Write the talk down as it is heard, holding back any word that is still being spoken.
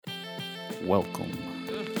Welcome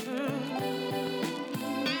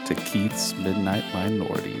to Keith's Midnight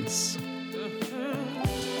Minorities.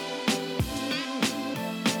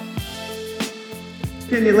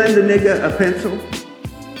 Can you lend a nigga a pencil?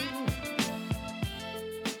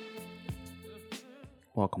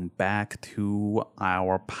 Welcome back to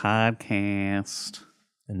our podcast.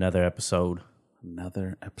 Another episode.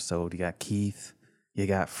 You got Keith, you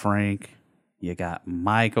got Frank, you got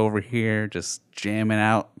Mike over here just jamming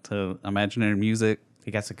out to imaginary music.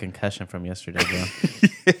 He got some concussion from yesterday,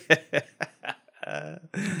 bro.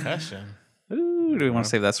 Concussion? Ooh, do we want to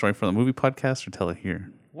save that story for the movie podcast or tell it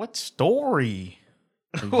here? What story?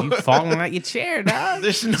 You falling out your chair, dog.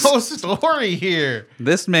 There's no story here.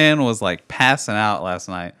 This man was like passing out last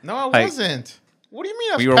night. No, I Like, wasn't. What do you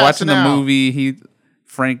mean I was we were watching passing the out? movie.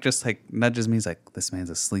 Frank just like nudges me. He's like, "This man's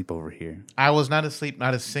asleep over here." I was not asleep,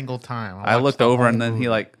 not a single time. I watched looked the over whole and then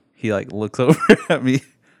movie. he looks over at me,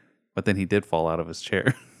 but then he did fall out of his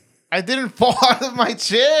chair. I didn't fall out of my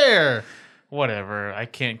chair. Whatever. I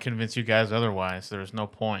can't convince you guys otherwise. There's no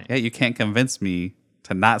point. Yeah, you can't convince me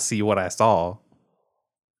to not see what I saw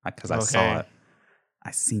because I saw Okay. it.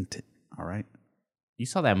 I seen it. All right. You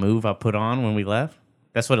saw that move I put on when we left?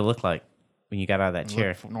 That's what it looked like when you got out of that It chair.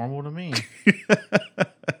 looked normal to me.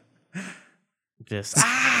 Just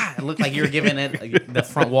it looked like you were giving it the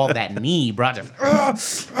front wall of that knee, bro.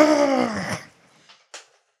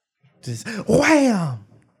 Just wham.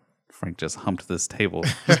 Frank just humped this table.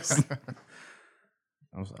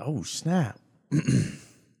 I was like, oh snap.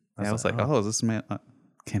 I was like, "Oh, is this man?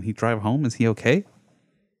 Can he drive home? Is he okay?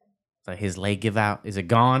 Like his leg give out. Is it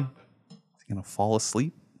gone? Is he gonna fall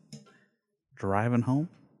asleep driving home?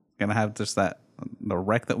 Gonna have just the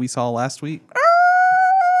wreck that we saw last week?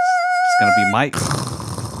 It's gonna be Mike."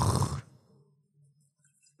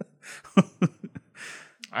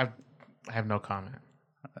 I have no comment.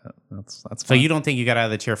 That's So fine. you don't think you got out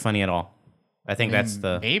of the chair funny at all? I think that's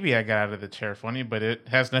the Maybe I got out of the chair funny, but it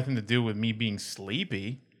has nothing to do with me being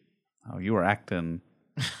sleepy. Oh, you were acting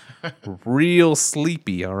real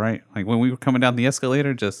sleepy, all right? Like when we were coming down the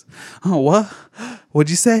escalator, just, "Oh, what? What'd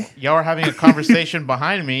you say?" Y'all were having a conversation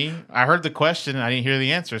behind me. I heard the question and I didn't hear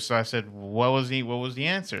the answer, so I said, "What was the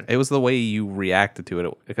answer?" It was the way you reacted to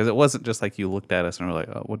it, because it wasn't just like you looked at us and were like,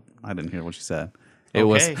 "Oh, what? I didn't hear what you said." It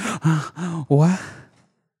was, Okay. "What?"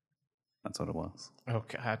 That's what it was.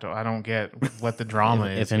 Okay, I don't get what the drama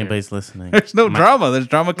is. if here. anybody's listening. There's no drama. There's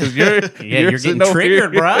drama because you're You're sitting getting over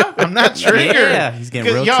triggered, here. bro. I'm not triggered. Yeah, he's getting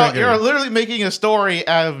 'Cause real y'all, triggered. You're literally making a story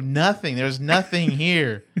out of nothing. There's nothing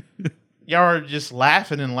here. Y'all are just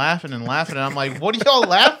laughing and laughing and laughing, and I'm like, "What are y'all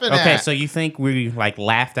laughing at?" Okay, so you think we like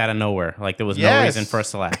laughed out of nowhere? Like there was no Yes. reason for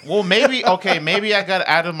us to laugh? well, maybe I got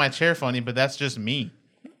out of my chair funny, but that's just me.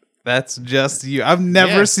 That's just you. I've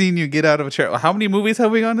never Yes. seen you get out of a chair. How many movies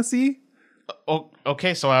have we gone to see? Oh,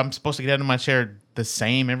 okay, so I'm supposed to get out of my chair the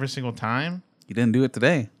same every single time. You didn't do it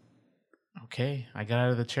today. Okay, I got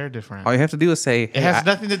out of the chair different. All you have to do is say, It has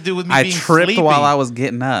nothing to do with me I being tripped sleepy. while I was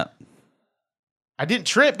getting up." I didn't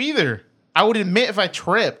trip either. I would admit if I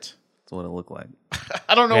tripped. That's what it looked like.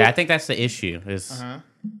 I don't know. Yeah, I think that's the issue. Is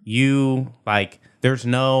you like? There's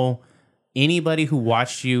no anybody who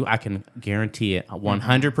watched you. I can guarantee it.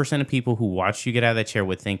 100% of people who watched you get out of that chair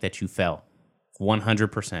would think that you fell.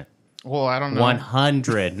 100%. Well, I don't know.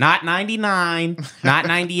 100, not 99, not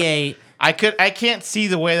 98. I can't see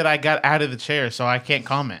the way that I got out of the chair, so I can't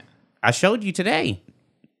comment. I showed you today.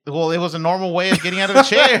 Well, it was a normal way of getting out of the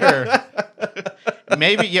chair.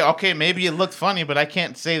 Maybe it looked funny, but I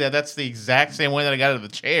can't say that that's the exact same way that I got out of the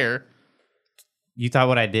chair. You thought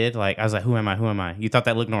what I did? Like I was like, who am I? Who am I? You thought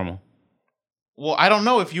that looked normal? Well, I don't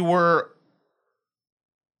know if you were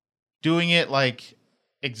doing it like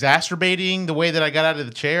exacerbating the way that I got out of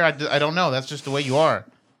the chair. I don't know. That's just the way you are.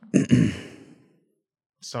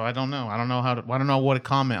 So I don't know. I don't know what to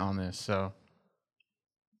comment on this. So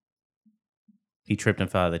He tripped and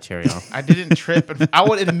fell out of the chair, y'all. I didn't trip. I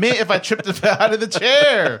would admit if I tripped and fell out of the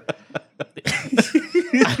chair.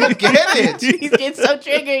 I don't get it. He's getting so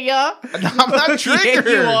triggered, y'all. I'm not triggered.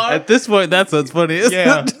 Yeah, you are. At this point, that's what's funny. Isn't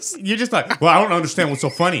Yeah, it? you're just like, well, I don't understand what's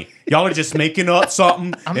so funny. Y'all are just making up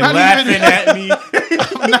something and not laughing even- at me.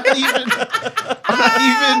 I'm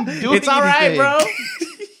not even doing It's all right, anything. bro.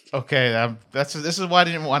 Okay, this is why I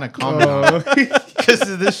didn't want to comment on it. Because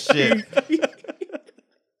of this shit.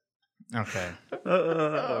 Okay.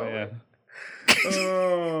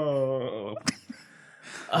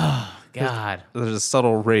 Oh, God. There's a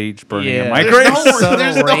subtle rage burning in Yeah. my There's grace. no- Subtle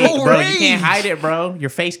there's no bro. You rage. can't hide it, bro. Your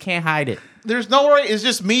face can't hide it. There's no way. It's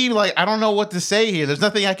just me. Like, I don't know what to say here. There's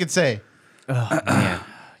nothing I can say. Oh, man.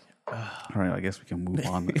 All right, I guess we can move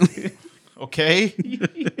on. Okay.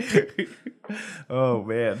 Oh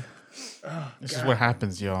man. This is what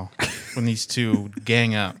happens, y'all, when these two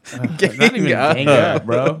gang up. Not even gang up,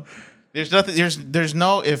 bro. There's nothing. There's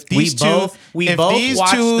no. If these two, we if both these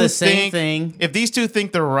watched two the same think, thing. If these two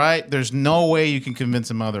think they're right, there's no way you can convince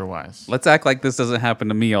them otherwise. Let's act like this doesn't happen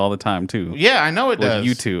to me all the time too. Yeah, I know it With does.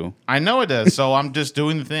 you two. I know it does. So I'm just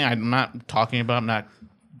doing the thing. I'm not talking about. I'm not.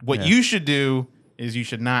 What you should do is you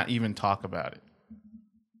should not even talk about it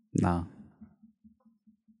Nah.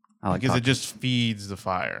 I like because it talking. just feeds the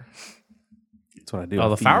fire. That's what I do. Oh, I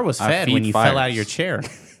the feed- fire was I fed feed when you fell out of fires. your chair.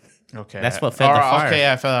 Okay, That's what fed the fire. Okay,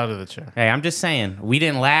 I fell out of the chair. Hey, I'm just saying, we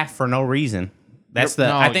didn't laugh for no reason. That's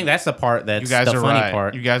No, I think that's the part that's You guys the are funny right.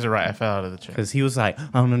 part. You guys are right. I fell out of the chair. Because he was like, I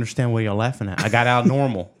don't understand what you're laughing at. I got out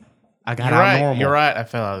normal. I got You're out right. normal. You're right. I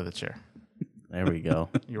fell out of the chair. There we go.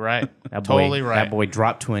 You're right. That boy, Totally right. That boy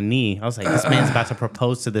dropped to a knee. I was like, this man's about to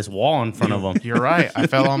propose to this wall in front of him. You're right. I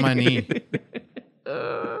fell on my knee.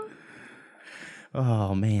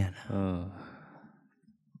 Oh, man.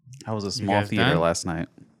 I was a small guys theater done? last night.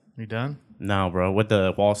 You done? No, bro. What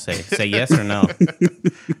the wall say? Say yes or no.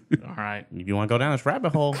 All right. If you want to go down this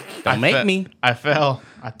rabbit hole, don't make me. I fell.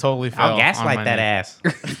 I totally fell. I'll on gaslight my that knee.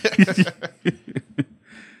 ass.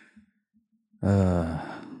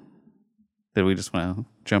 Did we just want to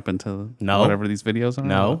jump into No. whatever these videos are?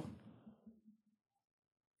 No.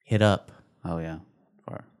 Hit up Oh yeah.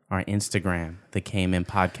 Far. our Instagram, the KMN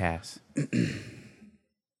Podcast.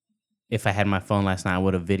 If I had my phone last night, I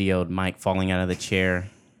would have videoed Mike falling out of the chair.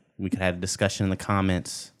 We could have a discussion in the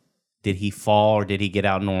comments. Did he fall or did he get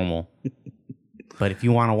out normal? But if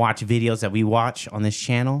you want to watch videos that we watch on this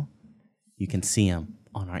channel, you can see them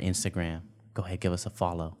on our Instagram. Go ahead, give us a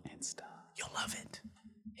follow. Insta. You'll love it.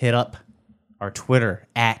 Hit up our Twitter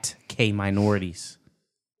at KMinorities.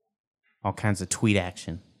 All kinds of tweet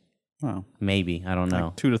action. Wow. Maybe. I don't know.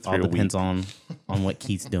 Like 2 to 3 All a depends on what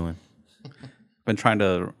Keith's doing. Been trying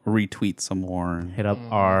to retweet some more. Hit up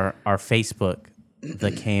our Facebook,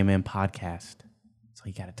 the KMN Podcast. So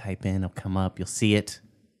you got to type in, it'll come up, you'll see it.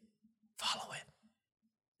 Follow it.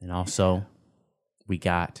 And also, we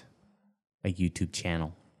got a YouTube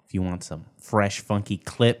channel. If you want some fresh, funky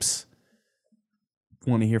clips,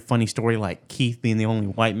 want to hear funny story like Keith being the only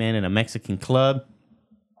white man in a Mexican club,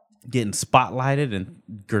 getting spotlighted and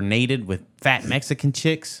grenaded with fat Mexican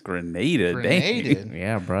chicks. Grenaded. Grenaded.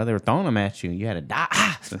 Yeah, bro, they were throwing them at you. You had to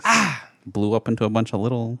die. Dang. Blew up into a bunch of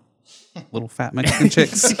little fat Mexican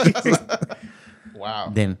chicks.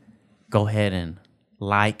 Wow. Then go ahead and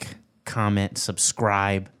like, comment,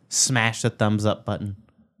 subscribe, smash the thumbs up button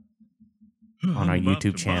on our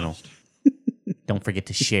YouTube channel. Don't forget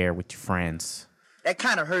to share with your friends. That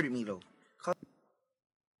kind of hurted me, though.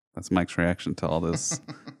 That's Mike's reaction to all this.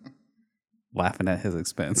 Laughing at his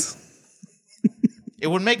expense. It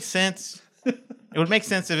would make sense. It would make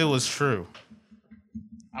sense if it was true.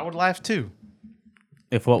 I would laugh too.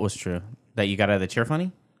 If what was true? That you got out of the chair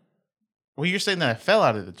funny? Well, you're saying that I fell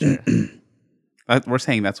out of the chair. We're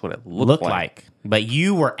saying that's what it Looked looked like. But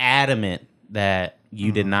you were adamant that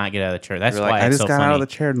you did not get out of the chair. That's You're why like, I it's just so got funny. out of the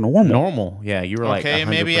chair normal. Normal. Yeah, you were like, Okay,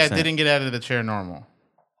 maybe I 100%. didn't get out of the chair normal.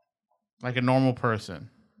 Like a normal person.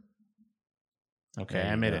 Okay, There I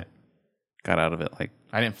you admit go. it. Got out of it like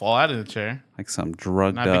I didn't fall out of the chair. some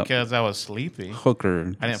drugged Not up because I was sleepy.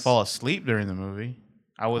 hooker. I didn't fall asleep during the movie.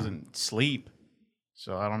 I wasn't asleep.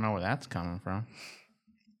 So I don't know where that's coming from.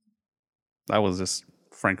 That was just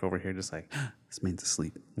Frank over here, just like, this man's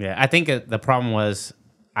asleep. Yeah, I think the problem was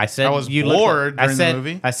I said I was you bored I during the said,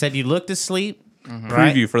 movie. I said you looked asleep,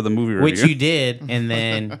 right? Preview for the movie review. Which you did, and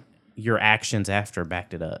then your actions after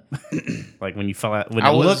backed it up. Like when you fell out, when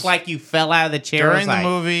I it was- looked like you fell out of the chair. I was During the like,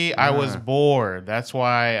 movie, I was bored. That's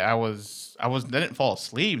why I didn't fall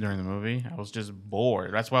asleep during the movie. I was just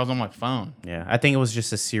bored. That's why I was on my phone. Yeah, I think it was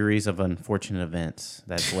just a series of unfortunate events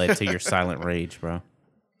that led to your silent rage, bro.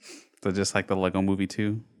 So just like the Lego Movie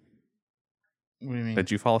 2. What do you mean? Did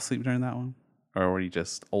you fall asleep during that one? Or were you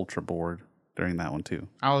just ultra bored during that one too?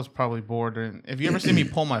 I was probably bored. If you ever see me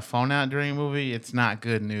pull my phone out during a movie, it's not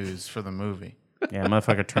good news for the movie. Yeah,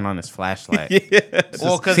 motherfucker turned on his flashlight.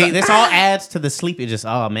 Well, because See, this all adds to the sleep. It just,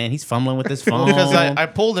 oh man, he's fumbling with his phone. because I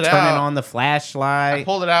pulled it turning out. on the I flashlight.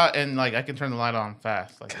 pulled it out and like I can turn the light on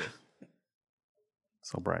fast like this.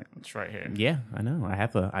 So bright. It's right here. Yeah, I know. I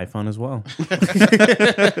have an iPhone as well.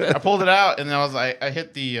 I pulled it out and I was like, I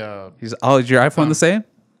hit the. Is your iPhone the same?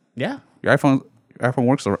 Yeah. Your iPhone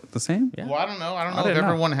works the same? Yeah. Well, I don't know. I don't know if didn't know.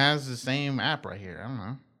 everyone has the same app right here. I don't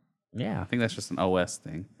know. Yeah. I think that's just an OS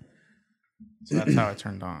thing. So that's how I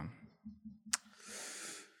turned on.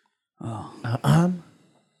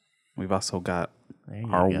 We've also got There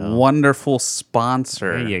you our go. wonderful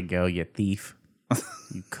sponsor. There you go, you thief.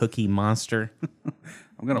 You cookie monster.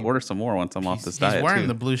 I'm gonna order some more once I'm off this He's diet. wearing too.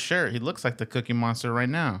 the blue shirt. He looks like the Cookie Monster right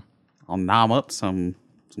now. I'll nom up some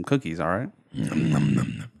cookies. All right.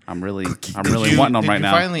 I'm really Did wanting them did right you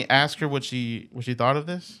now. finally ask her what she thought of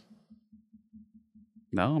this?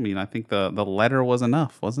 No, I mean I think the letter was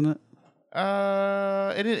enough, wasn't it?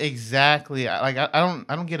 It is exactly like I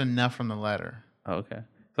don't get enough from the letter. Oh, okay.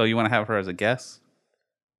 So you want to have her as a guest?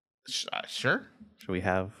 Sure. Should we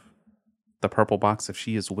have the purple box if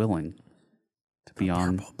she is willing to be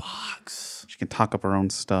on? Purple box. She can talk up her own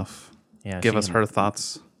stuff. Yeah. Give she us can- her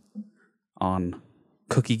thoughts on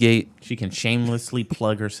Cookiegate. She can shamelessly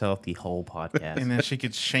plug herself the whole podcast. And then she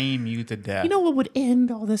could shame you to death. You know what would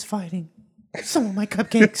end all this fighting? Some of my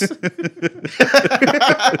cupcakes.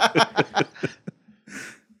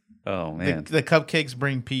 Oh man. the cupcakes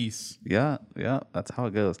bring peace. Yeah, that's how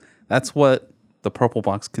it goes. That's what the purple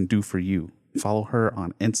box can do for you. Follow her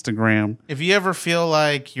on Instagram. If you ever feel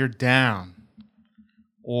like you're down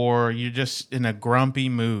or you're just in a grumpy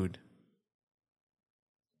mood,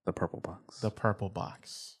 The purple box. the purple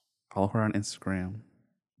box. Follow her on Instagram.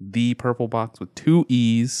 The purple box with 2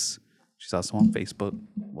 E's. She's also on Facebook.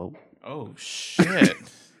 Whoa. Oh shit.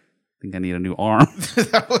 Think I need a new arm.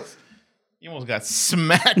 That was, you almost got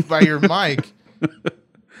smacked by your mic.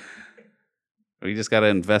 We just got to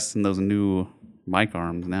invest in those new mic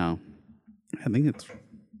arms now. I think it's.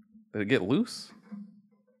 Did it get loose?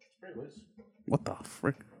 Pretty loose. What the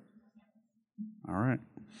frick? All right.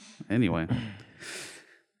 Anyway,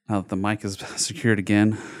 now that the mic is secured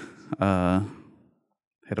again,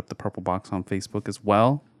 hit up the purple box on Facebook as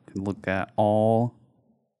well. You can look at all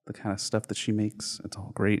the kind of stuff that she makes. It's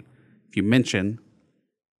all great. If you mention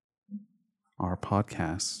our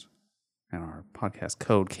podcast and our podcast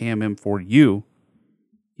code KMM4U, you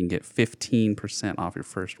can get 15% off your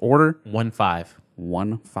first order. 1-5.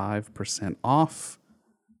 15% off.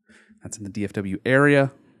 That's in the DFW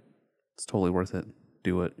area. It's totally worth it.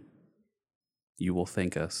 Do it. You will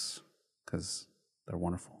thank us because they're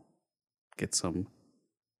wonderful. Get some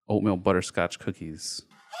oatmeal butterscotch cookies.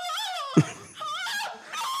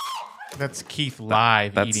 That's Keith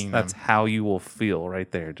live eating That's them. how you will feel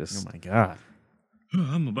right there. Just Oh my God.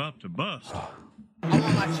 I'm about to bust.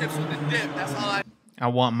 I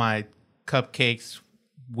want my cupcakes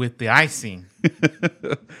with the icing.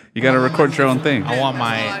 you got to record your own thing. I want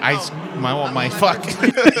my ice. I want my fuck.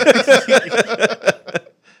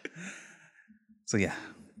 So yeah,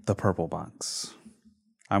 the purple box.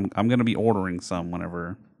 I'm gonna be ordering some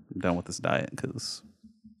whenever I'm done with this diet because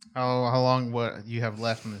How long? What you have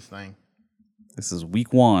left in this thing? this is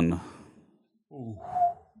week 1.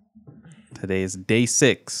 Today is day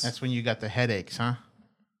 6. That's when you got the headaches, huh?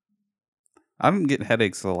 I didn't get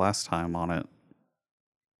headaches the last time on it.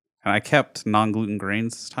 And I kept non-gluten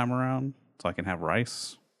grains this time around so I can have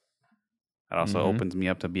rice. It also opens me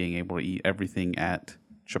up to being able to eat everything at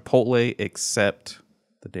Chipotle except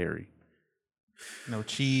the dairy. No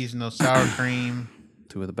cheese, no sour cream.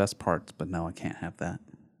 2 of the best parts, but no, I can't have that.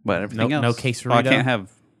 But everything else. no Well, I quesarito?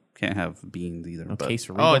 can't have beans either. No but,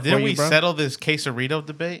 quesarito Oh, for didn't you, we bro? settle this quesarito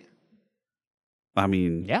debate? I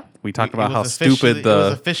mean, Yeah. we talked It about how was officially- stupid it was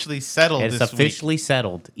the officially settled. It's this officially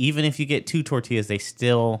settled. Even if you get 2 tortillas, they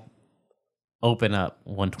still open up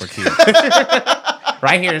 1 tortilla.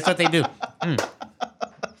 Right here, that's what they do.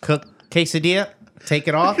 Cook quesadilla, take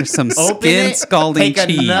it off. There's some open skin it, scalding take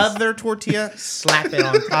cheese. another tortilla, slap it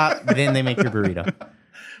on top, then they make your burrito.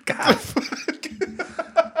 God,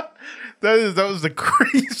 That was the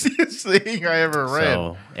craziest thing I ever read.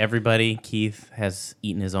 So everybody, Keith has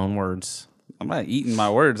eaten his own words. I'm not eating my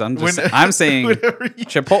words. I'm just When- I'm saying whenever you-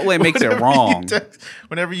 Chipotle makes it Whenever wrong.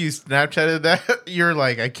 Whenever you Snapchatted that, you're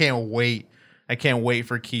like, I can't wait. I can't wait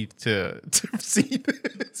for Keith to see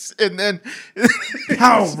this. And then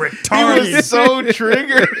How he retarded! was so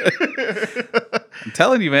triggered. I'm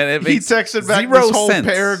telling you, man, it He makes texted back zero this whole sense.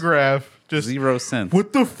 paragraph. Just 0 cents.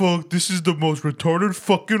 What the fuck? This is the most retarded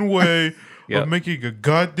fucking way Yep. of making a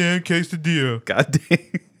goddamn quesadilla. God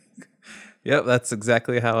dang. Yep, that's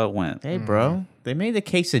exactly how it went. Hey, bro, they made the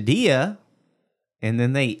quesadilla, and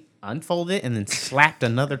then they unfolded it and then slapped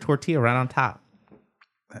another tortilla right on top.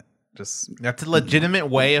 Just that's a legitimate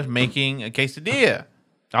way of making a quesadilla.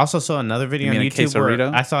 I also saw another video You on mean a YouTube where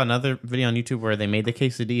quesarito? I saw another video on YouTube where they made the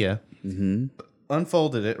quesadilla,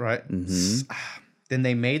 unfolded it, right? Then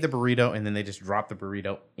they made the burrito, and then they just dropped the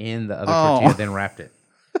burrito in the other Oh. tortilla, then wrapped it.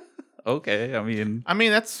 okay. I mean, I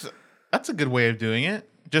mean, that's a good way of doing it.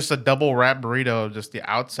 Just a double wrap burrito. Just the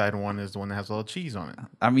outside one is the one that has a little cheese on it.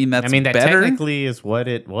 I mean, that's that better. technically is what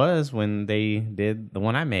it was when they did the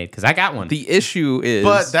one I made because I got one. The issue is,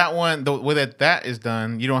 But that one, the way that is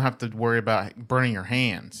done, you don't have to worry about burning your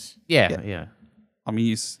hands. yeah. I mean,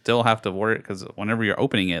 you still have to worry because whenever you're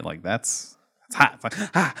opening it, like it's hot. It's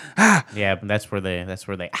like Yeah, but that's where they.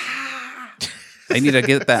 they need to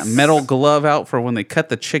get that metal glove out for when they cut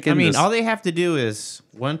the chicken. I mean, Just- all they have to do is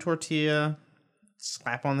one tortilla,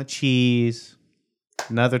 slap on the cheese,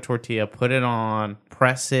 another tortilla, put it on,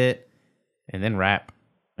 press it, and then wrap.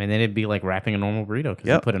 And then it'd be like wrapping a normal burrito because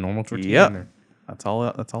you put a normal tortilla in there. That's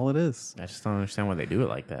all it is. I just don't understand why they do it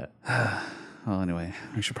like that. Well, anyway,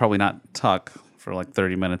 we should probably not talk for like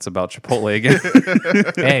 30 minutes about Chipotle again.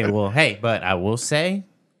 But I will say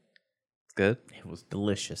It's good. it was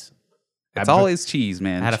delicious. It's always cheese,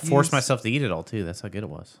 man. I had to force Cheese- myself to eat it all too. That's how good it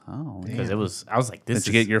was. Oh, Because it was. I was like, this. did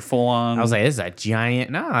you get your full on? I was like, this is a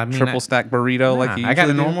giant. No, I mean, triple stack burrito like you I got a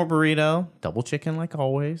usually do? normal burrito, double chicken like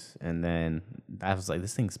always, and then I was like,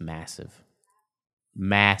 this thing's massive,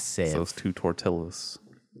 massive. Those two tortillas.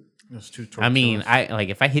 Those two I mean,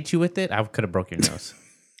 if I hit you with it, I could have broke your nose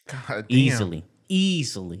God damn.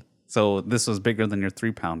 easily. So this was bigger than your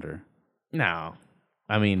 3-pounder. No,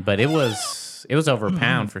 I mean, but it was over a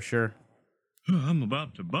pound for sure. I'm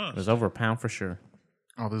about to It bust. was over a pound for sure.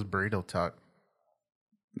 Oh, this burrito talk.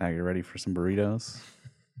 Now you're ready for some burritos.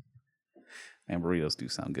 And burritos do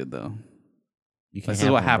sound good though. You can This have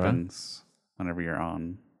is what one, bro. happens whenever you're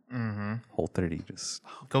on Whole30. Just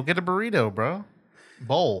Go get a burrito, bro.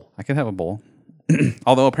 Bowl. I could have a bowl.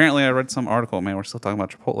 Although apparently I read some article, man, we're still talking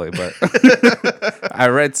about Chipotle, but I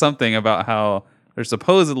read something about how there's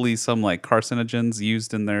supposedly some like carcinogens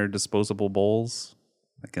used in their disposable bowls,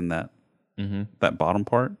 like in that that bottom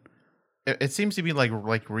part. It seems to be like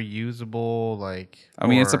reusable, like. I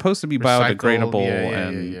mean, it's or supposed to be recycled.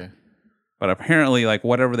 biodegradable, Yeah. but apparently, like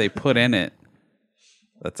whatever they put in it,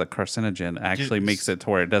 that's a carcinogen, actually makes it to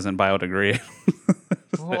where it doesn't biodegrade.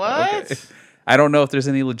 What? Okay. I don't know if there's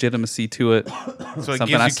any legitimacy to it. So it Something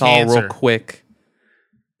gives I you saw cancer. real quick.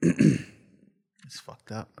 It's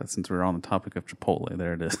fucked up. But since we're on the topic of Chipotle,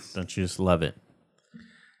 there it is. Don't you just love it?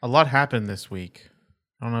 A lot happened this week.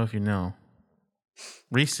 I don't know if you know. I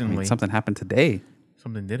Recently, mean, something happened today,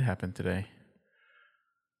 something did happen today.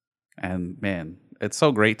 and man, it's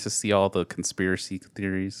so great to see all the conspiracy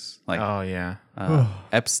theories. Like Oh yeah,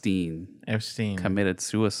 Epstein Epstein. committed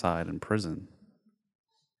suicide in prison.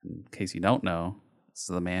 In case you don't know, this is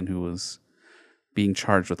the man who was being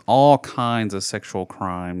charged with all kinds of sexual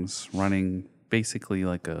crimes, running basically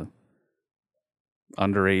like a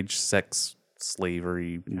underage sex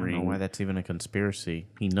slavery I don't know ring. why that's even a conspiracy.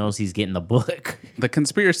 He knows he's getting the book. The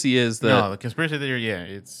conspiracy is that No, the conspiracy theory. Yeah,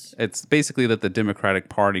 it's basically that the Democratic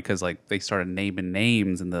Party, because like they started naming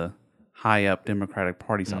names in the high up Democratic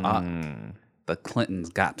Party, so the Clintons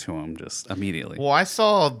got to him just immediately. Well, I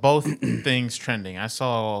saw both things trending. I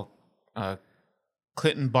saw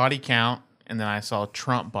Clinton body count, and then I saw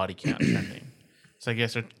Trump body count trending. So I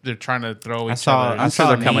guess they're trying to throw I each saw. other. I I'm sure saw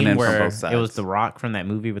they're a coming meme in from where both sides. it was The Rock from that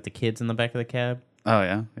movie with the kids in the back of the cab, Oh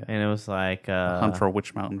yeah, and it was like Hunt for a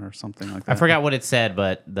Witch Mountain or something like that. I forgot what it said,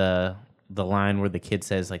 but the line where the kid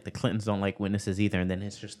says like the Clintons don't like witnesses either, and then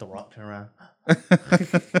it's just The Rock turn around.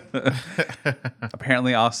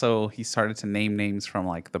 Apparently, also he started to name names from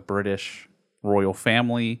like the British royal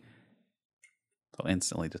family. So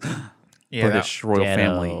instantly, just Yeah, British royal Ghetto,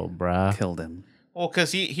 family bruh. killed him. Well,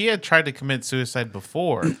 because he had tried to commit suicide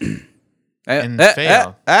before. Eh, And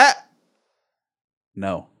failed.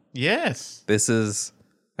 No, Yes. this is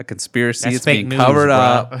a conspiracy. That's It's fake being news, covered bruh.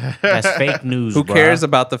 up. That's fake news. Who bruh. cares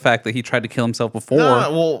about the fact that he tried to kill himself before?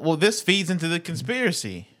 No, well, this feeds into the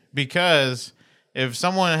conspiracy because if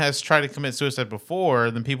someone has tried to commit suicide before,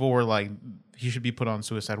 then people were like, he should be put on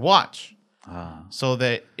suicide watch, so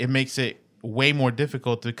that it makes it way more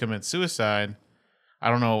difficult to commit suicide. I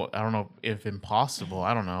don't know if impossible.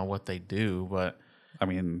 I don't know what they do, but I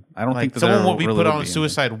mean, I don't like think that someone there will be really put would on be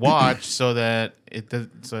suicide watch so that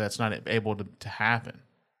that's not able to happen.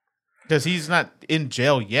 Because he's not in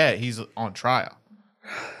jail yet; he's on trial.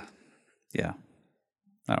 Yeah.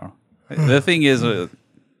 I don't know. The thing is,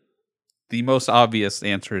 the most obvious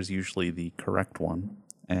answer is usually the correct one.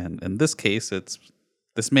 And in this case, it's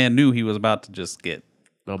this man knew he was about to just get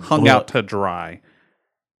hung out to dry.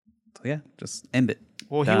 So yeah, just end it.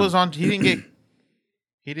 Well, Done.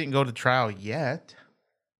 he didn't go to trial yet.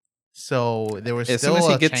 So there was As still soon as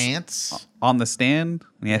he a gets chance. on the stand,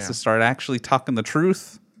 and he has Yeah. to start actually talking the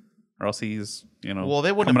truth, or else he's, Well,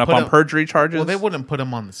 they wouldn't coming up put on him- perjury charges. Well, they wouldn't put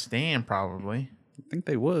him on the stand probably. I think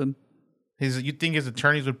they would. You think his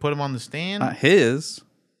attorneys would put him on the stand? Not his.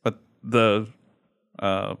 the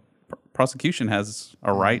prosecution has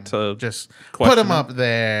a right to Just question put him him. up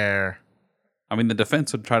there. I mean, the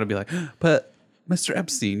defense would try to be like, but Mr.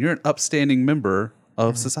 Epstein, you're an upstanding member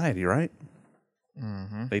of society, right?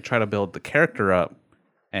 Mm-hmm. They try to build the character up,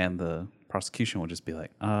 and the prosecution will just be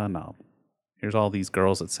like, no. Here's all these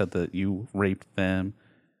girls that said that you raped them.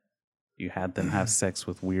 You had them have sex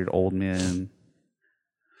with weird old men.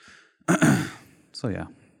 So, yeah.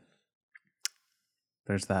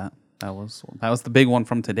 There's that. That was the big one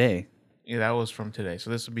from today. Yeah, that was from today. So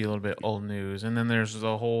this would be a little bit old news. And then there's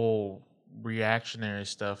the whole reactionary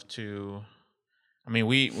stuff to. I mean,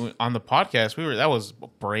 we on the podcast that was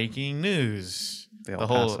breaking news. The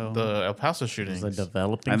El Paso shootings. It's a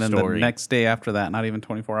developing And then story. the next day after that, not even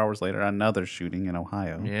 24 hours later, another shooting in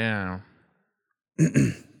Ohio. Yeah.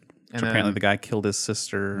 Which apparently the guy killed his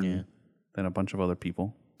sister and then a bunch of other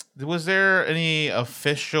people. Was there any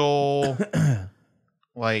official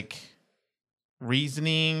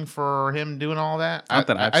reasoning for him doing all that? Not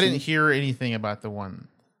that I've I didn't seen. hear anything about the one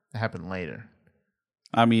that happened later.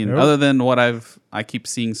 I mean, other than what I keep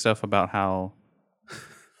seeing stuff about how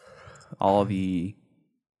all the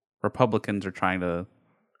Republicans are trying to,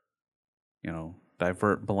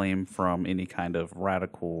 divert blame from any kind of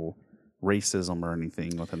radical racism or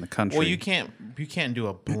anything within the country. Well, you can't do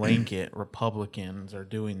a blanket Republicans are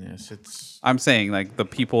doing this. I'm saying like the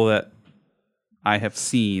people that I have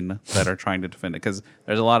seen that are trying to defend it, because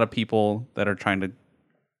there's a lot of people that are trying to,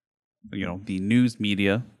 the news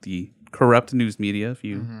media, the corrupt news media, if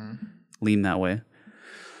you lean that way.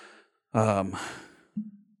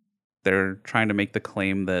 They're trying to make the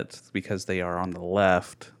claim that because they are on the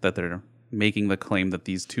left, that they're making the claim that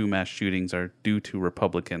these two mass shootings are due to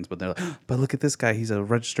Republicans, but they're like, but look at this guy, he's a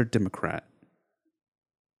registered Democrat.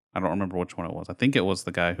 I don't remember which one it was. I think it was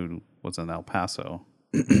the guy who was in El Paso.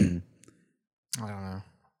 I don't know.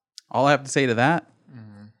 All I have to say to that,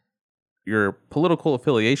 your political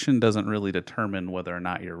affiliation doesn't really determine whether or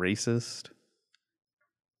not you're racist.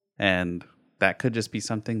 And that could just be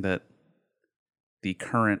something that the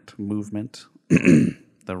current movement, the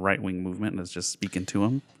right-wing movement, is just speaking to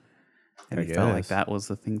him. And he felt like that was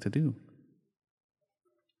the thing to do.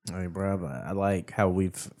 Hey, bro, but I like how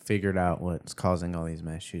we've figured out what's causing all these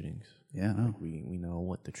mass shootings. Yeah, no. We know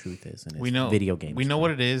what the truth is, and it's We know video games. We know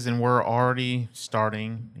what it is, and we're already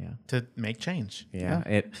starting to make change. Yeah,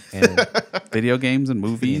 and Video games and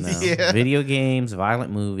movies. video games,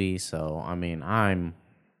 violent movies. So I mean, I'm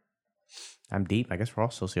deep. I guess we're all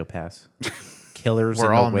sociopaths, killers.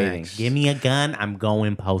 We're in all the waiting. mixed. Give me a gun. I'm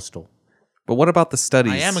going postal. But what about the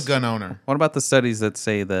studies? I am a gun owner. What about the studies that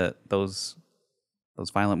say that those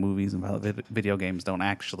violent movies and violent video games don't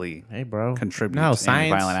actually contribute to any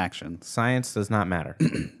violent actions? Science does not matter.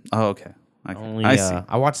 Oh, okay. Only, I see.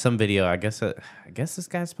 I watched some video. I guess this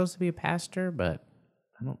guy's supposed to be a pastor, but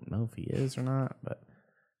I don't know if he is or not. But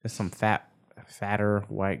there's some fatter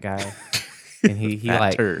white guy, and he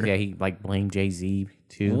Fatter. he blamed Jay-Z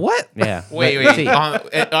too. What? Yeah. Wait. See,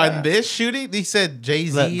 on this shooting, he said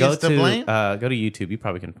Jay-Z go is to blame? go to YouTube. You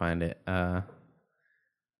probably can find it.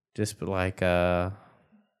 Just like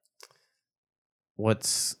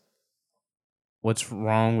what's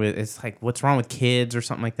wrong with what's wrong with kids or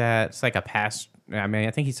something like that. It's like a pastor. I mean,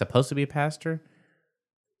 I think he's supposed to be a pastor.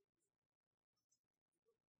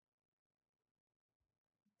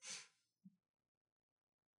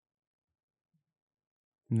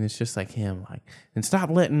 And it's just like him, and stop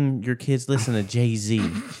letting your kids listen to Jay-Z.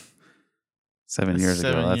 7 years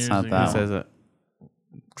ago. 7 That's years not ago. that He one. says it.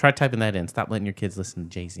 Try typing that in. Stop letting your kids listen to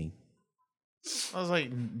Jay-Z. I was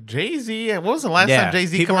like, Jay-Z? What was the last time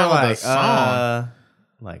Jay-Z people came out are with a song?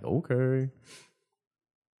 Okay.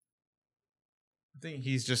 I think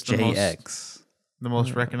he's just the most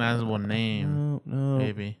JX. recognizable name, No.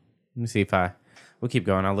 maybe. Let me see if we'll keep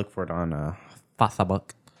going. I'll look for it on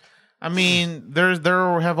Facebook. I mean,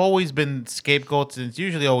 there have always been scapegoats, and it's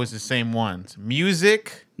usually always the same ones.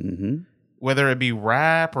 Music, whether it be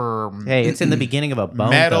rap or Hey, it's in the beginning of a Bone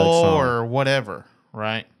metal Thugs song. or whatever,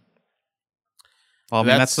 right? Well, I mean,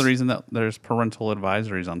 that's That's- the reason that there's parental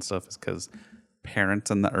advisories on stuff, is because parents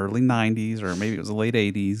in the early 90s, or maybe it was the late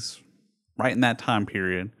 80s, right in that time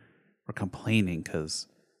period, were complaining because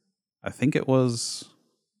I think it was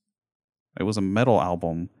a metal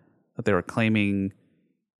album that they were claiming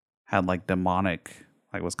had demonic,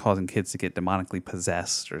 was causing kids to get demonically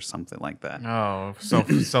possessed or something like that. Oh,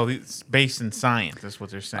 so it's based in science. That's what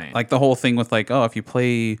they're saying. Like the whole thing with if you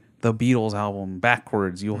play the Beatles album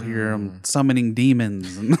backwards, you'll hear them summoning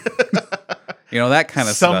demons and that kind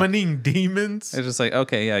of stuff. summoning demons. It's just like,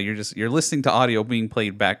 okay, yeah, you're listening to audio being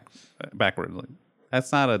played backwards. Like,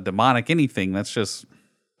 that's not a demonic anything. That's just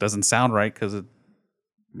doesn't sound right because it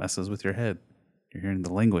messes with your head. You're hearing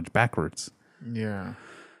the language backwards. Yeah.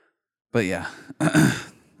 But yeah,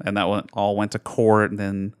 and that all went to court, and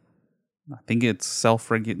then I think it's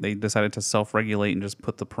they decided to self-regulate and just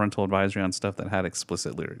put the parental advisory on stuff that had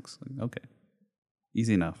explicit lyrics. Like, okay,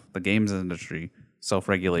 easy enough. The games industry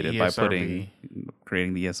self-regulated by creating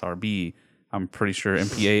the ESRB. I'm pretty sure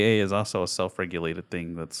MPAA is also a self-regulated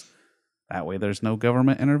thing. That way there's no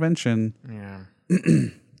government intervention. Yeah.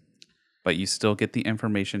 But you still get the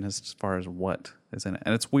information as far as what is in it.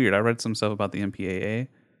 And it's weird. I read some stuff about the MPAA,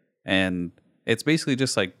 and it's basically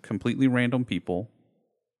just like completely random people.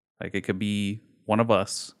 Like it could be one of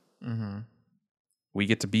us. Mm-hmm. We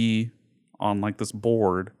get to be on like this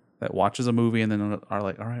board that watches a movie and then are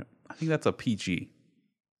like, all right, I think that's a PG.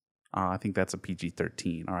 I think that's a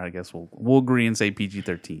PG-13. All right, I guess we'll agree and say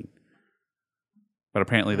PG-13. But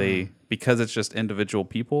apparently because it's just individual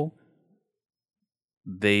people,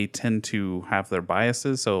 they tend to have their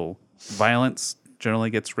biases. So violence generally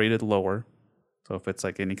gets rated lower. So if it's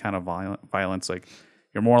like any kind of violence, like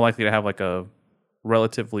you're more likely to have like a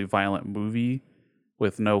relatively violent movie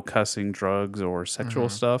with no cussing, drugs, or sexual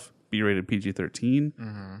stuff be rated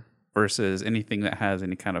PG-13 versus anything that has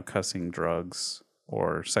any kind of cussing, drugs,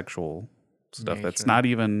 or sexual stuff that's not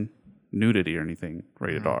even nudity or anything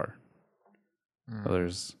rated R. So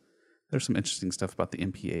there's some interesting stuff about the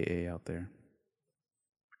MPAA out there.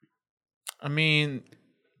 I mean,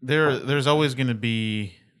 there's always going to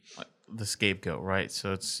be the scapegoat, right?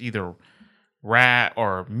 So it's either rap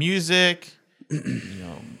or music,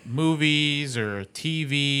 movies or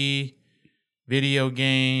TV, video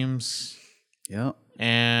games. Yeah.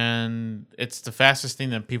 And it's the fastest thing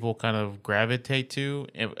that people kind of gravitate to.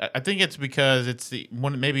 I think it's because it's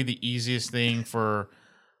maybe the easiest thing for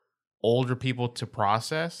older people to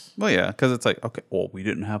process. Well, yeah, because it's like, okay, well, we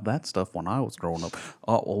didn't have that stuff when I was growing up.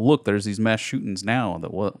 Oh, well, look, there's these mass shootings now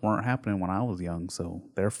that weren't happening when I was young. So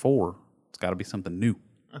therefore, it's got to be something new.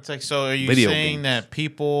 It's like, so are you saying that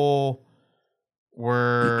people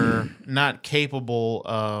were not capable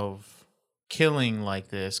of killing like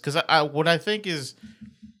this? Because what I think is,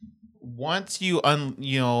 once you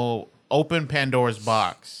open Pandora's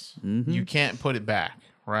box, you can't put it back,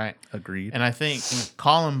 right? Agreed. And I think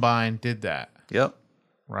Columbine did that. Yep.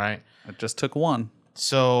 Right. It just took one.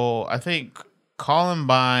 So I think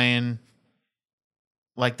Columbine,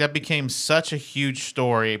 like, that became such a huge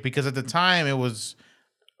story because at the time it was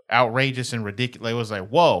outrageous and ridiculous. It was like,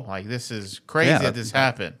 whoa, like this is crazy that this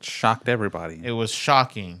happened. Shocked everybody. It was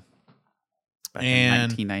shocking. Back in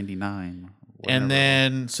 1999. And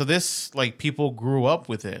then, so this, like, people grew up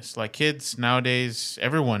with this. Like, kids nowadays,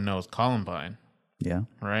 everyone knows Columbine. Yeah.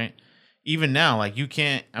 Right? Even now, like, you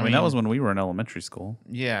can't... I mean, that was when we were in elementary school.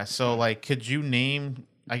 Yeah, so, like, could you name...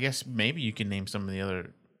 I guess maybe you can name some of the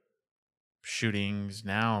other shootings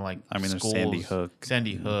now, like, I mean, schools. there's Sandy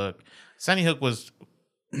Hook. Sandy Hook was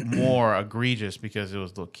more egregious because it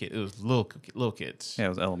was little kids. Yeah, it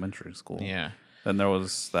was elementary school. Yeah. Then there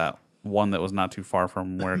was that one that was not too far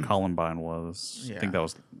from where Columbine was. Yeah. I think that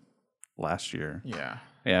was last year. Yeah.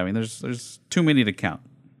 Yeah, I mean, there's too many to count.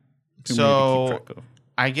 Too So many to keep track of.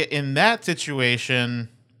 I get in that situation,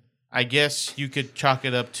 I guess you could chalk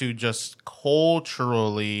it up to just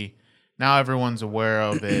culturally. Now everyone's aware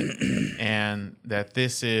of it, and that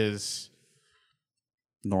this is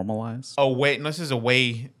Normalized. this is a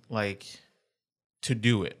way, like, to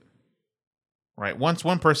do it. Right? Once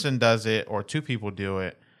one person does it or two people do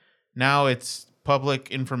it, now it's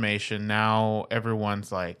public information. Now everyone's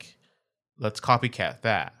like, let's copycat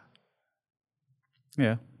that.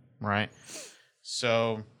 Yeah. Right?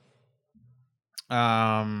 So,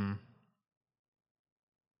 Oh,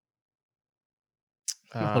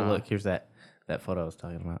 look, here's that photo I was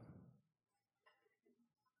talking about.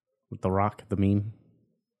 With The Rock, the meme.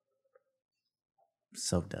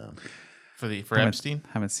 So dumb. for Epstein,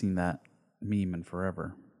 Haven't seen that meme in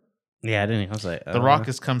forever. Yeah, I didn't. I was like, The Rock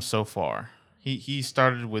has come so far. He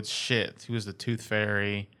started with shit. He was the Tooth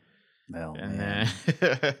Fairy, Hell, and man.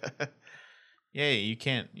 then yeah, you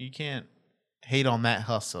can't hate on that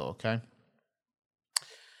hustle, okay?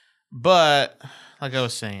 But like I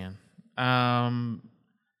was saying, I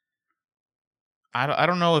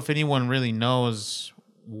don't know if anyone really knows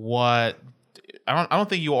what. I don't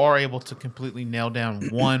think you are able to completely nail down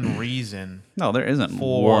one reason. No, there isn't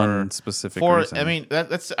one specific reason. I mean,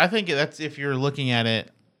 I think that's if you're looking at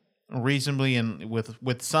it reasonably and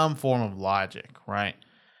with some form of logic, right?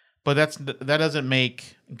 But that doesn't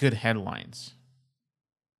make good headlines,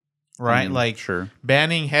 right? Like, sure,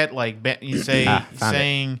 banning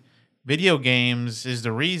saying video games is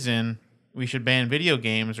the reason we should ban video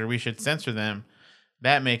games or we should censor them.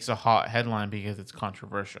 that makes a hot headline because it's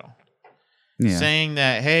controversial. Yeah. Saying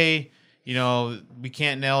that, hey, we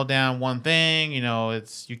can't nail down one thing.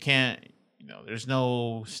 You can't. There's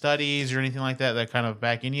no studies or anything like that kind of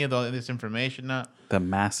back any of this information up. The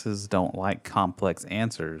masses don't like complex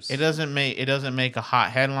answers. It doesn't make a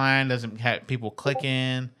hot headline. Doesn't have people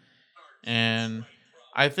clicking, and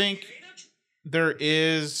I think there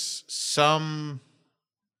is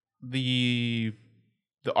the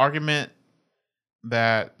argument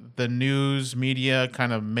that the news media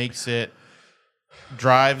kind of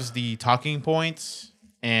drives the talking points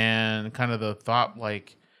and kind of the thought,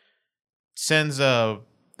 like sends the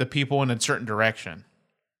people in a certain direction,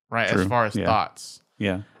 right? True. As far as thoughts.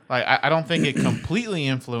 Yeah. Like, I don't think it completely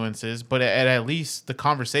influences, but at least the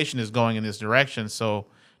conversation is going in this direction. So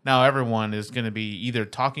now everyone is going to be either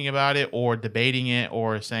talking about it or debating it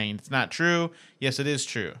or saying it's not true. Yes, it is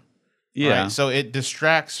true. Yeah. Right? So it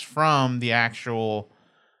distracts from the actual,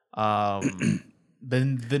 the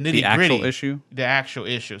nitty gritty issue. The actual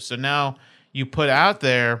issue. So now you put out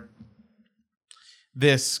there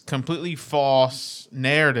this completely false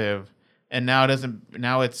narrative, and now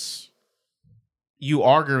it's you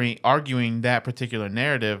arguing that particular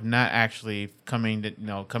narrative, not actually coming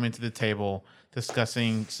to the table,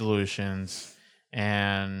 discussing solutions,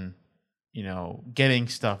 and getting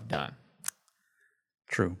stuff done.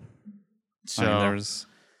 True. So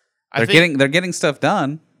they're getting stuff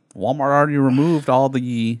done. Walmart already removed all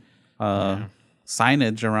the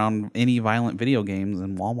signage around any violent video games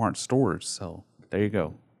in Walmart stores. So there you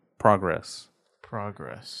go. Progress.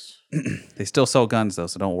 They still sell guns though,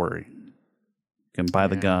 so don't worry. You can buy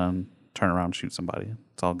the gun, turn around, and shoot somebody.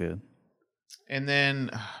 It's all good. And then,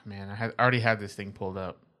 I already had this thing pulled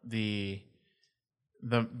up. The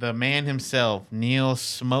man himself, Neil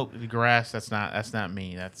Smoke DeGrasse. That's not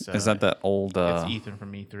me. Is that old? It's Ethan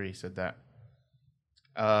from E3 said that.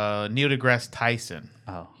 Neil deGrasse Tyson.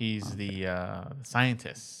 Oh, he's the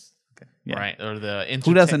scientist, yeah. Right? Or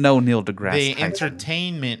who doesn't know Neil deGrasse? The Tyson?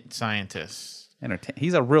 entertainment scientist.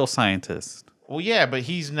 He's a real scientist. Well, yeah, but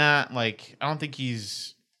he's not like. I don't think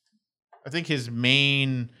he's. I think his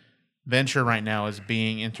main venture right now is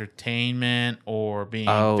being entertainment or being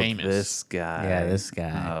famous. This guy. Yeah, this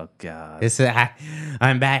guy. Oh God.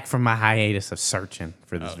 I'm back from my hiatus of searching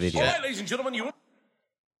for this video. All right, ladies and gentlemen,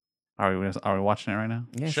 Are we watching it right now?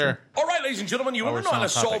 Yeah, sure. All right, ladies and gentlemen, you want to know how to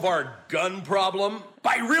solve our gun problem?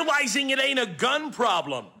 By realizing it ain't a gun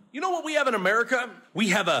problem. You know what we have in America? We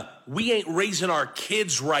have we ain't raising our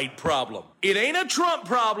kids right problem. It ain't a Trump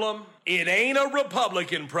problem. It ain't a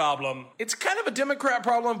Republican problem. It's kind of a Democrat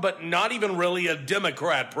problem, but not even really a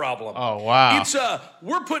Democrat problem. Oh, wow. It's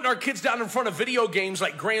we're putting our kids down in front of video games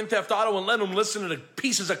like Grand Theft Auto and letting them listen to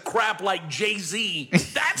pieces of crap like Jay-Z.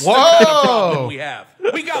 That's the kind of problem we have.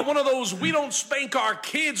 We got one of those we don't spank our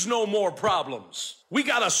kids no more problems. We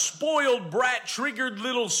got a spoiled brat triggered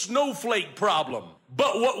little snowflake problem.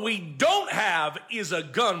 But what we don't have is a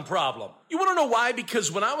gun problem. You want to know why? Because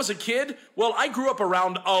when I was a kid, I grew up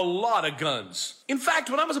around a lot of guns. In fact,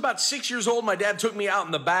 when I was about 6 years old, my dad took me out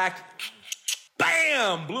in the back,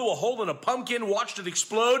 bam, blew a hole in a pumpkin, watched it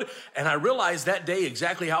explode, and I realized that day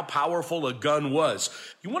exactly how powerful a gun was.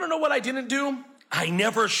 You want to know what I didn't do? I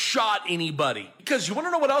never shot anybody. Because you want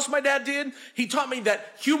to know what else my dad did? He taught me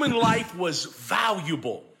that human life was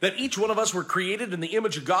valuable. That each one of us were created in the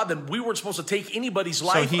image of God, that we weren't supposed to take anybody's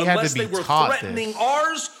life unless they were threatening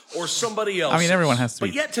ours or somebody else. I mean, everyone has to be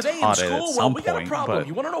But yet today in taught it school, at we got a some problem. point,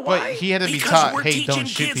 You want to know why? But he had to be because taught, we're hey, teaching don't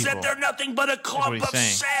shoot kids people. that they're nothing but a clump he's of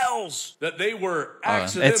saying. cells. That they were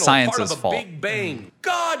accidental, it's science's part of a fault. big bang.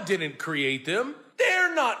 God didn't create them.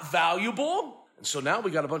 They're not valuable. And so now we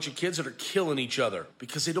got a bunch of kids that are killing each other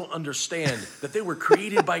because they don't understand that they were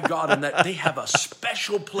created by God and that they have a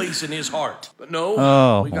special place in his heart. But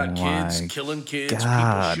no, we got kids my killing kids,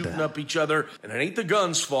 God. people shooting up each other, and it ain't the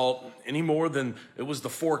gun's fault any more than it was the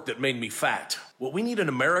fork that made me fat. What we need in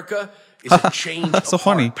America is a change That's so of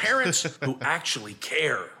heart. funny. Parents who actually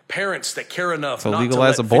care. Parents that care enough So not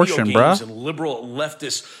legalize to let abortion, video games bruh. and liberal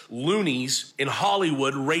leftist loonies in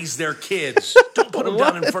Hollywood raise their kids. Don't put them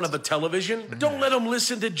down in front of a television. Don't let them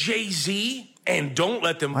listen to Jay-Z. And don't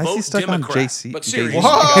let them Why is he vote stuck on Democrat. JC? But seriously,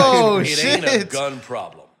 Whoa, guys, it ain't a shit. gun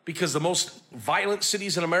problem. Because the most violent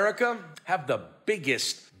cities in America have the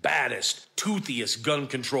biggest, baddest, toothiest gun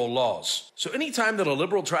control laws. So anytime that a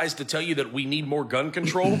liberal tries to tell you that we need more gun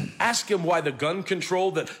control, ask him why the gun control,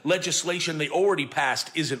 that legislation they already passed,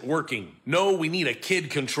 isn't working. No, we need a kid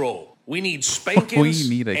control. We need spankings We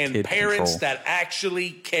need a and kid parents control. that actually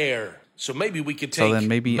care. So maybe we could take. So then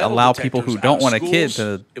maybe metal allow people detectors who don't out of want a kid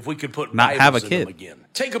schools to if we could put not have a Bibles in them kid. again.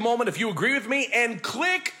 Take a moment if you agree with me and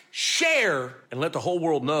click share and let the whole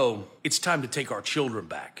world know it's time to take our children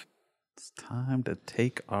back. It's time to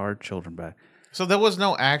take our children back. So there was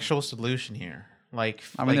no actual solution here.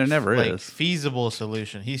 There never is. Feasible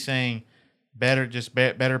solution. He's saying better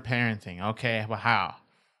parenting. Okay, but how?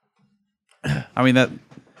 I mean, that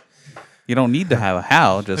you don't need to have a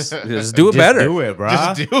how. Just do it better. Do it, bro.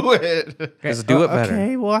 Just do it. Just do it better.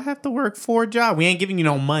 Okay, well, I have to work for a job. We ain't giving you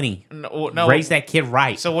no money. No. Raise that kid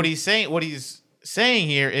right. So what he's saying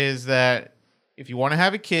here is that if you want to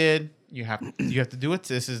have a kid, you have to do it.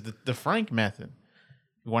 This is the Frank method.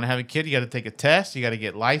 You want to have a kid, you got to take a test. You got to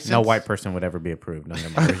get licensed. No white person would ever be approved under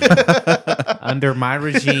my regime. Under my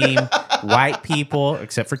regime, white people,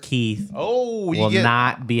 except for Keith, will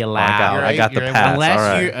not be allowed. I got the pass.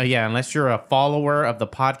 Unless you're a follower of the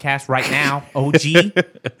podcast right now, OG.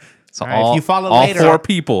 So if you follow all later, 4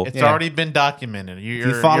 people. It's already been documented.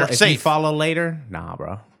 You're if safe. you follow later, nah,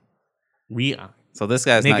 bro. So this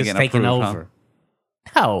guy's not niggas getting taking approved, over.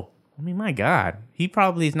 No. I mean, my God. He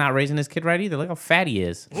probably is not raising his kid right either. Look how fat he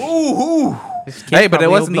is. Ooh. Hey, but it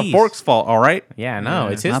wasn't the fork's fault, all right? Yeah, no,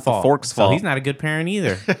 it's his not fault. the fork's fault. So he's not a good parent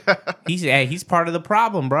either. he's part of the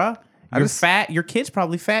problem, bro. You're fat. Your kid's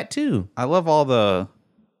probably fat too. I love all the.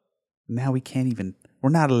 Now we're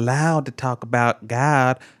not allowed to talk about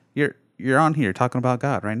God. You're on here talking about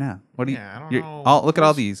God right now. What do you? I don't know. Look at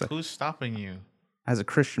all these. Who's stopping you? As a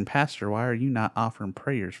Christian pastor, why are you not offering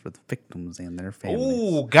prayers for the victims and their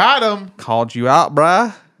families? Ooh, got him. Called you out,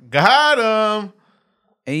 bruh. Got him.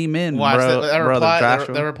 Amen, Watch brother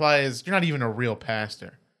Joshua. that reply is, you're not even a real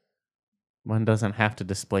pastor. One doesn't have to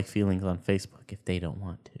display feelings on Facebook if they don't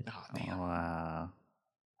want to. Oh, damn. Wow.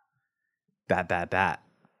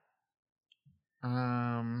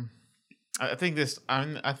 I think this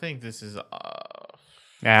is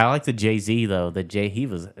Yeah, I like the Jay-Z though.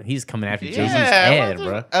 He's coming after Jay-Z's yeah, head,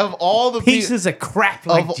 bro. Of all the Pieces of crap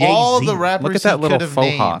like of Jay-Z. all the rappers, Look at that he little could have faux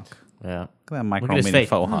named. hawk. Yeah. Look at that Look micro at his mini face.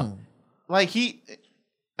 faux hawk.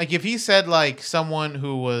 If he said like someone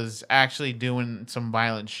who was actually doing some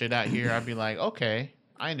violent shit out here, I'd be like, okay,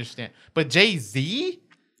 I understand. But Jay-Z?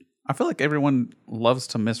 I feel like everyone loves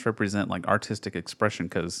to misrepresent like artistic expression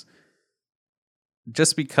because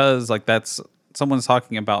like that's someone's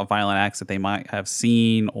talking about violent acts that they might have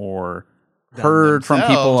seen or heard from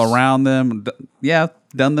people around them.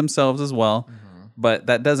 Done themselves as well. Mm-hmm. But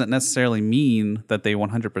that doesn't necessarily mean that they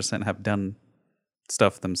 100% have done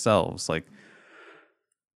stuff themselves. Like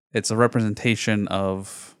it's a representation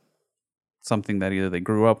of something that either they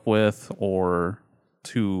grew up with or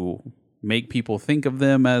to make people think of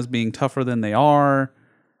them as being tougher than they are,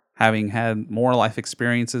 having had more life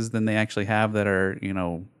experiences than they actually have that are,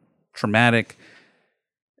 traumatic.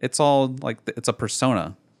 It's all like it's a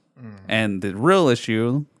persona. And the real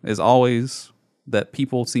issue is always that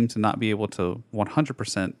people seem to not be able to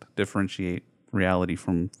 100% differentiate reality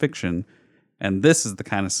from fiction. And this is the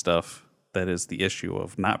kind of stuff that is the issue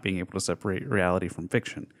of not being able to separate reality from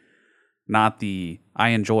fiction. Not the, I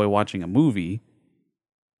enjoy watching a movie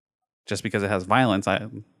just because it has violence.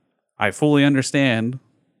 I fully understand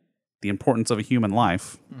the importance of a human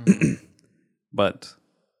life. But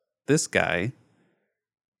this guy,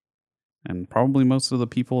 and probably most of the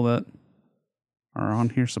people that are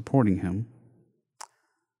on here supporting him,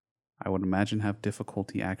 I would imagine have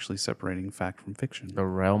difficulty actually separating fact from fiction. The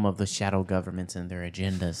realm of the shadow governments and their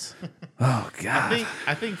agendas. Oh, God.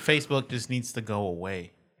 I think Facebook just needs to go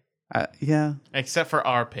away. Yeah. Except for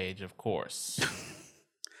our page, of course.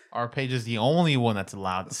 Our page is the only one that's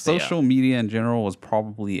allowed to stay Social up. media in general was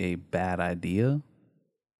probably a bad idea.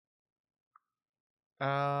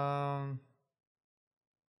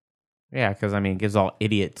 Yeah, because it gives all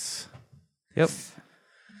idiots. Yep.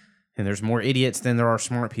 And there's more idiots than there are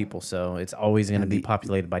smart people, so it's always going to be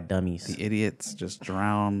populated by dummies. The idiots just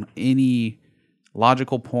drown any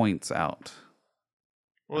logical points out.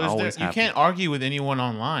 Well, you can't argue with anyone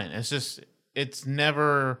online. It's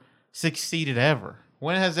never succeeded ever.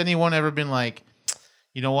 When has anyone ever been like,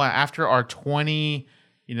 you know what, after our 20,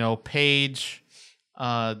 page,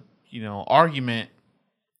 argument,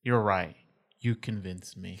 you're right. You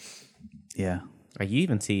convinced me. Yeah. Like you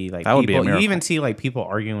even see that would be a miracle. You even see like people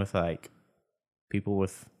arguing with like people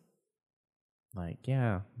with like,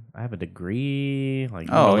 yeah, I have a degree. Like,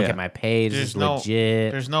 look at my page. It's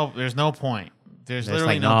legit. There's no point. There's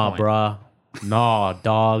literally like, no point. Bruh. Nah,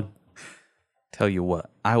 dog. Tell you what,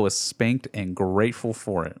 I was spanked and grateful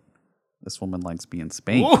for it. This woman likes being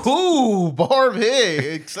spanked. Woohoo, Barb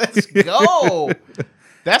Higgs. Let's go.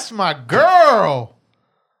 That's my girl.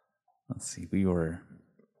 Let's see. We were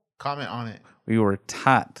Comment on it. We were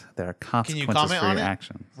taught there are Can you consequences comment for on your it?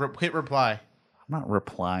 actions. Hit reply. I'm not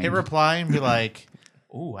replying. Hit reply and be like,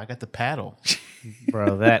 "Ooh, I got the paddle."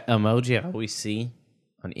 Bro, that emoji I always see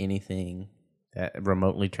on anything that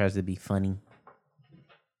remotely tries to be funny.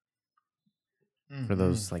 For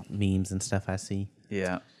those like memes and stuff I see.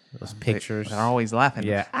 Yeah. Those pictures. They're always laughing.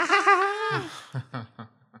 Yeah.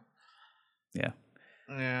 Yeah.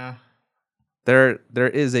 Yeah. There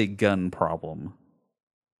is a gun problem.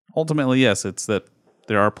 Ultimately, yes, it's that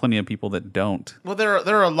there are plenty of people that don't. Well, there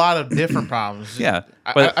are a lot of different problems. Yeah,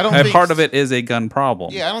 but I don't a think part of it is a gun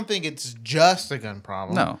problem. Yeah, I don't think it's just a gun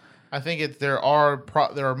problem. No. I think there are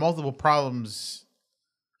multiple problems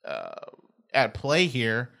at play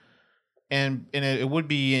here, and it would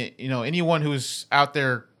be anyone who's out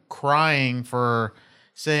there crying for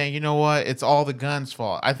saying, you know what, it's all the gun's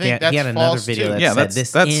fault. I think that's he had another false video too. that Yeah, said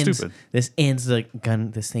that's stupid. This ends the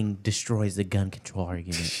gun. This thing destroys the gun control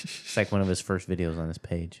argument. It's like one of his first videos on this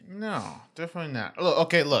page. No, definitely not.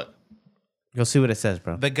 Look. Go see what it says,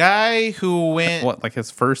 bro. The guy who went What, like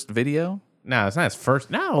his first video No, it's not his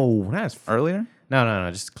first. No, not his. earlier?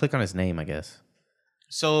 No. Just click on his name, I guess.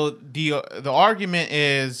 So the argument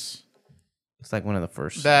is It's like one of the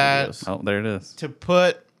first That- videos. Oh, there it is. to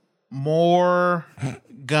put more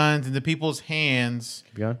guns into people's hands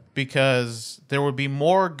Keep going. because there would be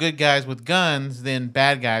more good guys with guns than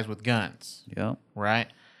bad guys with guns, Yeah. right?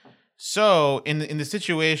 So in the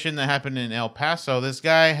situation that happened in El Paso, this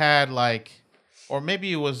guy had or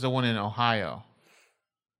maybe it was the one in Ohio,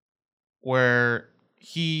 where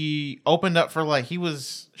he opened up for he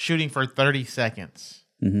was shooting for 30 seconds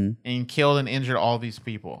Mm-hmm. and killed and injured all these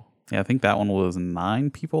people. Yeah, I think that one was 9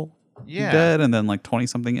 people Yeah. dead and then 20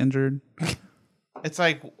 something injured. It's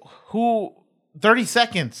 30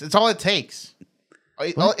 seconds. It's all it takes.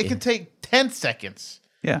 It can take 10 seconds.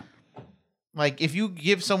 Yeah. If you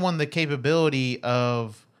give someone the capability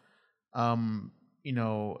of,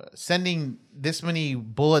 sending this many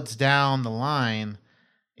bullets down the line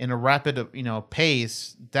in a rapid,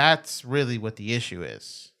 pace, that's really what the issue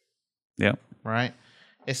is, Yeah. right?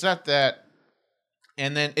 It's not that,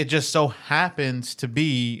 and then it just so happens to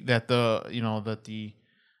be that the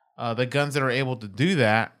guns that are able to do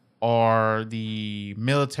that are the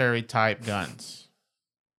military type guns,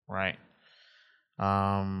 right?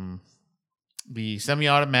 The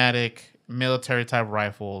semi-automatic military type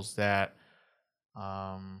rifles that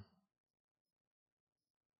are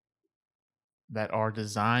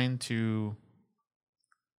designed to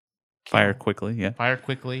Fire quickly. Yeah. fire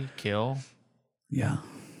quickly, kill. Yeah.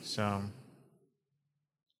 So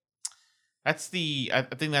I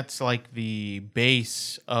think that's the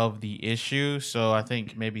base of the issue. So I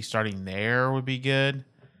think maybe starting there would be good.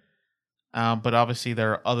 But obviously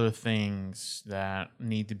there are other things that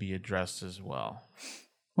need to be addressed as well.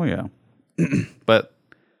 Oh, yeah. But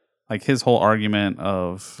his whole argument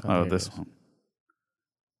of there it this is. one.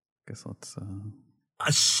 Guess let's. How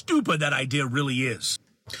stupid that idea really is.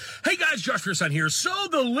 Hey guys, Josh Pearson here. So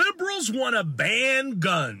the liberals want to ban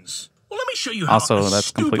guns. Well, let me show you how Also, that's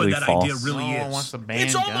stupid completely that false. idea really No one is. wants to ban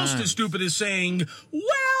It's almost guns. as stupid as saying, well,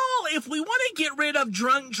 if we want to get rid of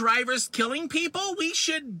drunk drivers killing people, we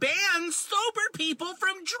should ban sober people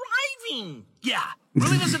from driving. Yeah,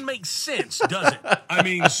 really doesn't make sense, does it? I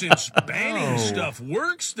mean, since banning stuff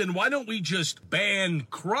works, then why don't we just ban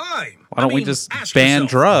crime? Why don't we just ask ban yourself,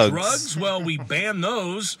 drugs? Drugs? Well, we ban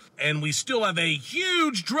those, and we still have a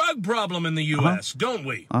huge drug problem in the U.S., don't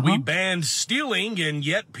we? We banned stealing, and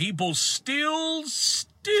yet people still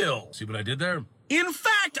steal. See what I did there? In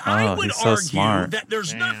fact, I would he's so argue smart. that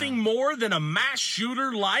there's nothing more than a mass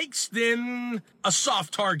shooter likes than a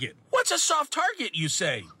soft target. What's a soft target, you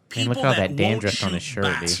say? Man, look People at all that won't dandruff on shoot his shirt,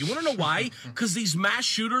 bats. dude. You want to know why? Because these mass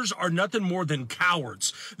shooters are nothing more than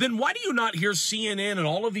cowards. Then why do you not hear CNN and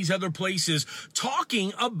all of these other places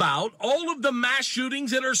talking about all of the mass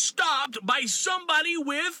shootings that are stopped by somebody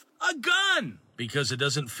with a gun? Because it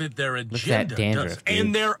doesn't fit their at agenda, that dandruff, does it? dude.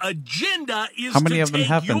 And their agenda is How many to of them take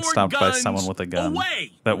have been your stopped by guns someone with a gun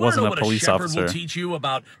away. that You wanna wasn't know a what police shepherd officer? will teach you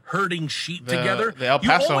about herding sheep together. the El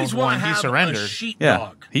Paso you always one, want to he have surrendered. a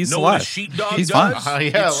sheepdog. Yeah, he's know what alive. a sheepdog He's does? fine. Yeah,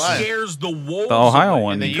 it alive. scares the wolves. The Ohio away.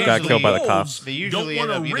 one And they got usually- killed by the wolves cops. They usually don't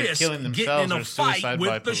end up wanna either risk killing getting themselves in or a fight suicide with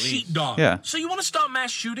by the police. sheepdog. Yeah. So you want to stop mass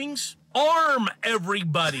shootings? Arm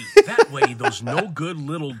everybody. That way, those no good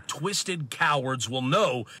little twisted cowards will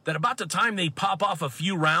know that about the time they pop off a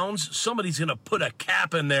few rounds, somebody's going to put a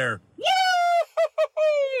cap in there.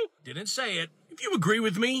 Didn't say it. If you agree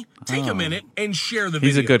with me, take a minute and share the video.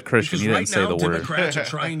 He's a good Christian. Because He didn't right say now, the word. Democrats are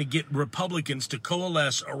trying to get Republicans to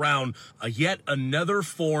coalesce around yet another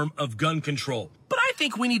form of gun control. But I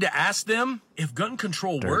think we need to ask them, if gun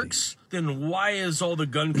control works, then why is all the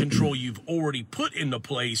gun control you've already put into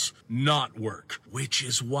place not work? Which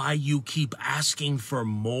is why you keep asking for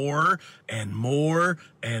more and more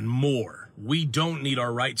and more. We don't need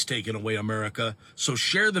our rights taken away, America. So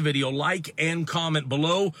share the video, like, and comment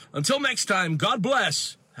below. Until next time, God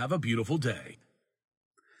bless. Have a beautiful day.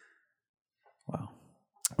 Wow,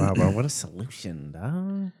 bro, what a solution,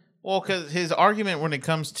 dog. Well, because his argument when it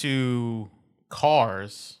comes to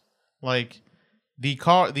cars, like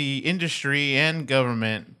the industry and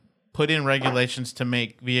government put in regulations to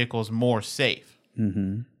make vehicles more safe,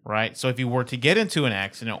 right? So if you were to get into an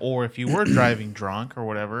accident or if you were driving drunk or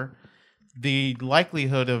whatever, the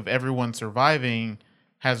likelihood of everyone surviving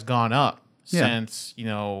has gone up since,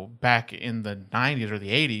 back in the 90s or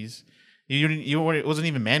the 80s. It wasn't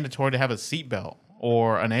even mandatory to have a seatbelt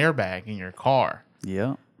or an airbag in your car.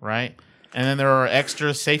 Yeah. Right? And then there are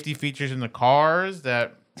extra safety features in the cars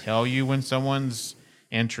that tell you when someone's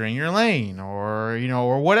entering your lane or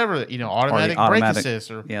whatever, automatic brake assist.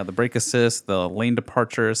 The brake assist, the lane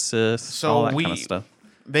departure assist, all that kind of stuff.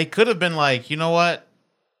 They could have been like, you know what?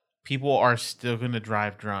 People are still going to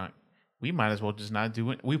drive drunk. We might as well just not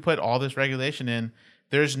do it. We put all this regulation in.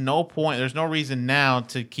 There's no point. There's no reason now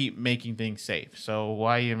to keep making things safe. So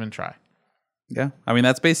why even try? Yeah. I mean,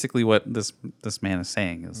 that's basically what this man is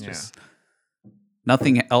saying is just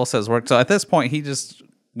nothing else has worked. So at this point,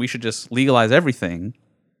 we should just legalize everything.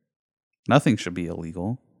 Nothing should be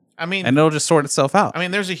illegal. I mean, and it'll just sort itself out. I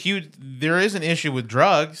mean, there is an issue with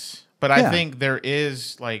drugs, but I think there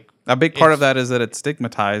is a big part of that is that it's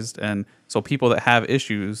stigmatized. And so people that have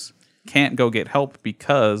issues can't go get help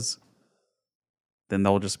because then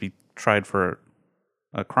they'll just be tried for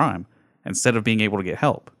a crime instead of being able to get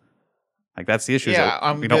help. Like, that's the issue.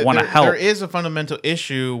 Yeah, we don't want to help. There is a fundamental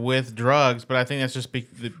issue with drugs, but I think that's just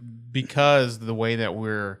because the way that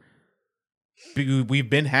we've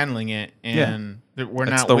been handling it, and we're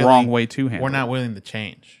not the wrong way to handle it. We're not willing to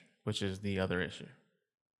change, which is the other issue.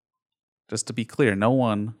 Just to be clear, no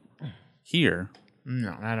one here,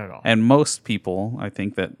 no, not at all, and most people, I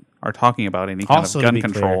think, that are talking about any kind of gun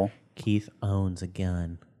control. Clear, Keith owns a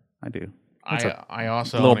gun. I do. I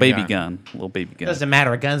also little baby gun. Little baby gun. Doesn't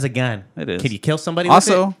matter. A gun's a gun. It is. Can you kill somebody?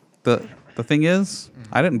 Also, with it? the thing is,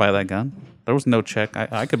 I didn't buy that gun. There was no check.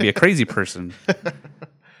 I could be a crazy person.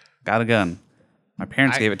 Got a gun. My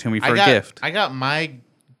parents gave it to me for a gift. I got my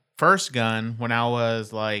first gun when I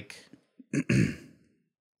was like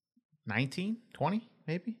 19, 20,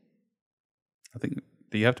 maybe. I think.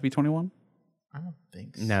 Do you have to be 21? I don't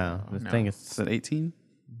think so. No. The thing is it 18?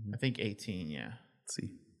 I think 18. Yeah. Let's see.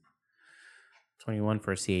 21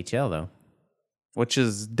 for a CHL though, which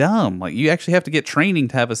is dumb. Like, you actually have to get training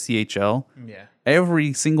to have a CHL. Yeah.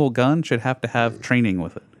 Every single gun should have to have training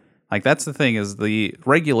with it. Like, that's the thing, is the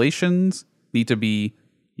regulations need to be,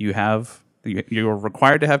 you're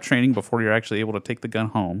required to have training before you're actually able to take the gun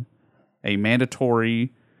home. A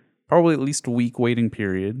mandatory, probably at least a week waiting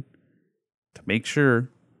period to make sure,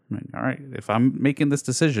 all right, if I'm making this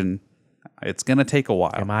decision, it's going to take a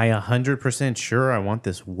while. Am I 100% sure I want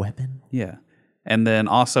this weapon? Yeah. And then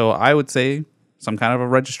also, I would say some kind of a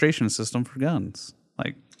registration system for guns.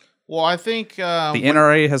 Like, well, I think the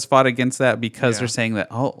NRA has fought against that because they're saying that,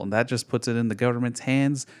 that just puts it in the government's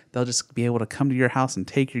hands. They'll just be able to come to your house and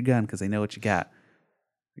take your gun because they know what you got.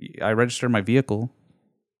 I registered my vehicle.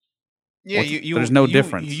 Yeah, there's no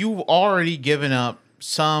difference. You've already given up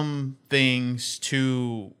some things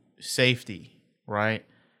to safety, right?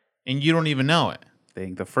 And you don't even know it.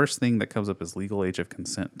 The first thing that comes up is legal age of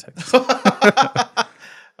consent text.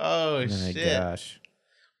 Oh, shit. Gosh.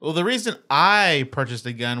 Well, the reason I purchased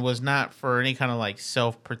a gun was not for any kind of like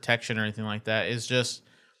self-protection or anything like that. It's just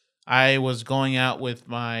I was going out with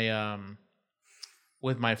my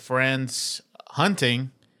friends hunting,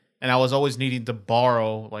 and I was always needing to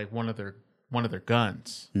borrow like one of their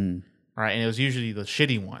guns. Right? And it was usually the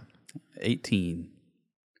shitty one. 18.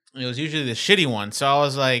 It was usually the shitty one. So I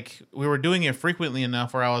was like, we were doing it frequently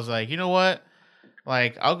enough where I was like, you know what?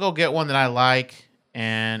 Like, I'll go get one that I like.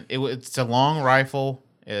 And it's a long rifle.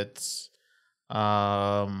 It's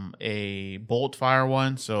a bolt fire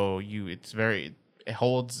one. So it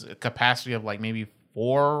holds a capacity of like maybe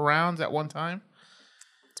 4 rounds at one time.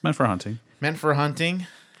 It's meant for hunting.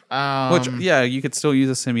 Which, you could still use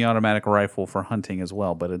a semi-automatic rifle for hunting as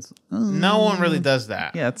well, but it's... no one really does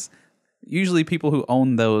that. Yeah, it's... Usually people who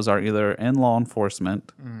own those are either in law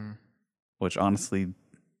enforcement, which honestly,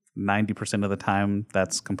 90% of the time,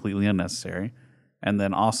 that's completely unnecessary. And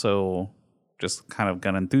then also just kind of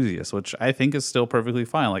gun enthusiasts, which I think is still perfectly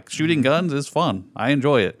fine. Like, shooting guns is fun. I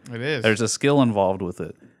enjoy it. It is. There's a skill involved with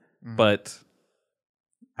it. But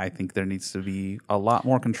I think there needs to be a lot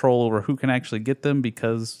more control over who can actually get them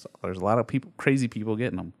because there's a lot of crazy people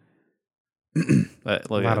getting them. A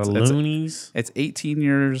lot of loonies. It's 18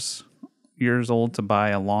 years old to buy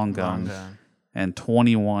a long gun, and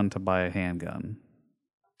 21 to buy a handgun.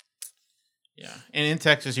 Yeah, and in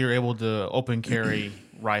Texas, you're able to open carry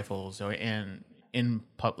rifles, and in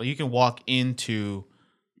public, you can walk into.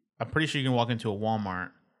 I'm pretty sure you can walk into a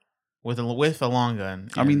Walmart with a long gun.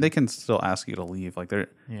 I mean, they can still ask you to leave. Like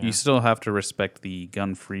you still have to respect the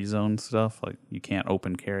gun-free zone stuff. Like you can't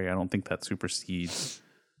open carry. I don't think that supersedes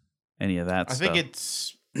any of that stuff. I think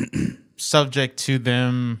it's subject to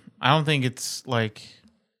them. I don't think it's like,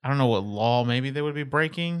 I don't know what law maybe they would be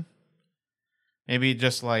breaking. Maybe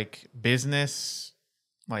just like business.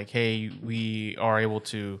 Like, hey, we are able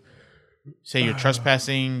to say you're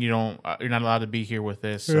trespassing. You're not allowed to be here with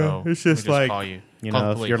this. So it's just like, call you. You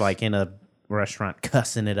know, if you're like in a restaurant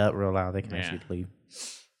cussing it up real loud, they can actually leave.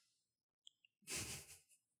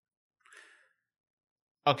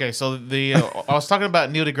 Okay, so I was talking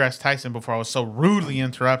about Neil deGrasse Tyson before I was so rudely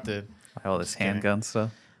interrupted. All this handgun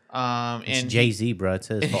stuff. It's Jay-Z, bro. It's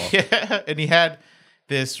his fault. Yeah, and he had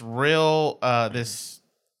this this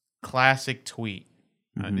classic tweet.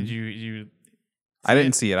 Did you? I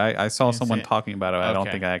didn't see it. I saw someone talking about it. I don't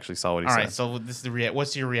think I actually saw what he said. All right, so this is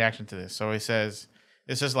what's your reaction to this? So he says,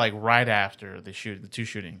 this is like right after the two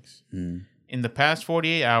shootings. In the past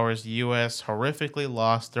 48 hours, the U.S. horrifically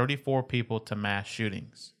lost 34 people to mass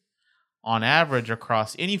shootings. On average,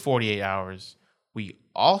 across any 48 hours, we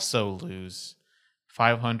also lose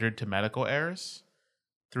 500 to medical errors,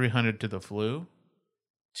 300 to the flu,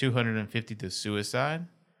 250 to suicide,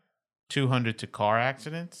 200 to car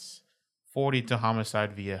accidents, 40 to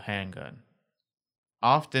homicide via handgun.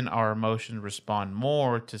 Often our emotions respond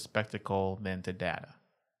more to spectacle than to data.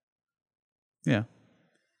 Yeah.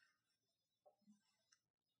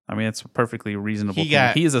 I mean, it's a perfectly reasonable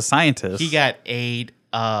thing. He is a scientist. He got ate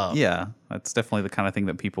up. Yeah, that's definitely the kind of thing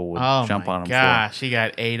that people would jump on him for. Gosh, he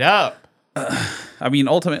got ate up. I mean,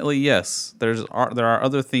 ultimately, yes. There are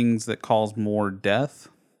other things that cause more death,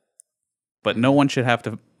 but no one should have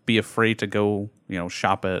to be afraid to go,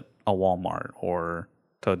 shop at a Walmart or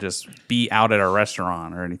to just be out at a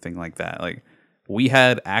restaurant or anything like that. Like, we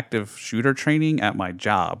had active shooter training at my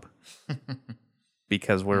job.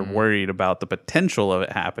 Because we're worried about the potential of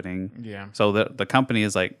it happening. Yeah. So the company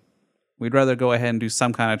is like, we'd rather go ahead and do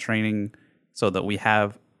some kind of training so that we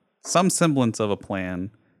have some semblance of a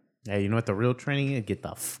plan. Yeah, you know what the real training is? Get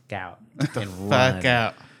the fuck out. Get the fuck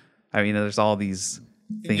out. I mean, there's all these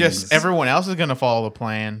things. Just everyone else is going to follow the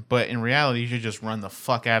plan, but in reality, you should just run the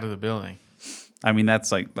fuck out of the building. I mean,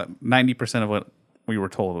 that's like 90% of what we were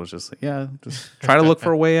told was just like, just try to look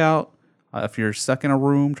for a way out. If you're stuck in a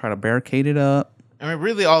room, try to barricade it up. I mean,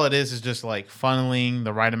 really, all it is just like funneling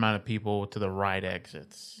the right amount of people to the right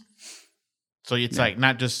exits. So it's like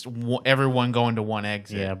not just everyone going to one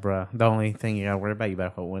exit. Yeah, bro. The only thing you gotta worry about, you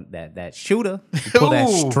better hope that shooter pull that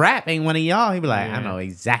strap ain't one of y'all. He be like, I know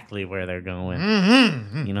exactly where they're going.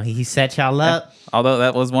 Mm-hmm. He set y'all up. Although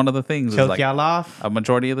that was one of the things. Choke y'all off. A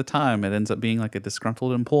majority of the time, it ends up being like a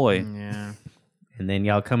disgruntled employee. Yeah. And then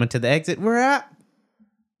y'all coming to the exit. We're at.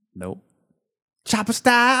 Nope. Chopper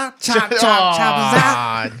style. Choppers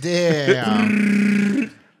out.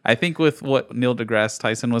 Damn. I think with what Neil deGrasse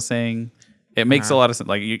Tyson was saying, it makes a lot of sense.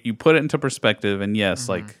 Like you put it into perspective, and yes,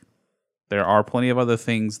 like there are plenty of other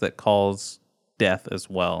things that cause death as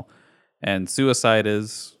well, and suicide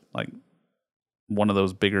is like one of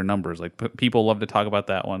those bigger numbers. Like people love to talk about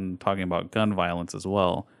that one, talking about gun violence as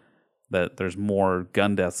well. That there's more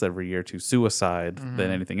gun deaths every year to suicide than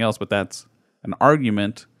anything else, but that's an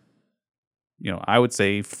argument. I would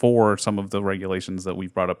say for some of the regulations that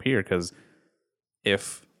we've brought up here, because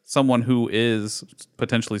if someone who is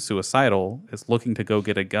potentially suicidal is looking to go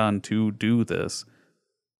get a gun to do this,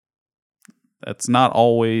 that's not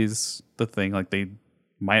always the thing. Like they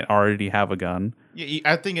might already have a gun. Yeah,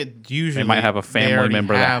 I think it usually they might have a family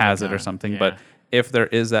member that has it or something. Yeah. But if there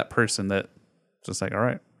is that person that just like, all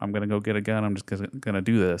right, I'm gonna go get a gun. I'm just gonna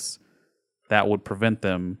do this. That would prevent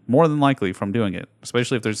them more than likely from doing it,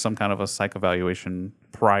 especially if there's some kind of a psych evaluation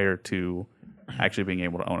prior to actually being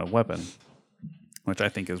able to own a weapon, which I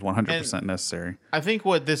think is 100% necessary. I think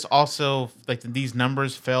what this also, like these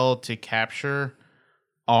numbers fail to capture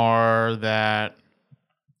are that,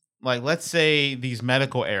 like, let's say these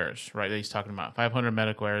medical errors, right, that he's talking about, 500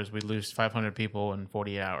 medical errors, we lose 500 people in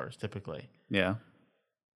 48 hours typically. Yeah.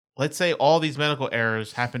 Let's say all these medical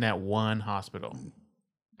errors happen at one hospital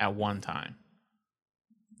at one time.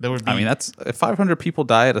 There would be, I mean, that's if 500 people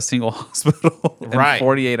die at a single hospital in right,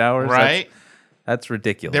 48 hours. right? That's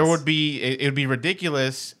ridiculous. There would be it would be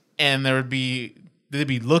ridiculous, and they'd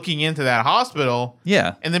be looking into that hospital.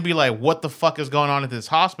 Yeah. And then be like, what the fuck is going on at this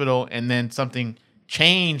hospital? And then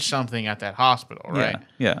change something at that hospital, right?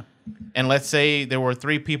 Yeah. And let's say there were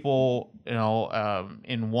 3 people,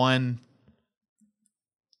 in one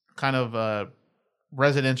kind of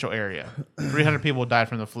residential area. 300 people died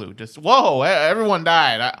from the flu. Just, whoa, everyone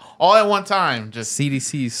died. All at one time. Just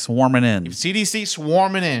CDC swarming in. CDC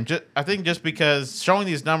swarming in. I think just because showing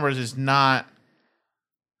these numbers is not...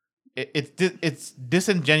 It's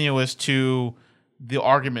disingenuous to the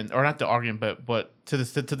argument, or not the argument, but to the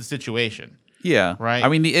situation. Yeah. Right? I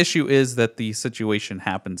mean, the issue is that the situation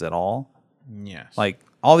happens at all. Yes. Like,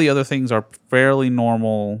 all the other things are fairly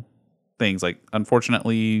normal things. Like,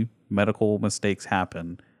 unfortunately, medical mistakes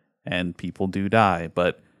happen and people do die.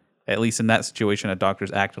 But at least in that situation, a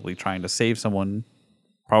doctor's actively trying to save someone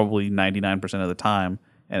probably 99% of the time.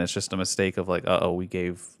 And it's just a mistake of like, we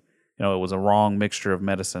gave, it was a wrong mixture of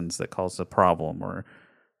medicines that caused a problem, or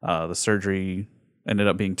the surgery ended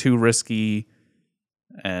up being too risky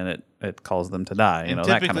and it caused them to die. And that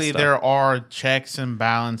kind of typically stuff. there are checks and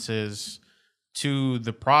balances to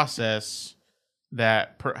the process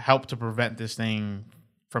that help to prevent this thing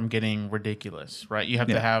from getting ridiculous, right? You have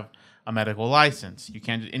to have a medical license. You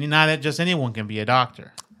can't, and not just anyone can be a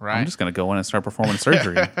doctor, right? I'm just going to go in and start performing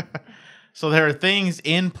surgery. So there are things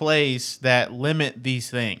in place that limit these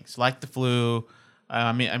things, like the flu.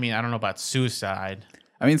 I mean, I don't know about suicide.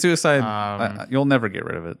 I mean, suicide, you'll never get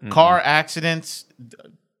rid of it. Car accidents,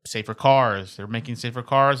 safer cars. They're making safer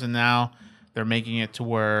cars, and now they're making it to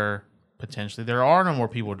where potentially there are no more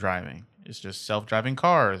people driving. It's just self-driving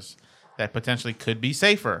cars that potentially could be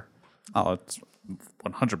safer. Oh, it's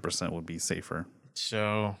 100% would be safer.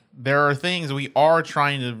 So there are things we are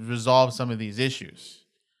trying to resolve some of these issues.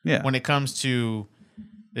 Yeah. When it comes to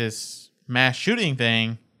this mass shooting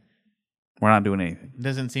thing, we're not doing anything. It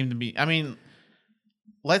doesn't seem to be. I mean,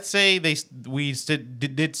 let's say we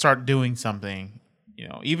did start doing something.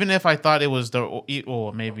 Even if I thought it was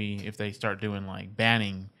maybe if they start doing like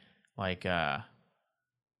banning like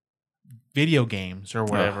video games or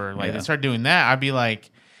whatever, they start doing that, I'd be like,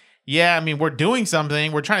 yeah, I mean, we're doing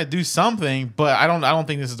something, we're trying to do something, but I don't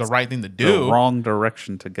think this is the right thing to do. The wrong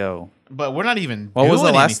direction to go. But we're not even. What was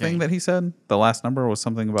the last anything. thing that he said? The last number was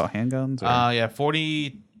something about handguns.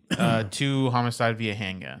 42 homicide via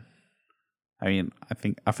handgun. I mean,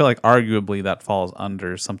 I feel like arguably that falls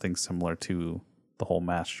under something similar to the whole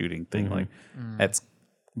mass shooting thing. Mm-hmm. Like, it's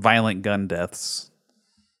violent gun deaths.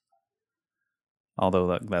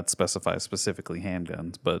 Although that specifies specifically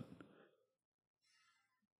handguns, but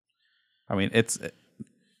I mean,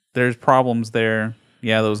 there's problems there.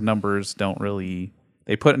 Yeah, those numbers don't really.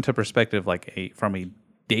 They put into perspective, like from a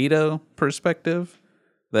data perspective,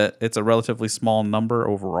 that it's a relatively small number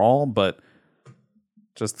overall, but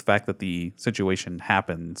just the fact that the situation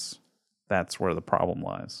happens, that's where the problem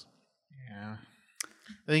lies. Yeah,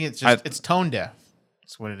 I think it's just it's tone deaf.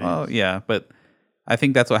 That's what it is. Oh yeah, but I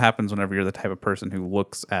think that's what happens whenever you're the type of person who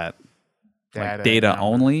looks at data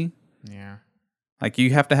only. Yeah. Like,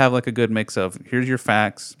 you have to have like a good mix of here's your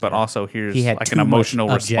facts, but also here's like an emotional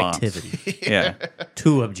response. Yeah.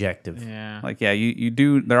 Too objective. Yeah. Like, yeah, you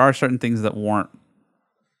do. There are certain things that warrant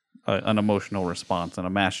an emotional response, and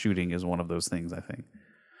a mass shooting is one of those things, I think.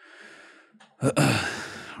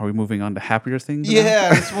 Are we moving on to happier things now? Yeah,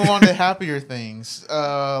 let's move on to happier things.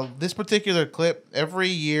 This particular clip, every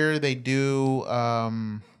year they do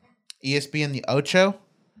ESPN the Ocho.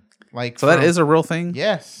 So that is a real thing?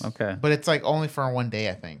 Yes. Okay. But it's like only for one day,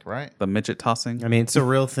 I think, right? The midget tossing? I mean, it's a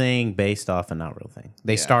real thing based off a not real thing.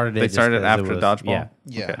 They started it. They started after was, dodgeball? Yeah.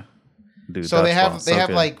 Yeah. Okay. Dude, so they have good.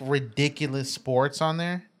 like ridiculous sports on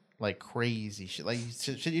there, like crazy shit. Like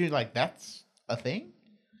should you like that's a thing?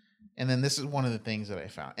 And then this is one of the things that I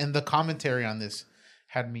found, and the commentary on this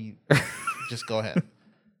had me just go ahead,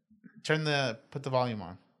 put the volume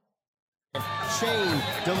on. Shane,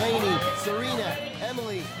 Delaney, Serena,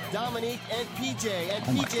 Emily, Dominique, and PJ. And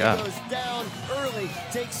PJ goes down early,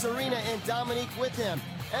 takes Serena and Dominique with him.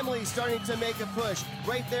 Emily's starting to make a push.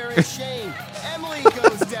 Right there is Shane. Emily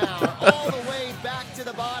goes down all the way back to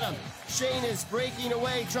the bottom. Shane is breaking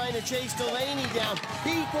away, trying to chase Delaney down.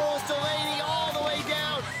 He pulls Delaney all the way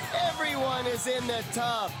down. Everyone is in the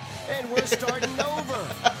tub, and we're starting over.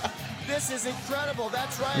 This is incredible.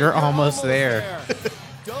 That's right. You're almost there.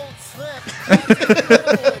 Don't slip.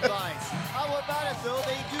 Incredible advice. How about it, though?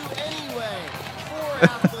 They do anyway. 4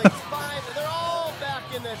 athletes, 5. They're all back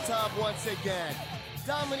in the tub once again.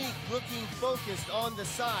 Dominique looking focused on the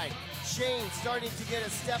side. Shane starting to get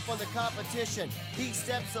a step on the competition. He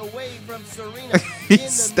steps away from Serena. He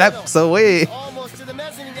steps away. Almost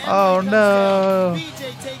Oh no.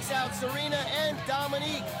 BJ takes out Serena and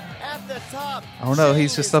Dominique at the top. Oh, no,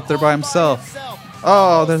 he's Shane just is up there by all himself. himself.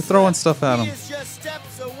 Oh, they're throwing Slip. stuff at him. He is just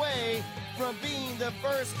steps away from being the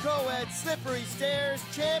first co-ed Slippery Stairs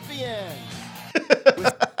champion.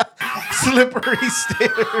 Slippery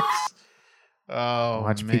stairs. Oh,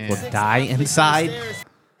 Watch man. people die inside.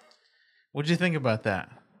 What'd you think about that?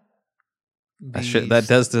 That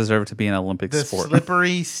does deserve to be an Olympic the sport.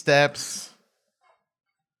 Slippery Steps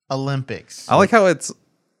Olympics. I like how it's.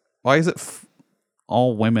 Why is it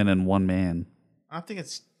all women and one man? I think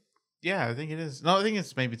it's. Yeah, I think it is. No, I think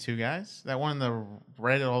it's maybe two guys. That one in the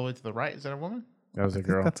red all the way to the right. Is that a woman? That was a I think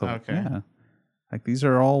girl. That's Okay. Yeah. Like these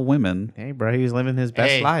are all women. Hey, bro, he was living his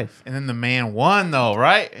best Hey, life. And then the man won, though,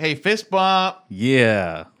 right? Hey, fist bump.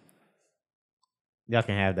 Yeah. Y'all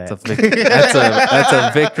can have that. That's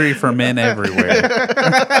a victory for men everywhere.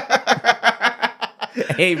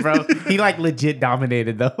 Hey, bro, he like legit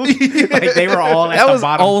dominated though. Like they were all at That the was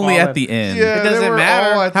bottom. only falling. at the end. Yeah. It they doesn't were all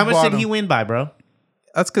matter. at the How much bottom. did he win by, bro?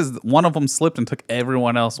 That's because one of them slipped and took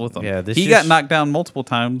everyone else with him. Yeah, this he just- got knocked down multiple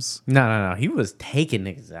times. No. He was taking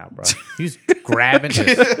niggas out, bro. He was grabbing.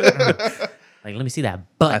 Like, let me see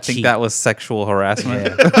that butt. I think cheek. that was sexual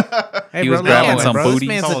harassment. Hey, he bro, was grabbing look at some him, bro. booty.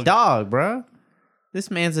 This man's a dog, bro.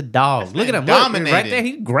 This man's a dog. Look at him. man Look, dominated. right there.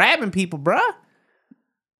 He's grabbing people, bro.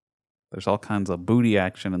 There's all kinds of booty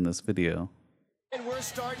action in this video. And we're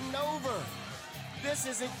starting over. This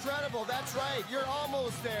is incredible. That's right. You're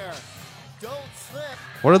almost there. Don't slip.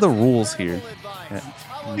 What are the rules here? Incredible advice.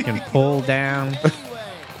 How You can about pull that? down.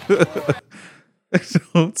 Anyway.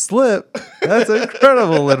 Don't slip. That's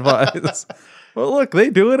incredible advice. Well, look, they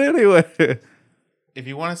do it anyway. If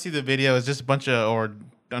you want to see the video, it's just a bunch of, or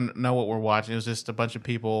don't know what we're watching, it was just a bunch of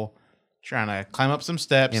people trying to climb up some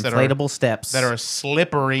steps Inflatable steps. that are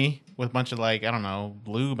slippery with a bunch of, like, I don't know,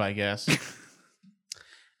 lube, I guess.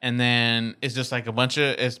 And then it's just like a bunch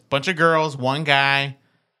of girls, one guy,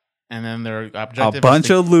 and then their objective A bunch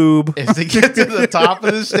of lube. is to get to the top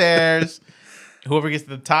of the stairs. Whoever gets to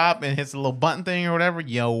the top and hits the little button thing or whatever,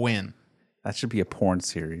 you'll win. That should be a porn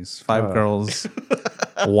series. 5 girls,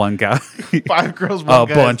 one guy. 5 girls, A one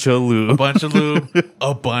guy. bunch of A lube. bunch of lube,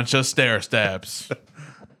 a bunch of stair steps.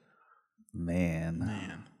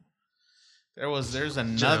 Man. There's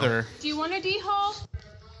another. Do you want a D-hole?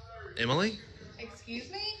 Emily? Excuse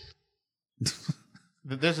me?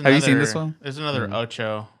 There's Have another. you seen this one? There's another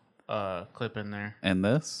Ocho clip in there. And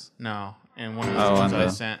this? No, and one of Oh, the ones I I know.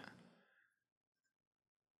 sent.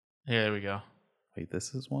 Here, there we go. Wait,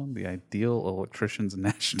 this is one? The Ideal Electricians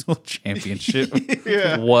National Championship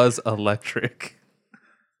Yeah. was electric.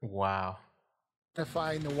 Wow.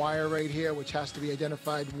 Identifying the wire right here, which has to be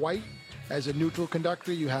identified white as a neutral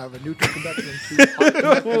conductor. You have a neutral conductor and 2 hot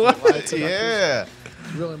conductors and live conductors. Yeah.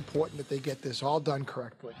 It's real important that they get this all done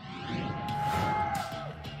correctly.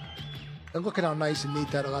 And look at how nice and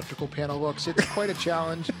neat that electrical panel looks. It's quite a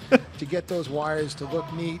challenge to get those wires to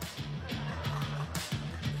look neat.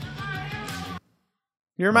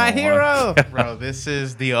 You're my hero. Bro, this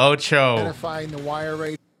is the Ocho. Identifying the wire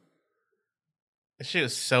right. This shit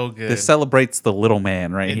is so good. This celebrates the little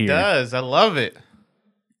man right it here. does. I love it.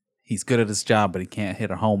 He's good at his job, but he can't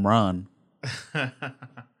hit a home run.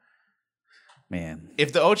 Man.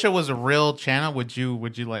 If the Ocho was a real channel, would you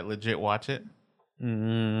like legit watch it?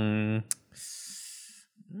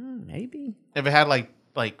 Maybe. If it had like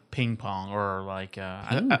ping pong or like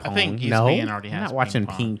I think ESPN No, already I'm has not watching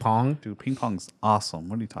ping pong. Dude, ping pong's awesome.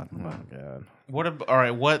 What are you talking about? God. All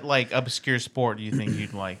right, what like obscure sport do you think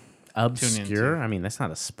you'd like Obscure? I mean, that's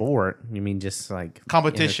not a sport. You mean just like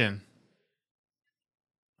competition?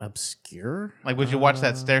 Obscure? Like, would you watch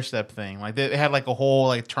that stair step thing? Like, they had like a whole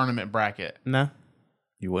like tournament bracket. No.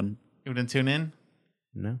 You wouldn't? You wouldn't tune in?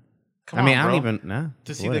 No. Come I mean, on, I don't bro. even no.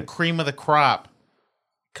 To see the cream of the crop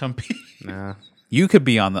compete. Nah. You could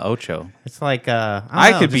be on the Ocho. It's like I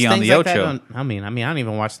don't know, could be just on things the like that Ocho. don't- I mean, I don't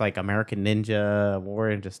even watch like American Ninja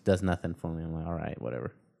Warrior. It just does nothing for me. I'm like, all right,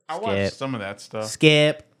 whatever. I watched some of that stuff.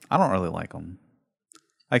 Skip. I don't really like them.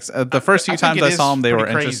 Like the first few I think times it I is saw them, they were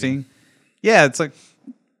pretty crazy. interesting. Yeah, it's like,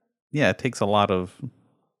 yeah, it takes a lot of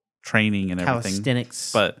training and everything.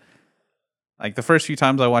 Calisthenics. But like the first few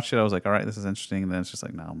times I watched it, I was like, all right, this is interesting. And then it's just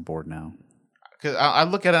like, no, I'm bored now. Because I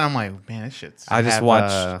look at it, and I'm like, man, this shit's. I just have,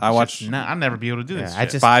 watched. I shit's watched. not- I'll never be able to do this. I shit.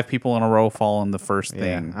 just- 5 people in a row fall in the first Yeah,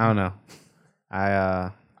 thing. I don't know.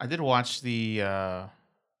 I did watch the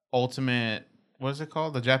Ultimate. What is it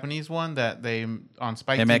called? The Japanese one that they on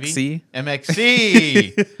Spike MXC? TV.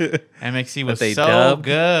 MXC. MXC That was they so dubbed?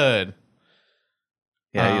 good.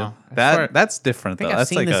 Yeah, swear- that's different I think though. I've That's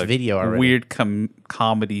seen like this a video already. weird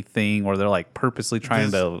comedy thing where they're like purposely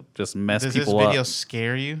trying to just mess Does people this video up.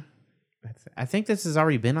 scare you? I think this has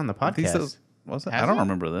already been on the podcast. Was it? Has I don't it?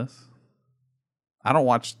 remember this. I don't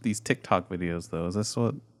watch these TikTok videos though. Is this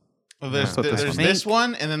what? Well, there's what this there's one this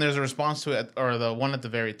one, and then there's a response to it, or the one at the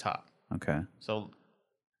very top. Okay. So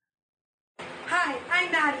Hi,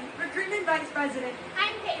 I'm Maddie, Recruitment Vice President.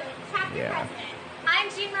 I'm Haley, Chapter Yeah. President. I'm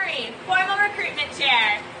Jean Marie, Formal Recruitment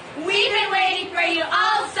Chair. We've been waiting for you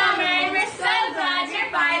all summer, and we're so glad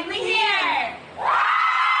you're finally here. What?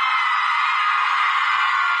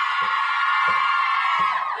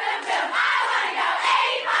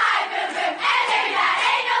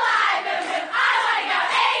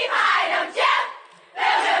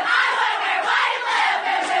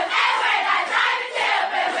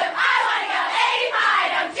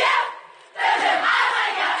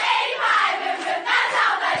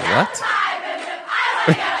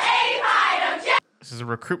 this is a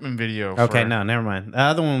recruitment video. Okay, for, no, never mind. The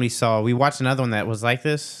other one we watched another one that was like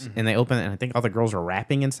this, and they opened it, and I think all the girls were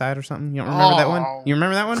rapping inside or something. You don't remember that one? You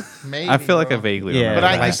remember that one? Maybe, I feel like bro. I vaguely Yeah, remember. But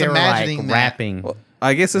I that. just they were imagining like that. rapping. Well,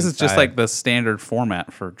 I guess this is just inside. like the standard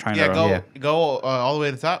format for trying Yeah, to. go all the way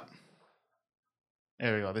to the top.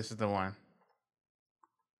 There we go. This is the one.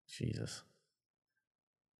 Jesus.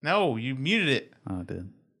 No, you muted it. Oh, I did.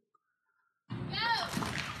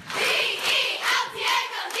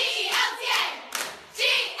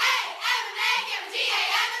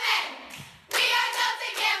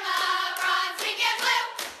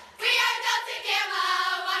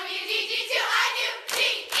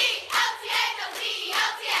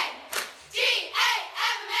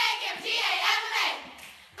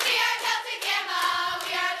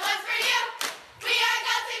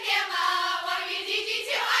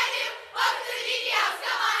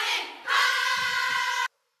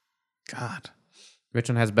 God. Which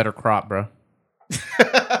one has better crop, bro?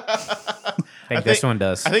 I think this one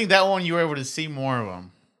does. I think that one you were able to see more of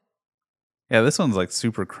them. Yeah, this one's like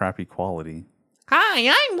super crappy quality. Hi,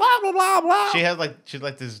 I'm blah blah blah blah. She had like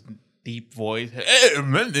this deep voice. Hey,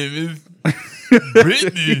 my name is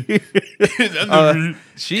Brittany.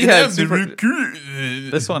 She had super.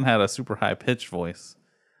 This one had a super high pitched voice.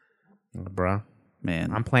 Bro,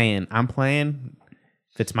 Man, I'm playing.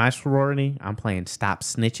 If it's my sorority, I'm playing "Stop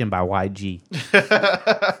Snitching" by YG.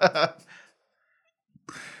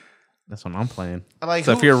 That's what I'm playing. Like,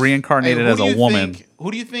 so if you're reincarnated as a woman,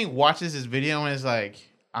 who do you think watches this video and is like,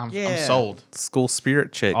 I'm sold? School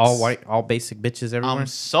spirit chicks, All white, all basic bitches everywhere. I'm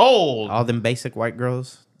sold. All them basic white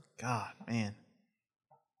girls. God, man.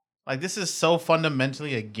 Like, this is so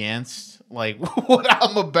fundamentally against like what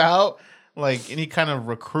I'm about. Like any kind of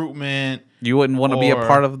recruitment. You wouldn't want to be a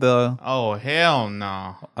part of the. Oh hell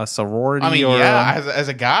no! A sorority. I mean, or yeah, as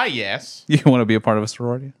a guy, yes. You want to be a part of a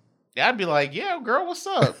sorority? Yeah, I'd be like, yeah, girl, what's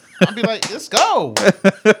up? I'd be like, let's go.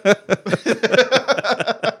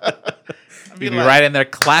 You'd be right in there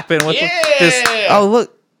clapping with yeah. just, oh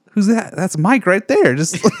look, who's that? That's Mike right there.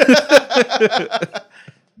 Just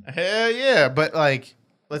hell yeah! But like,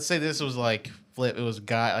 let's say this was like flip. It was a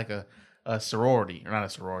guy like a sorority, or not a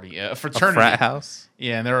sorority, a fraternity, a frat house.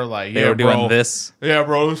 Yeah, and they were like, they were doing this. Yeah,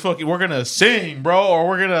 bro, we're gonna sing, bro, or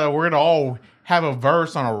we're gonna all have a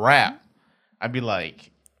verse on a rap. I'd be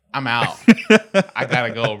like, I'm out. I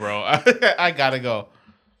gotta go, bro. I gotta go.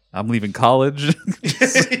 I'm leaving college.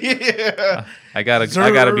 Yeah. I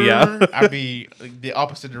gotta be out. I'd be the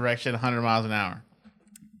opposite direction, 100 miles an hour.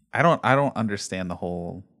 I don't understand the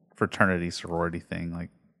whole fraternity sorority thing. Like,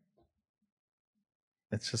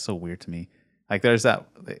 it's just so weird to me. Like, there's that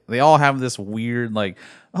they all have this weird like,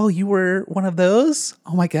 oh, you were one of those?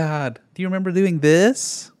 Oh my god, do you remember doing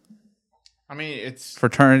this? I mean, it's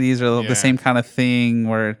fraternities are the same kind of thing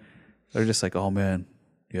where they're just like, oh man,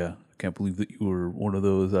 yeah, I can't believe that you were one of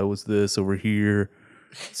those. I was this over here.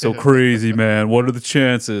 So crazy, man. What are the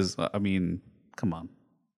chances? I mean, come on.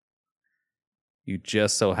 You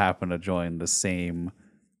just so happen to join the same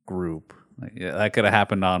group. Like, yeah, that could have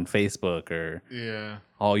happened on Facebook or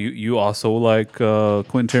oh, you also like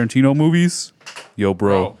Quentin Tarantino movies? Yo,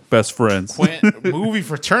 bro, best friends. Movie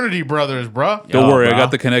fraternity brothers, bro. Don't worry, I got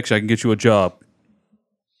the connection. I can get you a job.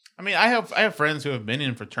 I mean, I have friends who have been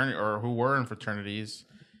in fraternity or who were in fraternities,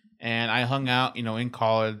 and I hung out, in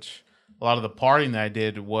college. A lot of the partying that I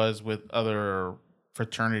did was with other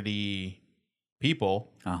fraternity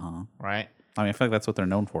people. Right? I mean, I feel like that's what they're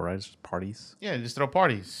known for, right? Just parties. Yeah, just throw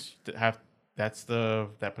parties. That's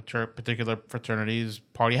that particular fraternity's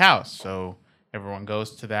party house. So everyone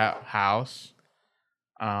goes to that house,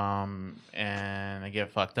 and they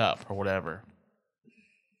get fucked up or whatever.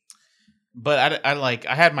 But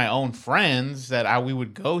I had my own friends that we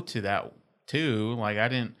would go to that too. Like I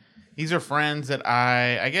didn't. These are friends that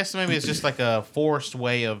I guess maybe it's just like a forced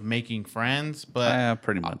way of making friends. But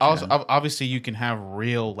pretty much. Also, obviously, you can have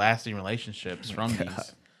real lasting relationships from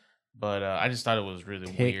these. But I just thought it was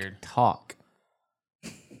really weird. Talk.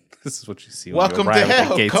 This is what you see. Welcome to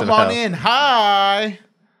hell. Come on in. Hi.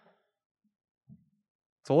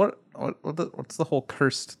 So what's the whole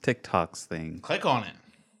cursed TikToks thing? Click on it.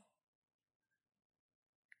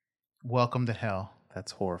 Welcome to hell.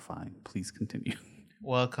 That's horrifying. Please continue.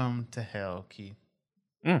 Welcome to hell, Keith.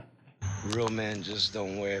 Real men just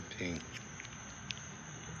don't wear pink.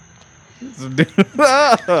 Read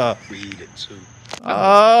it too.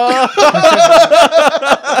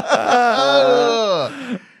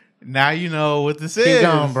 Now you know what this Keep is.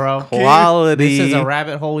 going, bro. Quality. This is a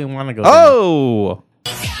rabbit hole we want to go Oh!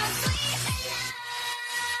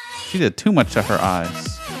 She did too much to her eyes.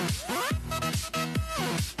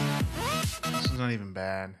 This is not even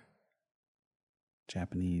bad.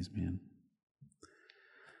 Japanese, man.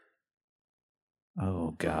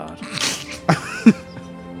 Oh, God.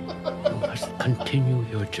 You must continue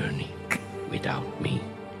your journey without me.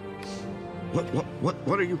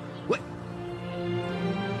 What are you? What?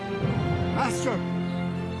 Master!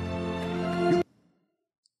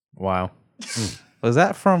 Wow. Was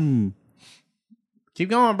that from Keep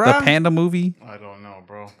going, bro. the Panda movie? I don't know,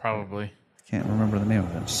 bro. Probably. Can't remember the name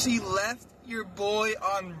of it. She left your boy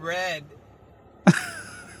on red.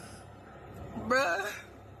 Bruh.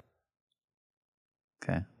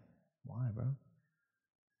 Okay. Why, bro?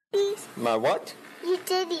 My what? Your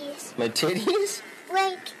titties. My titties?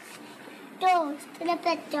 Like those. Can I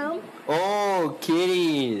pet them? Oh,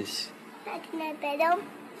 kitties. Can I pet them?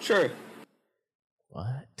 Sure.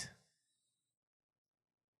 What?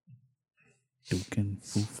 Dukin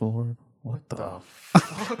Fuflord? What the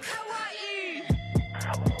fuck?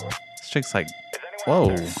 This chick's like,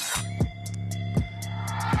 whoa.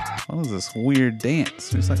 What is this weird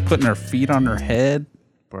dance? She's like putting her feet on her head.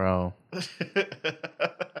 Bro.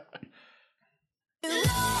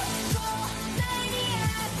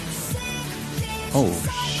 Oh,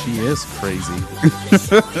 she is crazy.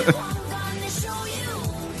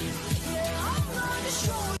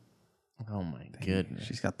 Oh my goodness.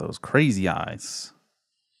 She's got those crazy eyes.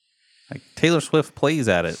 Like Taylor Swift plays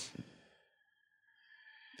at it.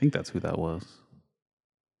 I think that's who that was.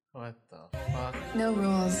 What the fuck? No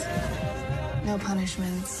rules, no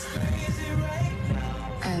punishments,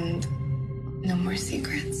 and no more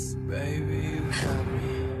secrets. Baby, you got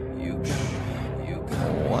me. You got me. You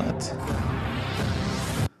got me. What?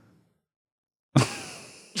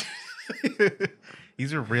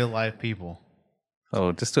 These are real life people.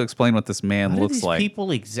 Oh, just to explain what this man What looks do these like. people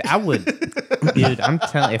I would, dude. I'm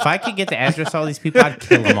telling. If I could get the address of all these people, I'd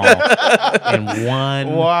kill them all in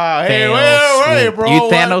one. Wow! Hey, fell wait, swoop. bro! You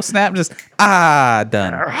Thanos snap, just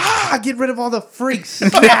done. Get rid of all the freaks.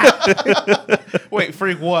 Wait,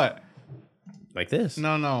 freak what? Like this?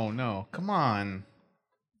 No. Come on,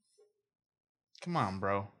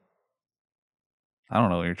 bro. I don't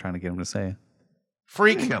know what you're trying to get him to say.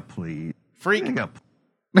 Freak. Hang up, please. Freak. Hang up.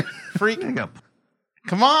 Freak. Hang up.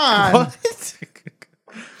 Come on. What?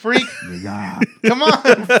 Freak. Yeah. Come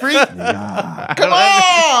on, freak. Yeah. Come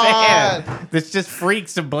on. It's just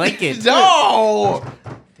freaks a blanket. No.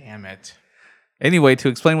 Damn it. Anyway, to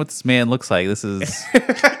explain what this man looks like, this is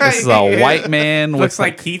a white man Looks with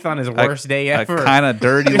like Keith on his worst day ever. A kind of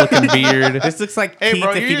dirty looking beard. This looks like Hey, Keith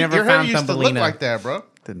bro, if you never your hair found used to look Thumbelina. like that, bro.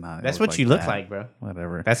 Did not. That's look what you like look that. like, bro.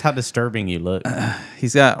 Whatever. That's how disturbing you look.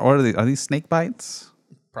 He's got. What are these snake bites?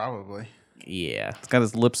 Probably. Yeah. He's got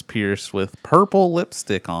his lips pierced with purple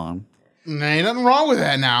lipstick on, Nah, ain't nothing wrong with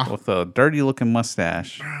that now. with a dirty looking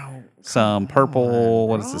mustache. Some purple.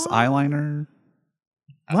 What is this? Eyeliner?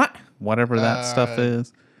 What? Whatever that stuff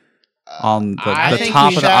is. On the I the think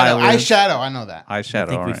top of the eyelid. Eyeshadow. I know that. Eyeshadow. I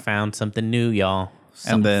think we right. found something new, y'all.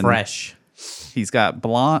 Something then- fresh. He's got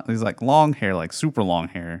blonde. He's like long hair, like super long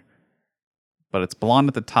hair, but it's blonde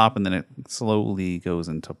at the top, and then it slowly goes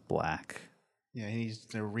into black. Yeah, he needs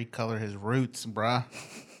to recolor his roots, bruh.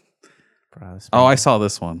 Bro, this Oh, I saw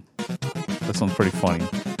this one. This one's pretty funny.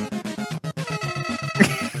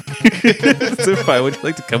 Senpai, would you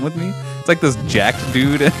like to come with me? It's like this jacked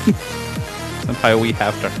dude. Senpai, we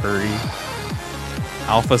have to hurry.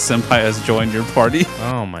 Alpha Senpai has joined your party.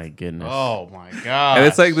 Oh my goodness. Oh my god. And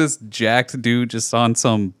it's like this jacked dude just on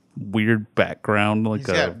some weird background. Like He's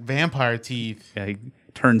got vampire teeth. Yeah, he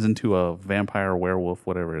turns into a vampire, werewolf,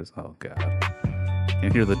 whatever it is. Oh, God. You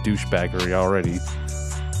can hear the douchebaggery already.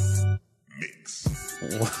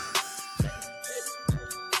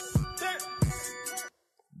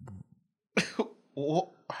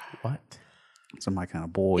 are my kind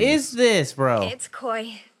of boys. Is this, bro? It's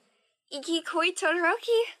koi. Iki koi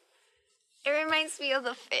todoroki. It reminds me of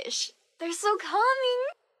the fish. They're so calming.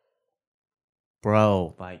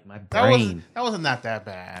 Bro, like my brain. That wasn't not that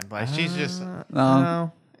bad. Like she's just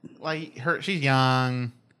No. like she's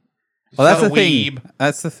young. Well, that's She's the a thing. weeb.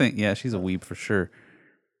 That's the thing. Yeah, she's a weeb for sure.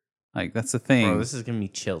 Like that's the thing. Bro, this is giving me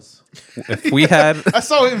chills. If we had, I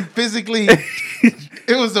saw him physically.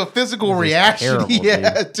 It was a physical reaction he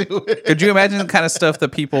had to it. could you imagine the kind of stuff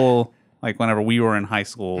that people like whenever we were in high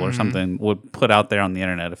school or Mhm. something would put out there on the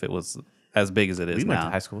internet if it was as big as it is We now? went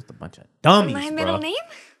to high school with a bunch of dummies, My middle name?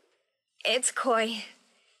 It's koi.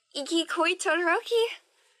 Iki koi todoroki.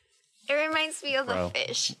 It reminds me of Bro, the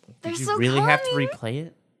fish. They're Did you so really calming. have to replay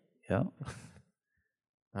it? Yeah.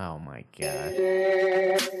 Oh my god.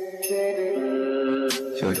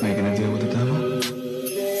 Feel like making a deal with the devil?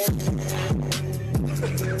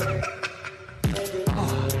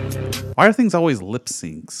 Why are things always lip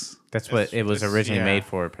syncs? That's what it was originally made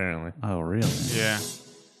for, apparently. Oh, really? Yeah.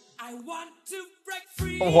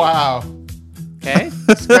 Wow. Okay.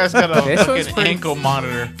 This guy's got a This one's fucking pretty- ankle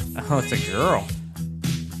monitor. Oh, it's a girl.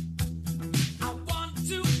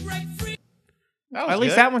 That was At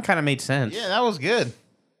least good. that one kind of made sense. Yeah, that was good.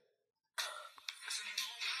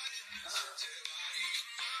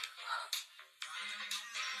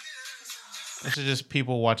 This is just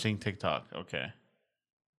people watching TikTok. Okay.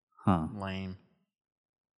 Huh. Lame.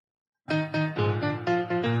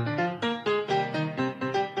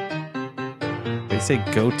 They say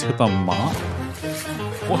go to the mop.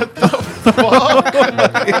 What the fuck?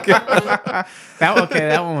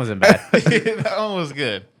 That one wasn't bad. That one was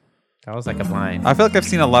good. That was like a line. I feel like I've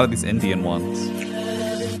seen a lot of these Indian ones.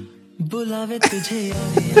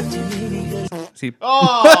 See,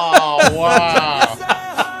 Oh, wow.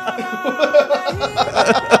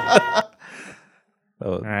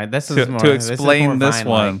 All right, this is to, more- to this is explain more this Vine-like.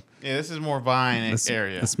 one. Yeah, this is more Vine This,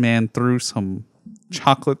 area. this man threw some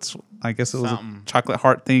chocolates. I guess it was Something. a chocolate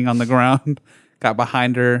heart thing on the ground. Got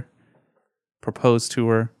behind her, proposed to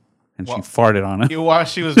her, and she farted on him. While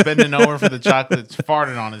she was bending over for the chocolates,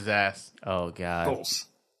 farted on his ass. Oh, God. Sickles.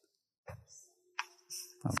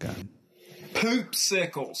 Oh god. Poop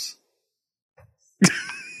sickles.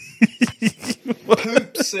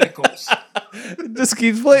 Poop sickles. It just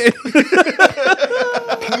keeps playing.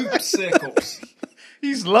 Poop sickles.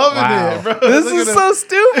 He's loving it, bro. This Look is at so him.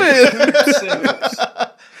 stupid. Poop sickles.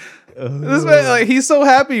 This man, like, he's so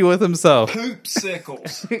happy with himself. Poop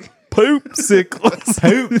sickles. Poop sickles.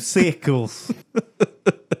 Poop sickles.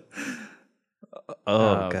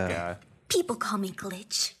 Oh, god. People call me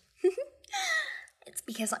Glitch. It's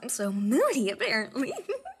because I'm so moody, apparently.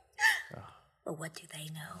 But what do they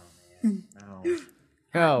know?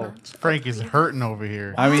 Oh, Frank is hurting over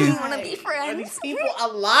here. I Do you mean, want to be friends? people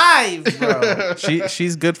alive, bro.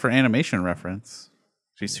 she's good for animation reference.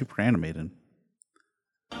 She's super animated.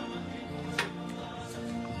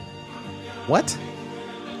 What?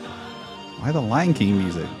 Why the Lion King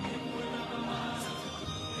music?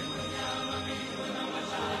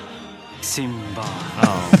 Simba.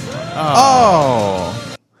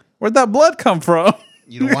 Oh. Where'd that blood come from?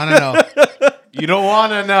 You don't want to know. You don't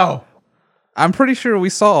want to know. I'm pretty sure we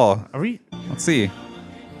saw. Are we? Let's see. You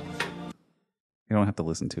don't have to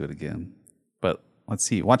listen to it again. But let's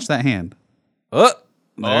see. Watch that hand. Oh,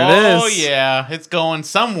 there it is. Oh, yeah. It's going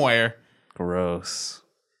somewhere. Gross.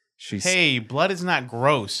 She's Hey, blood is not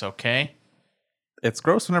gross, okay? It's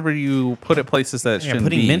gross whenever you put it places that it Yeah, shouldn't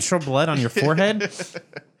putting be. menstrual blood on your forehead?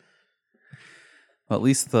 Well, at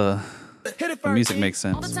least the music makes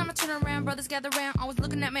All the sense. time I turn around, brothers gather around, always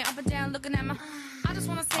looking at me up and down, looking at my. I just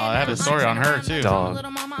wanna say. Oh, I have a story on her, too. Dog.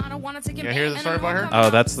 Little mama, I don't wanna take it You hear the story about her? Oh,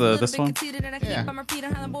 that's this one?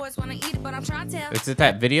 Yeah. Is it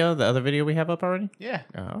that video, the other video we have up already? Yeah.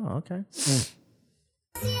 Oh, okay.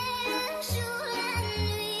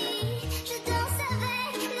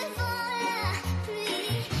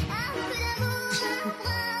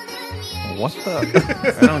 What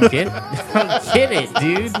the? I don't get it,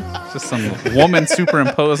 dude. Just some woman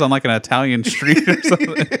superimposed on like an Italian street or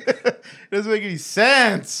something. It doesn't make any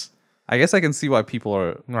sense. I guess I can see why people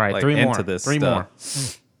are All right, like, three into more. this Three stuff.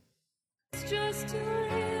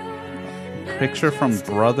 Picture from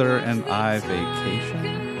Brother and I Vacation.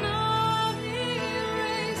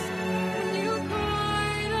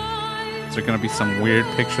 Is there going to be some weird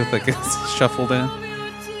picture that gets shuffled in?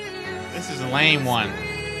 This is a lame one.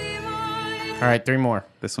 All right, three more.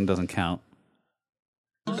 This one doesn't count.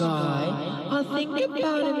 I'll think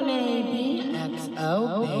about it maybe.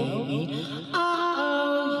 XO, baby.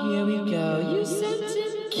 Uh-oh, here we go. You sent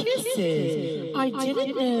him kisses. kisses. I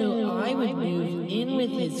didn't know I would move in with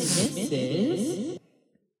his missus.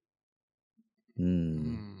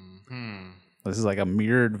 This is like a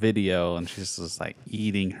mirrored video, and she's just like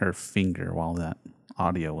eating her finger while that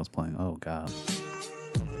audio was playing. Oh god.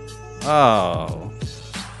 Oh.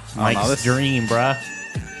 Mike's dream, bruh.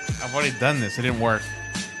 I've already done this. It didn't work.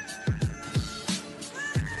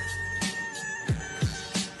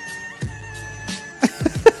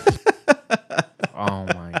 Oh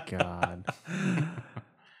my god. I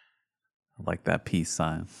like that peace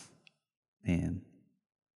sign. Man.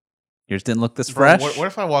 Yours didn't look this fresh? What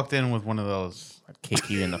if I walked in with one of those? I'd kick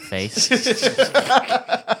you in the face.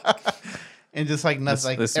 And just like nuts,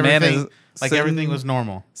 This everything, man is everything was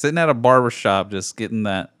normal. Sitting at a barbershop just getting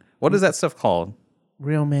that. What is that stuff called?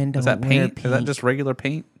 Real men don't Is that wear paint? Is that just regular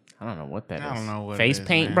paint? I don't know what that is. I don't know what Face it is,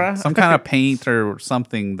 paint, man. bruh? Some kind of paint or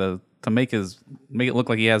something to make it look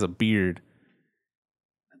like he has a beard.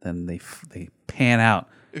 Then they pan out.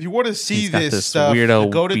 If you want to see He's got this this stuff, weirdo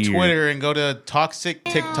go to beard. Twitter and go to Toxic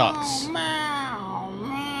TikToks.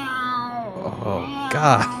 Oh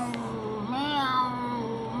god.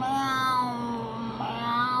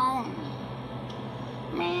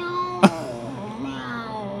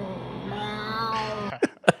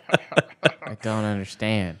 I don't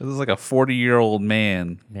understand. This is like a 40-year-old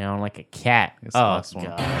man. Meowing like a cat. It's the Oh, last one.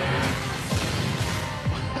 God.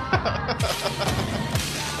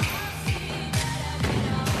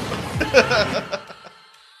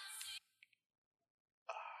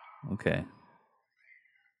 Okay.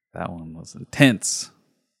 That one was intense.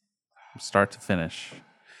 From start to finish.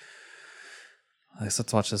 I guess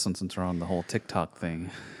let's watch this one since we're on the whole TikTok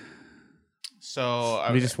thing. So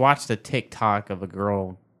We just watched a TikTok of a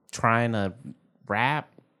girl trying to rap.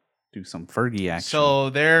 Do some Fergie action. So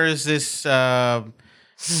there's this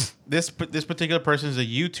this particular person is a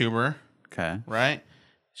YouTuber. Okay. Right?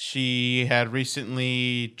 She had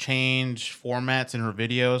recently changed formats in her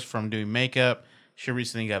videos from doing makeup. She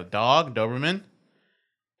recently got a dog, Doberman.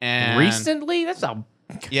 And Recently? That's a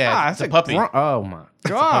yeah, it's a puppy. Oh my It's a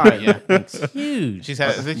god. puppy, yeah. It's huge.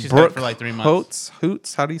 I think she's had it for like 3 months.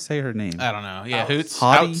 Hoots? How do you say her name? I don't know. Yeah, Hoots.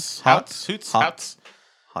 Hottie? Hoots.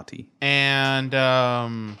 Hottie. And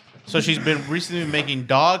so she's been recently making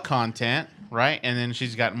dog content, right? And then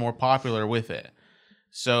she's gotten more popular with it.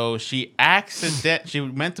 So she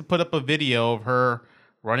meant to put up a video of her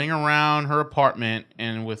running around her apartment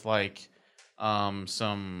and with like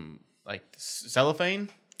some like cellophane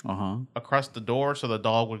across the door, so the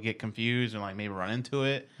dog would get confused and like maybe run into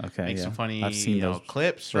it. Okay, make yeah. some funny I've seen those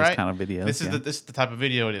clips, those right? kind of videos, This is yeah. this is the type of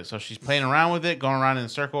video it is. So she's playing around with it, going around in a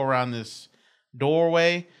circle around this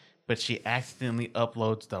doorway, but she accidentally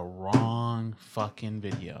uploads the wrong fucking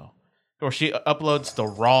video, or she uploads the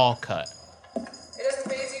raw cut.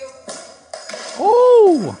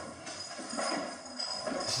 Oh!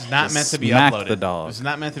 This is not Just meant to be smack uploaded. the dog. This is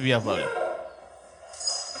not meant to be uploaded.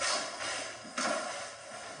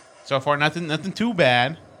 So far, nothing too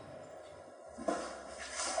bad. I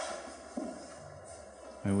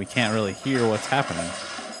mean, we can't really hear what's happening.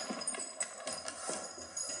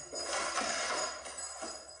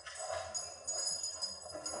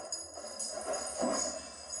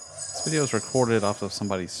 This video is recorded off of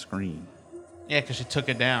somebody's screen. Yeah, because she took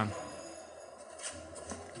it down.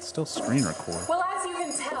 It's still screen record. Well, as you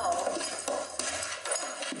can tell,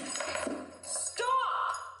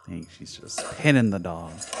 Dang, she's just pinning the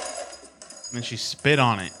dog. And then she spit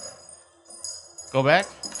on it. Go back.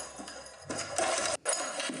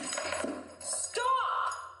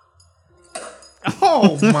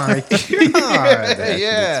 Oh my god! She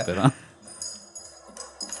Yeah. did spit on.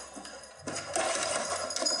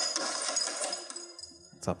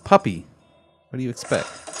 It's a puppy. What do you expect?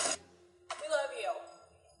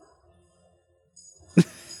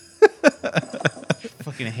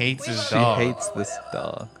 Fucking hates his She dog. hates this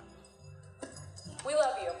dog. we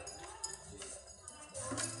love you.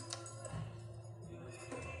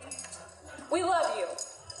 We love you.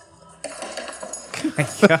 My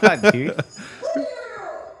god, dude.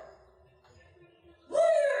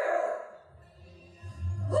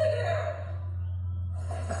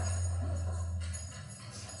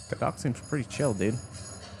 The dog seems pretty chill, dude.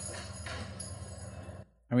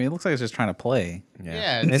 I mean, it looks like it's just trying to play.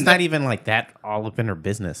 Yeah, it's not even like that all up in her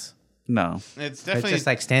business. No. It's definitely. It's just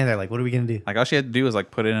like standing there, like, what are we gonna do? Like, all she had to do was,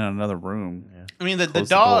 like, put it in another room. I mean, the Close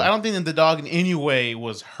the dog. door. I don't think that the dog in any way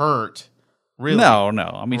was hurt. Really? No.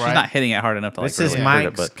 I mean, she's Right? not hitting it hard enough to, like, This is really hurt it,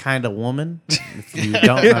 Mike's but kind of woman. If you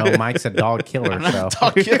don't know, Mike's a dog killer. I'm not So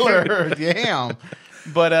a dog killer. Damn.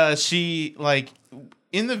 But she like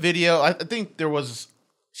in the video. I think there was.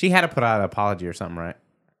 she had to put out an apology or something, right?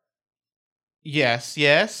 Yes.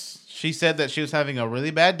 She said that she was having a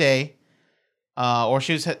really bad day, or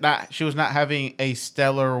she was not having a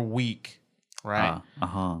stellar week. Right.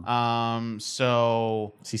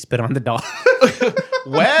 So she spit on the dog.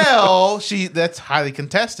 Well, that's highly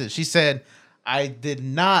contested. She said, "I did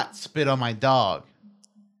not spit on my dog,"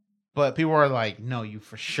 but people are like, "No, you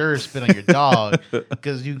for sure spit on your dog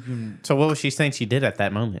because you can." So what was she saying she did at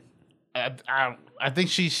that moment? I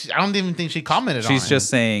think I don't even think she commented on it. She's just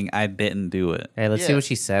saying, I didn't do it. Hey, let's see what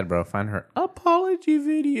she said, bro. Find her apology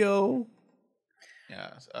video.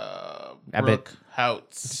 Yes. Brooke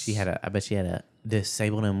Houts. I bet she had to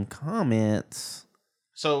disable them comments.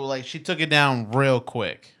 So like she took it down real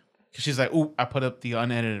quick. She's like, "Ooh, I put up the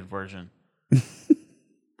unedited version." Let's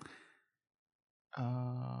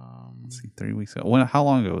see, 3 weeks ago. How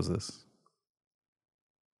long ago was this?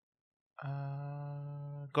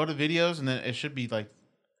 Go to videos and then it should be like.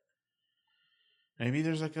 Maybe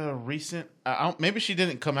there's like a recent. Maybe she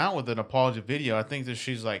didn't come out with an apology video. I think that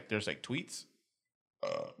she's like there's like tweets.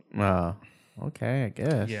 Okay, I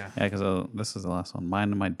guess. Yeah. Yeah, because this is the last one.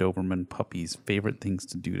 Mine and my Doberman puppies' favorite things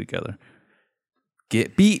to do together.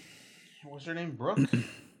 Get beat. What's her name? Brooke?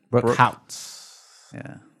 Brooke Houts.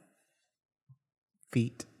 Yeah.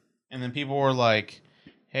 Feet. And then people were like,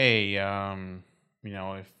 "Hey, if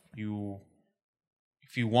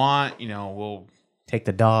you want, we'll take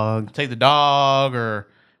the dog." Or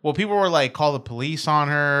people were like, call the police on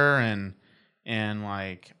her and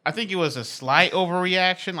like I think it was a slight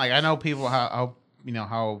overreaction. Like I know people how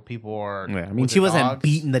people are. Yeah, I mean, she wasn't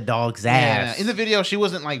beating the dog's ass. In the video, she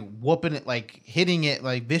wasn't like whooping it, like hitting it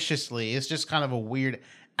like viciously. It's just kind of a weird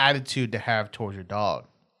attitude to have towards your dog.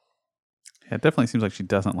 Yeah, it definitely seems like she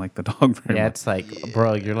doesn't like the dog very much. Yeah, it's like,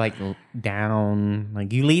 bro, you're like down,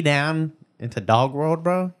 like you lay down into dog world,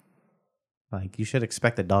 bro. Like you should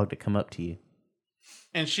expect the dog to come up to you.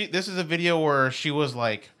 And this is a video where she was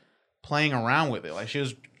like playing around with it, like she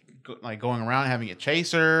was like going around having it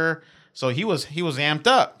chase her. So he was amped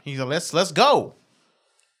up. He's like, let's go.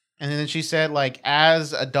 And then she said, like,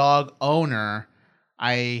 as a dog owner,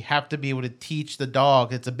 I have to be able to teach the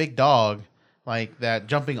dog. It's a big dog, like that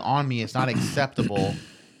jumping on me is not acceptable.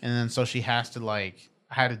 And then so she has to like,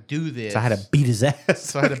 I had to do this. So I had to beat his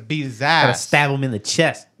ass. I had to stab him in the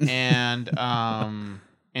chest.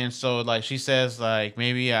 And so like she says like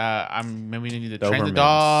maybe maybe I need to train the Dobermans.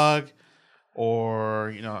 dog.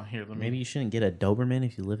 Or, here, let me. Maybe you shouldn't get a Doberman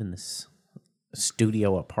if you live in this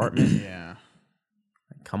studio apartment. Yeah.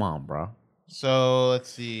 Come on, bro. So let's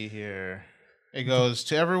see here. It goes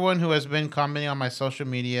to everyone who has been commenting on my social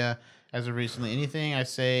media as of recently. Anything I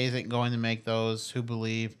say isn't going to make those who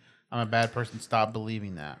believe I'm a bad person stop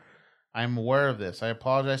believing that. I am aware of this. I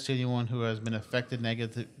apologize to anyone who has been affected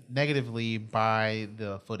negatively by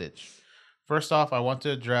the footage. First off, I want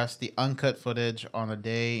to address the uncut footage on the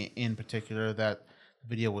day in particular that the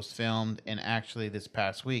video was filmed, and actually this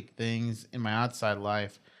past week, things in my outside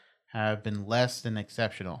life have been less than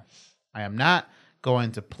exceptional. I am not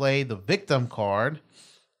going to play the victim card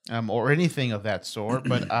or anything of that sort,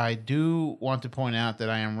 but I do want to point out that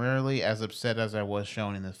I am rarely as upset as I was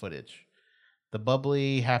shown in the footage. The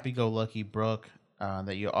bubbly, happy-go-lucky Brooke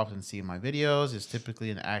that you often see in my videos is typically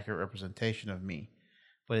an accurate representation of me.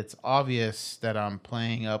 But it's obvious that I'm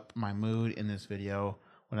playing up my mood in this video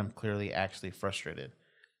when I'm clearly actually frustrated.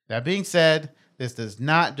 That being said, this does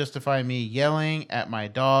not justify me yelling at my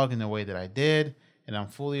dog in the way that I did, and I'm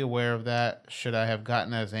fully aware of that. Should I have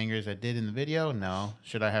gotten as angry as I did in the video? No.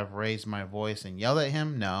 Should I have raised my voice and yelled at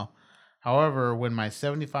him? No. However, when my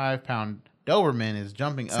 75-pound Doberman is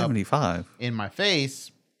jumping 75 up in my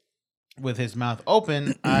face with his mouth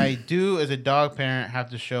open, I do, as a dog parent,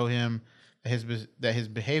 have to show him that his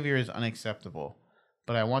behavior is unacceptable.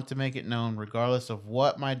 But I want to make it known, regardless of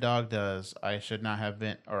what my dog does, I should not have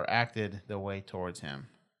been or acted the way towards him.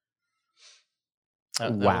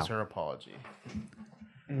 That was her apology.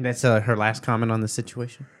 That's her last comment on the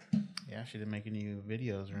situation. Yeah, she didn't make any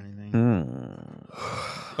videos or anything.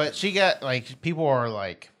 But she got like people are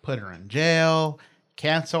like put her in jail,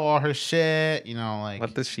 cancel all her shit. Like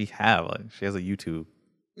what does she have? Like she has a YouTube.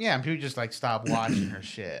 Yeah, and people just like stop watching her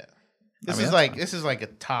shit. This is like a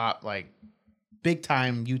top like big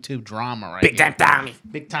time YouTube drama right Big time Tommy.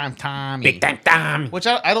 Big time Tommy. Big time Tommy. Which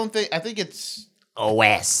I don't think. I think it's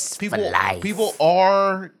OS people. for life. People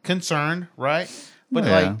are concerned, right? But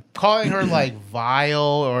like calling her like vile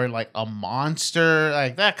or like a monster,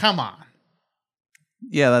 like that. Come on.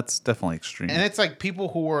 Yeah, that's definitely extreme. And it's like people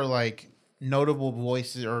who are like notable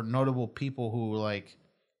voices or notable people who like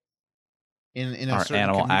in a are certain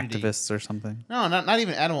animal community. activists or something. No, not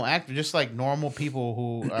even animal activists. Just like normal people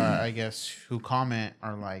who I guess who comment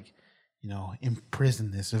are like,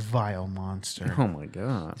 imprison this vile monster. Oh my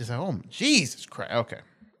god! Just like, oh Jesus Christ. Okay,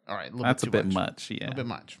 all right. That's a bit much. Yeah, a little bit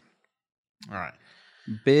much. All right,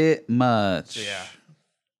 bit much. so yeah,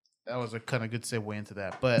 that was a kind of good segue into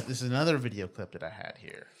that. But this is another video clip that I had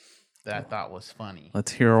here that I thought was funny.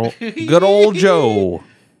 Let's hear good old Joe.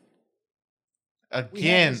 Again, we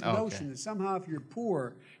have this notion that somehow if you're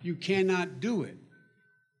poor, you cannot do it.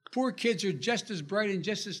 Poor kids are just as bright and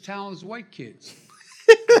just as talented as white kids.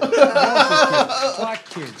 Black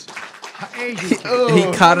kids, Asian kids.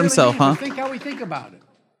 He caught himself, huh? Think how we think about it.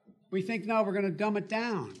 We think now we're going to dumb it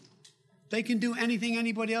down. They can do anything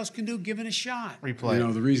anybody else can do, given a shot. Replay. You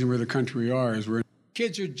know, the reason we're the country we are is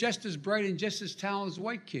kids are just as bright and just as talented as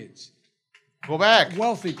white kids. Go back.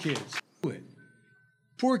 Wealthy kids. Do it.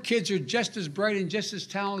 Poor kids are just as bright and just as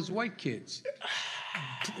talented as white kids.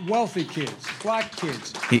 Wealthy kids, black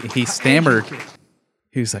kids. He stammered.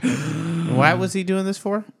 He was like, "What was he doing this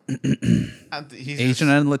for?" Asian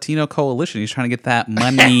and Latino Coalition. He's trying to get that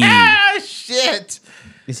money. Shit.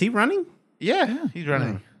 Is he running? Yeah, he's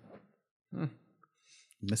running.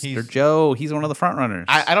 Mr. Joe, he's one of the front runners.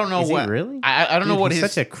 I don't know Is what. he really? I don't know what he's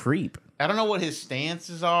his. such a creep. I don't know what his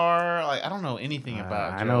stances are. Like I don't know anything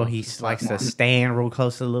about. I know Joe. he likes to stand real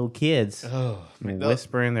close to little kids Oh, and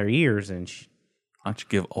whisper in their ears and. Why don't you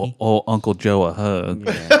give old Uncle Joe a hug?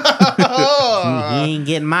 Yeah. He ain't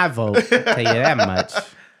getting my vote. I'll tell you that much.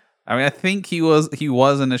 I mean, I think he was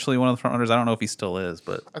initially one of the front runners. I don't know if he still is,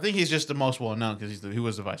 but I think he's just the most well known because he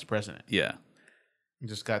was the vice president. yeah. He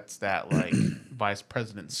just got that like vice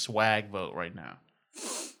president swag vote right now.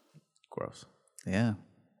 Gross. Yeah.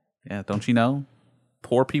 Yeah. Don't you know?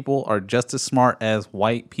 Poor people are just as smart as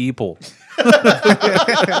white people.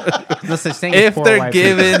 No such thing as If poor they're white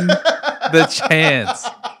given the chance.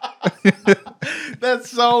 That's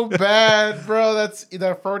so bad, bro. That's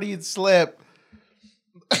that Freudian slip.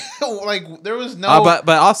 Like there was no, But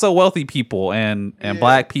also wealthy people and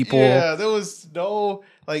black people. Yeah, there was no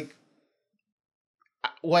like.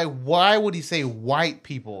 Why would he say white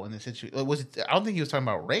people in this situation? I don't think he was talking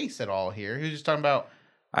about race at all here. He was just talking about.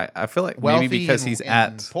 I feel like wealthy maybe because he's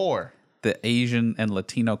at poor. The Asian and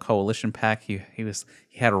Latino Coalition pack. He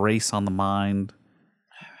had race on the mind.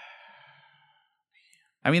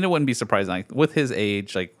 I mean, it wouldn't be surprising. Like, with his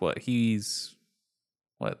age, like he's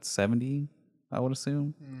 70, I would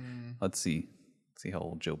assume. Let's see how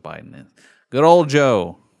old Joe Biden is. Good old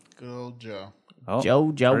Joe. Good old Joe. Oh,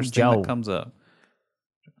 Joe. First thing that comes up.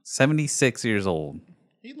 76 years old.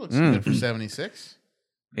 He looks good for 76.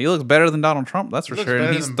 He looks better than Donald Trump, that's for Looks sure. And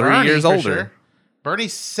better he's than 3 Bernie, years for older. sure.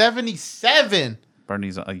 Bernie's 77.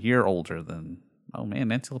 Bernie's a year older than. Oh man,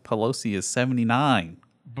 Nancy Pelosi is 79.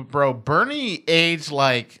 Bro, Bernie aged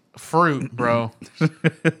like fruit, bro.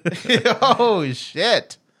 Oh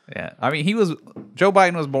shit. Yeah, I mean, Joe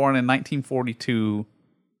Biden was born in 1942.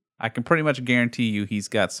 I can pretty much guarantee you he's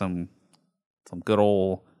got some good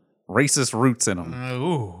old racist roots in him.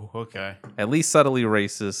 Ooh, okay. At least subtly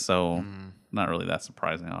racist, so not really that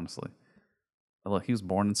surprising, honestly. But look, he was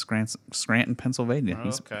born in Scranton, Pennsylvania.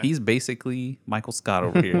 He's basically Michael Scott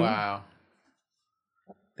over here. Wow.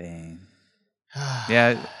 Dang.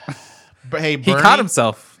 Yeah. But hey, he Bernie, caught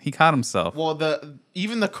himself. Well,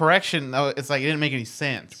 even the correction, it's like it didn't make any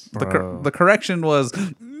sense. The correction was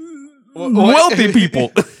wealthy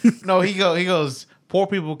people. No, he goes. Poor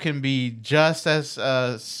people can be just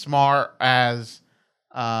as smart as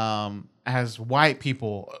white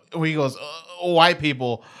people. He goes, white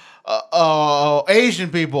people, Asian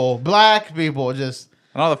people, black people. Just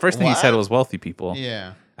no, the first thing he said was wealthy people.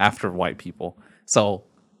 Yeah. After white people. So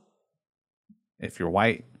if you're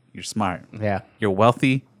white, you're smart. Yeah. You're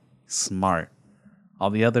wealthy, smart. All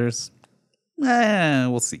the others,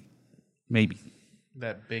 we'll see. Maybe.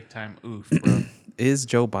 That big time oof, bro. Is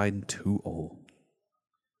Joe Biden too old?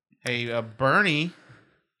 Hey, Bernie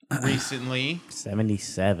recently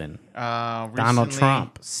 77. Donald Donald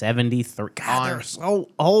Trump 73. God, they're so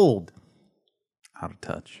old. Out of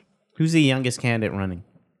touch. Who's the youngest candidate running?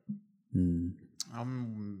 I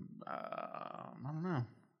don't know.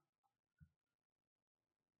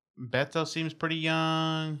 Beto seems pretty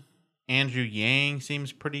young. Andrew Yang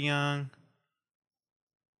seems pretty young.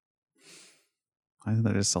 I think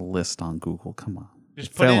there's a list on Google. Come on.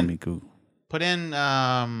 Just You're failing me, Google. Put in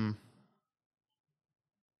well,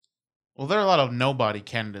 there are a lot of nobody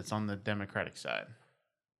candidates on the Democratic side.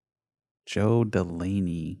 Joe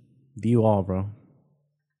Delaney. View all, bro.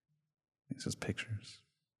 It's just pictures.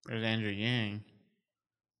 There's Andrew Yang.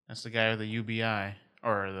 That's the guy with the UBI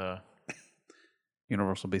or the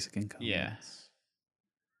Universal Basic Income. Yes.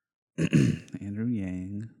 Andrew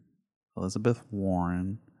Yang. Elizabeth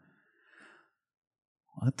Warren.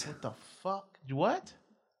 What? What the fuck? What?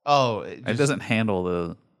 Oh, It doesn't handle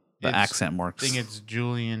the accent marks. I think it's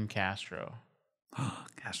Julian Castro.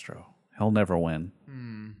 Castro. He'll never win.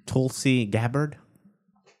 Tulsi Gabbard.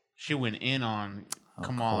 She went in on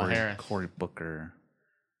Kamala Harris. Cory Booker.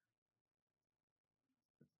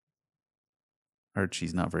 Heard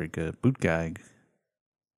she's not very good. Bootgag.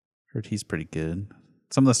 Heard he's pretty good.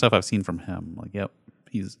 Some of the stuff I've seen from him, like, yep,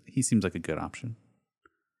 he seems like a good option.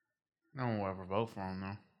 No one will ever vote for him,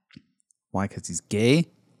 though. Why? Because he's gay?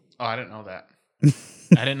 Oh, I didn't know that.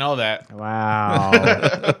 I didn't know that.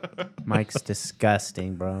 Wow. Mike's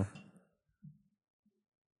disgusting, bro.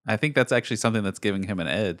 I think that's actually something that's giving him an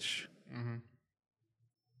edge. Mm-hmm.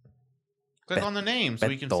 Click on the name so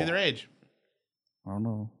we can see their age. I don't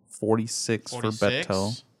know. 46 for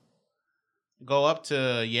Beto. Go up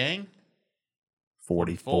to Yang.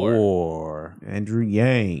 44. Andrew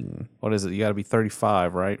Yang. What is it? You got to be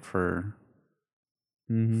 35, right? For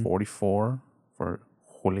 44 for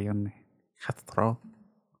Julian Castro.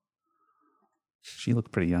 She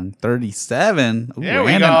looked pretty young. 37. Ooh, There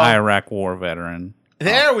we and go. an Iraq War veteran.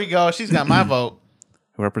 There we go. She's got my vote.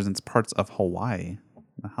 Who represents parts of Hawaii in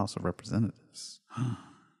the House of Representatives.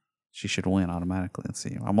 She should win automatically. Let's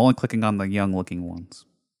see. I'm only clicking on the young-looking ones.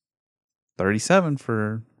 37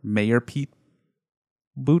 for Mayor Pete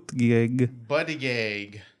Buttigieg.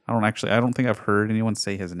 Buttigieg. I don't think I've heard anyone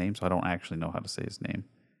say his name, so I don't actually know how to say his name.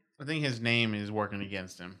 I think his name is working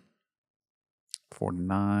against him.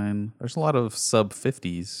 49. There's a lot of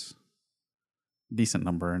sub-50s. Decent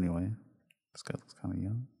number, anyway. This guy looks kind of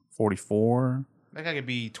young. 44. That guy could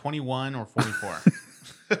be 21 or 44.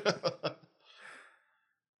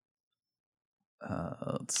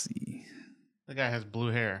 Let's see. That guy has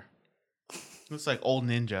blue hair. Looks like old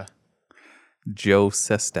ninja. Joe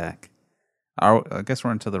Sestak. I guess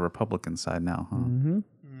we're into the Republican side now, huh? Mm-hmm.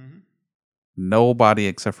 Nobody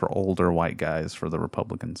except for older white guys for the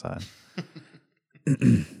Republican side.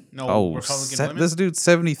 No Republican women? This dude's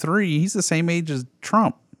 73. He's the same age as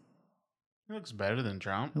Trump. He looks better than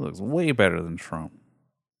Trump. He looks way better than Trump.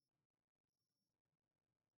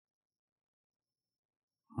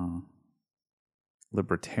 Huh.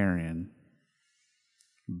 Libertarian.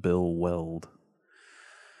 Bill Weld.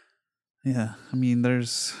 Yeah, I mean,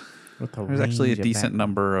 there's actually a range of decent background.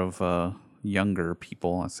 number of younger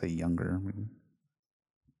people. I say younger. I mean,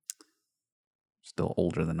 still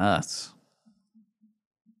older than us.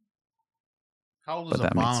 How old was But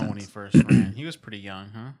that makes Obama when he sense. first ran? He was pretty young,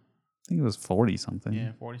 huh? I think he was 40 something.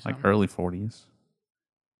 Yeah, 40 Like something. early 40s.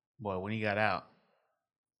 Boy, when he got out.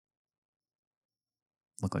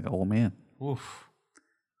 Looked like an old man. Oof.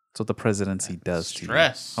 That's what the presidency does to you.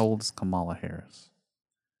 stress. How old is Kamala Harris?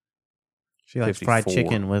 She likes fried 54.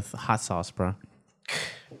 chicken with hot sauce, bro.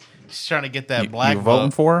 She's trying to get that black You vote.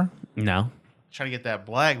 voting for her? No. Trying to get that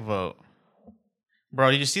black vote.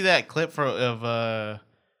 Bro, did you see that clip of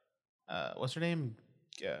what's her name?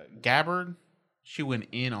 Gabbard? She went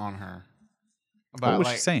in on her. What was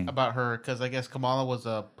she saying? About her, because I guess Kamala was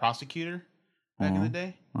a prosecutor back in the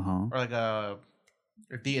day. Uh-huh. Or like I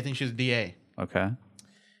think she was a DA. Okay.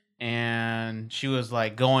 And she was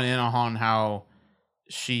like going in on how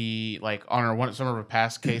she, like, on some of her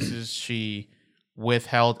past cases, she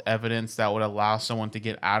withheld evidence that would allow someone to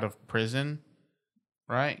get out of prison,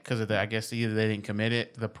 right? Because I guess either they didn't commit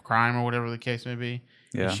it, the crime, or whatever the case may be.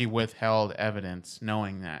 Yeah. And she withheld evidence,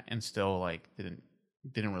 knowing that, and still like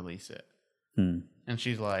didn't release it. And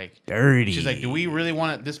she's like, dirty. She's like, do we really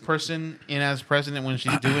want this person in as president when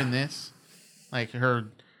she's doing this? Like her.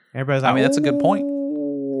 Everybody's I like, mean, that's a good point.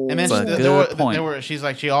 And then That's a good point. she's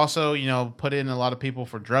like, she also, put in a lot of people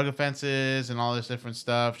for drug offenses and all this different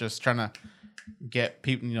stuff, just trying to get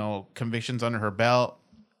people, convictions under her belt.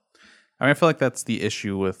 I mean, I feel like that's the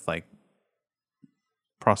issue with like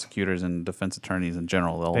prosecutors and defense attorneys in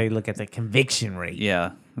general. They look at the conviction rate.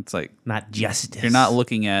 Yeah, it's like not justice. You're not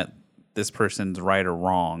looking at this person's right or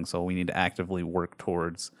wrong, so we need to actively work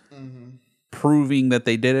towards proving that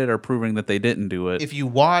they did it or proving that they didn't do it. If you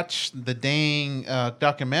watch the dang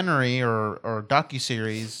documentary or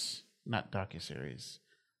docuseries, not docuseries,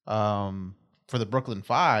 for the Brooklyn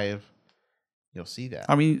Five, you'll see that.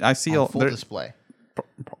 I mean, I see on full display.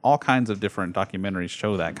 All kinds of different documentaries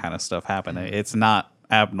show that kind of stuff happen. It's not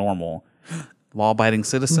abnormal. Law-abiding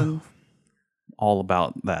citizen, all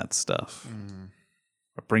about that stuff.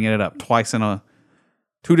 We're bringing it up twice in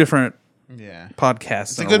two different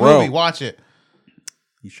podcasts. It's a in good row. movie. Watch it.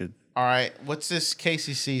 You should. All right. What's this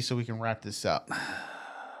KCC so we can wrap this up?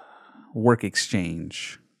 Work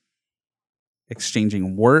exchange.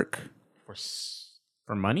 Exchanging work.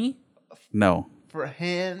 For money? No. For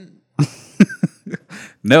hand.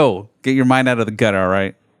 No, get your mind out of the gutter, all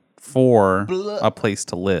right? For a place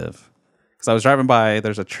to live. Because I was driving by,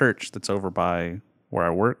 there's a church that's over by where I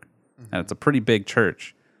work, and it's a pretty big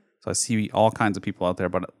church. So I see all kinds of people out there,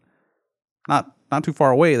 but not too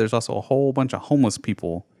far away, there's also a whole bunch of homeless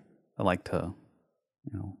people that like to,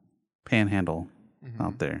 panhandle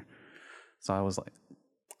out there. So I was like,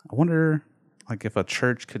 I wonder, like, if a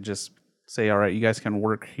church could just say, all right, you guys can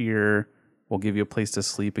work here. We'll give you a place to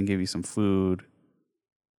sleep and give you some food.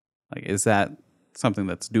 Like, is that something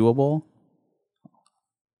that's doable?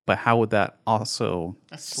 But how would that also...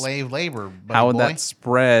 That's slave labor, how would that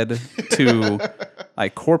spread to,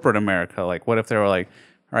 like, corporate America? Like, what if they were like,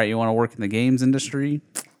 all right, you want to work in the games industry?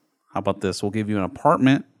 How about this? We'll give you an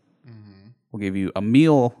apartment. We'll give you a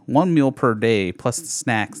meal, 1 meal per day, plus the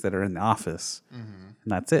snacks that are in the office. And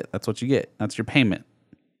that's it. That's what you get. That's your payment.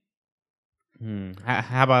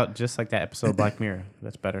 How about just like that episode of Black Mirror?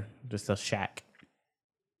 That's better. Just a shack.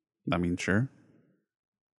 I mean, sure.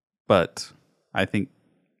 But I think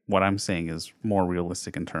what I'm saying is more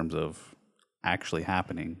realistic in terms of actually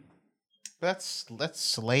happening. That's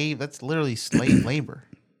slave. That's literally slave labor.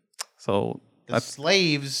 So the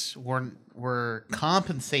slaves were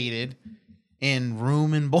compensated in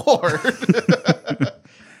room and board.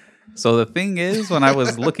 So the thing is, when I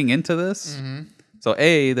was looking into this, so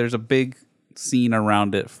there's a big scene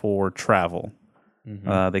around it for travel.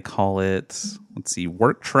 They call it,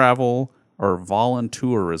 work travel or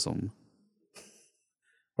voluntourism.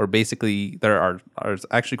 Or basically, there's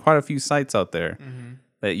actually quite a few sites out there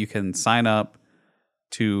that you can sign up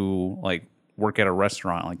to, like, work at a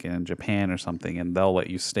restaurant, like in Japan or something, and they'll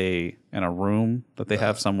let you stay in a room that they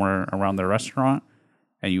have somewhere around their restaurant,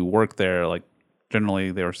 and you work there, like,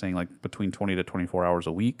 generally they were saying, like, between 20 to 24 hours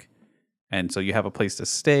a week. And so you have a place to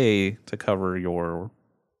stay to cover your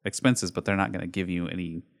expenses, but they're not going to give you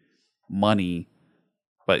any money,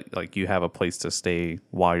 but, like, you have a place to stay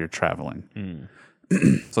while you're traveling.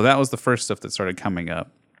 So that was the first stuff that started coming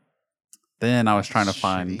up. Then I was trying to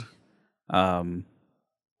find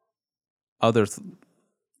other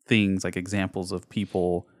things, like examples of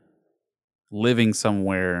people living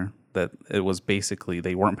somewhere that it was basically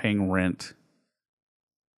they weren't paying rent,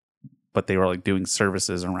 but they were, like, doing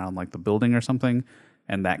services around, like, the building or something,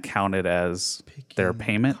 and that counted as their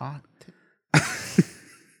payment.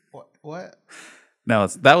 What? No,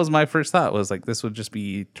 that was my first thought, was like this would just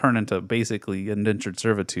be turned into basically indentured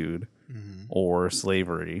servitude or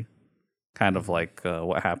slavery, kind of like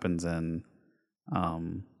what happens in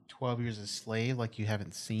 12 Years a Slave. Like, you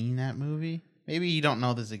haven't seen that movie? Maybe you don't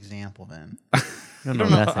know this example then. You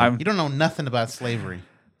don't know nothing about slavery.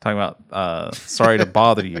 Talking about Sorry to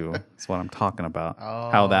Bother You. That's what I'm talking about.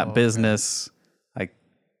 How that business, like,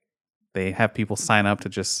 they have people sign up to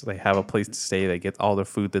they have a place to stay. They get all the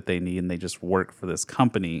food that they need, and they just work for this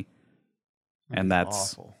company. And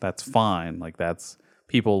that's fine. Like,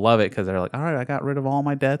 people love it because they're like, all right, I got rid of all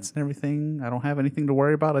my debts and everything. I don't have anything to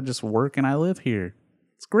worry about. I just work and I live here.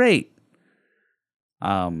 It's great.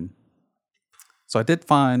 So I did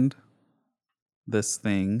find this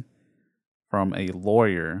thing from a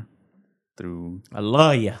lawyer through a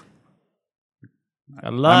lawyer.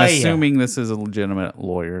 I'm assuming this is a legitimate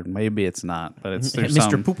lawyer. Maybe it's not, but it's through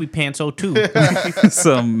Mr. Poopy Pants 02.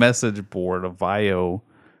 Some message board of VIO.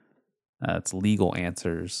 It's Legal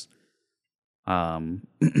Answers. And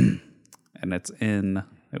it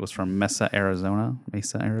was from Mesa, Arizona. It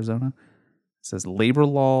says labor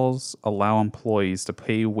laws allow employees to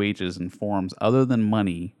pay wages in forms other than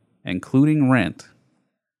money, including rent.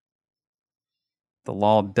 The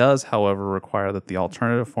law does, however, require that the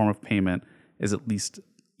alternative form of payment is at least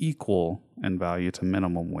equal in value to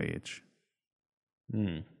minimum wage.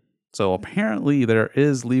 So apparently there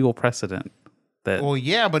is legal precedent that... Well,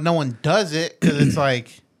 yeah, but no one does it because it's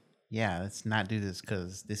like, yeah, let's not do this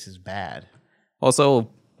because this is bad.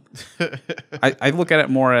 Also, I look at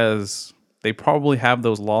it more as they probably have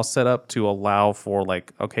those laws set up to allow for,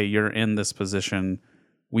 like, okay, you're in this position.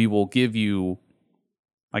 We will give you,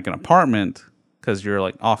 like, an apartment because you're,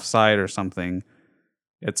 like, off-site or something.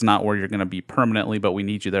 It's not where you're going to be permanently, but we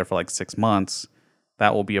need you there for, like, 6 months.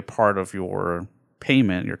 That will be a part of your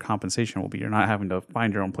payment. Your compensation will be you're not having to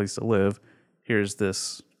find your own place to live. Here's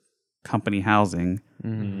this company housing.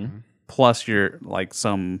 Plus you're, like,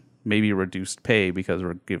 some maybe reduced pay because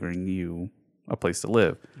we're giving you a place to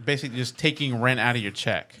live. Basically just taking rent out of your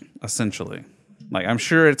check. Essentially. Like, I'm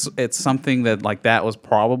sure it's something that, like, that was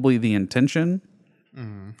probably the intention.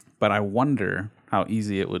 But I wonder how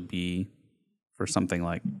easy it would be for something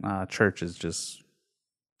like churches just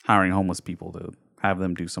hiring homeless people to have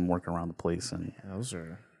them do some work around the place. And those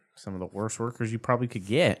are some of the worst workers you probably could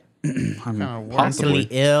get. I mean, Mentally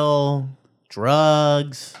ill,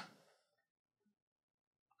 drugs. What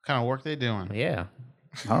kind of work they doing? Yeah.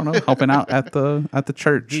 I don't know, helping out at the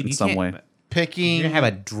church Dude, in some way. Picking. You're going to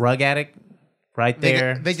have a drug addict right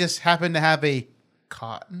there. They just happen to have a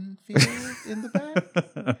cotton field in the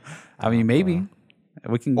back. I mean, maybe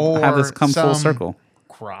we can have this come full circle.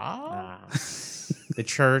 Crop? The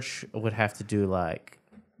church would have to do like,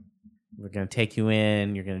 we're going to take you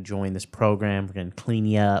in, you're going to join this program, we're going to clean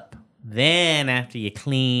you up. Then after you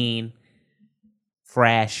clean,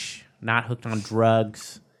 fresh, not hooked on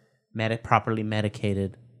drugs, properly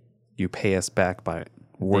medicated, you pay us back by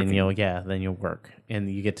working. Then you'll work and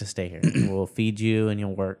you get to stay here. We'll feed you and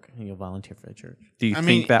you'll work and you'll volunteer for the church. Do you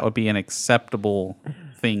think that would be an acceptable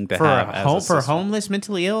thing to have for homeless,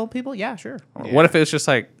 mentally ill people? Yeah, sure. What if it's just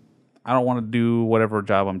like, I don't want to do whatever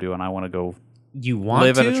job I'm doing. I want to go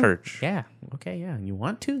live at a church. Yeah. Okay, yeah. You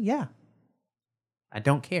want to? Yeah. I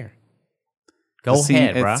don't care. Go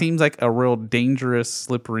ahead, bro. It seems like a real dangerous,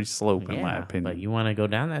 slippery slope, in my opinion. But you want to go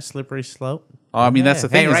down that slippery slope? Oh, I mean, that's the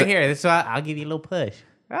thing. Hey, right here. This is I'll give you a little push.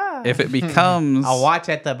 If it becomes... I'll watch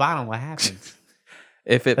at the bottom what happens.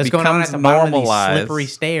 If it What's going on at becomes the bottom of these normalized... slippery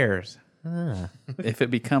stairs. If it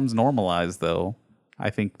becomes normalized, though, I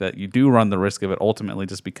think that you do run the risk of it ultimately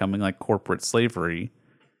just becoming like corporate slavery.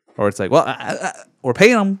 Or it's like, well, we're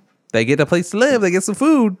paying them. They get a place to live. They get some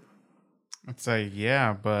food. It's like,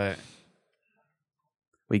 yeah, but...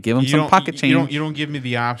 We give them some pocket change. You don't give me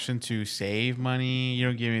the option to save money. You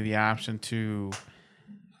don't give me the option to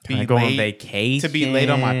go on vacation. To be late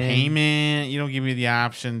on my payment. You don't give me the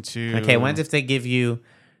option to... Okay, when's if they're giving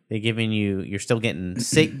you, you're still getting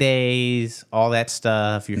sick days, all that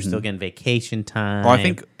stuff. You're still getting vacation time. Well, I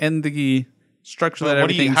think in the structure that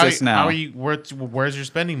everything exists now... Where's your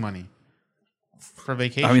spending money for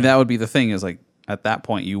vacation? I mean, that would be the thing is like, at that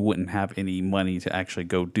point, you wouldn't have any money to actually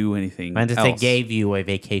go do anything else. If they gave you a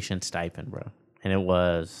vacation stipend, bro, and it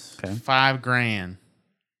was $5,000.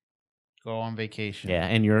 Go on vacation. Yeah,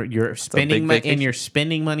 and your spending money and your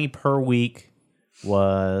spending money per week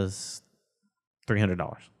was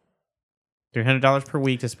 $300. $300 per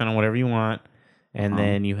week to spend on whatever you want, and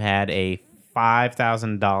then you had a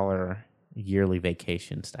 $5,000 yearly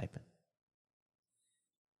vacation stipend.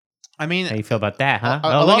 I mean, how you feel about that, huh?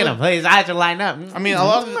 Look at him. His eyes are lighting up. I mean, a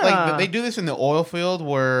lot of they do this in the oil field,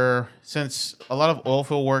 where since a lot of oil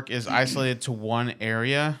field work is isolated to one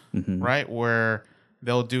area, right? Where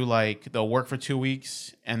they'll work for 2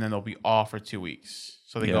 weeks and then they'll be off for 2 weeks.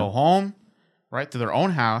 So they go home, right, to their own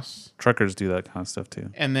house. Truckers do that kind of stuff too.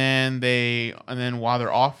 And then while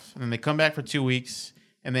they're off, and then they come back for 2 weeks,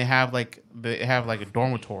 and they have like a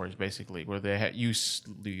dormitories basically where you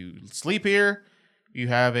sleep here. You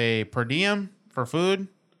have a per diem for food,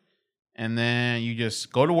 and then you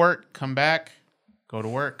just go to work, come back, go to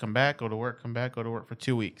work, come back, go to work, come back, go to work for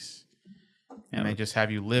 2 weeks. And they just have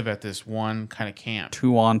you live at this one kind of camp.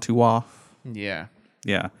 2 on, 2 off. Yeah.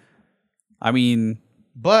 Yeah. I mean,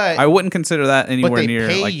 but I wouldn't consider that anywhere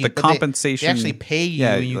near like the compensation. They actually pay you,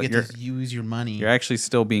 and you get to use your money. You're actually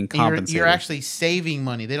still being compensated. You're actually saving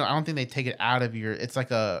money. I don't think they take it out of your. It's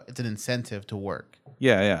like it's an incentive to work.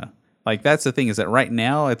 Yeah, yeah. Like, that's the thing is that right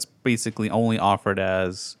now it's basically only offered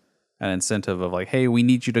as an incentive of like, hey, we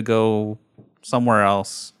need you to go somewhere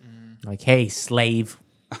else. Like, hey, slave.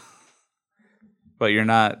 But you're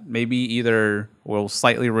not, maybe either we'll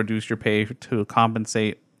slightly reduce your pay to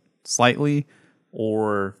compensate slightly,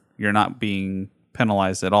 or you're not being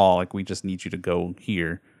penalized at all. Like, we just need you to go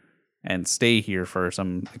here and stay here for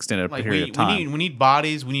some extended period of time. We need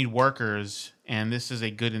bodies, we need workers, and this is a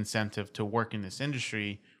good incentive to work in this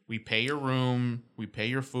industry. We pay your room, we pay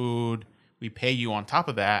your food, we pay you on top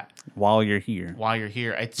of that. While you're here.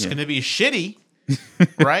 It's going to be shitty,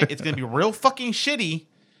 right? It's going to be real fucking shitty,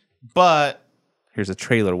 but... Here's a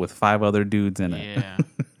trailer with 5 other dudes in it. Yeah.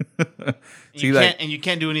 You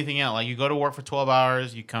can't do anything else. Like, you go to work for 12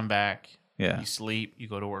 hours, you come back. Yeah. You sleep, you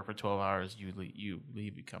go to work for 12 hours, you leave, you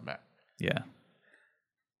come back. Yeah.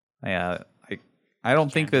 Yeah. I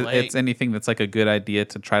don't think that it's anything that's like a good idea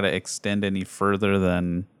to try to extend any further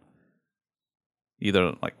than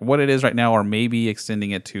either like what it is right now, or maybe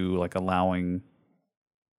extending it to like allowing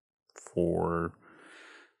for,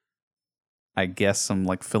 I guess, some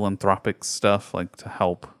like philanthropic stuff, like to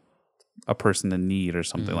help a person in need or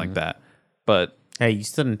something like that. But hey, you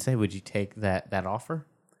still didn't say, would you take that offer?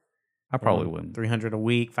 I probably wouldn't. $300 a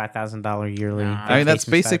week, $5,000 yearly. I mean, that's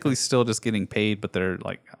basically still just getting paid, but they're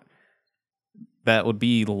like, that would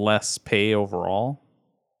be less pay overall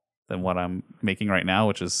than what I'm making right now,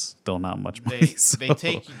 which is still not much money. They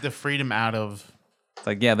take the freedom out of It's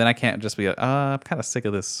like, yeah, then I can't just be like, I'm kind of sick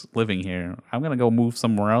of this living here. I'm gonna go move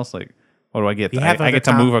somewhere else. Like, what do I get? I get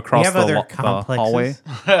to move across the hallway.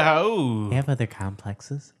 Oh, You have other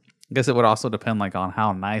complexes. I guess it would also depend like on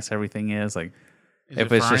how nice everything is. Like,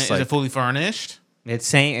 if it's just like, is it fully furnished? It's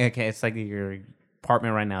saying okay. It's like your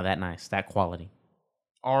apartment right now. That nice, that quality.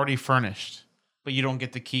 Already furnished, but you don't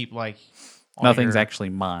get to keep like nothing's actually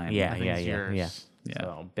mine. Yeah.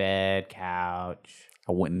 So bed, couch.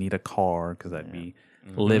 I wouldn't need a car because I'd be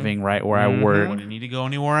living right where I work. Wouldn't need to go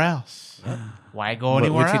anywhere else. Why go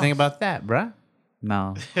anywhere else? What you think about that, bruh?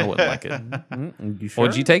 No, I wouldn't like it. You sure?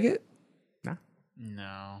 Would you take it?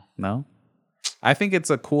 No. No. I think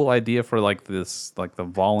it's a cool idea for like this, like the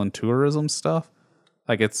voluntourism stuff.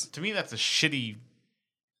 Like it's to me that's a shitty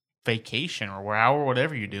vacation or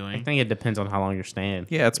whatever you're doing. I think it depends on how long you're staying.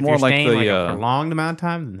 Yeah, it's If more you're like staying, the a prolonged amount of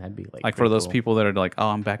time, then that'd be like for those cool. people that are like, oh,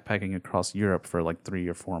 I'm backpacking across Europe for like 3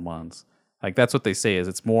 or 4 months. Like that's what they say is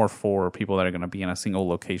it's more for people that are going to be in a single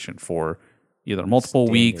location for either multiple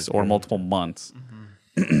weeks or multiple months.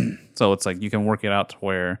 So it's like you can work it out to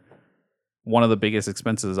where one of the biggest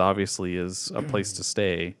expenses obviously is a place to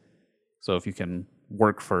stay. So if you can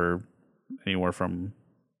work for anywhere from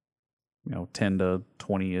 10 to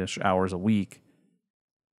 20-ish hours a week,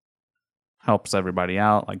 helps everybody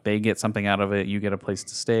out. Like they get something out of it. You get a place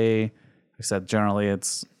to stay. I said generally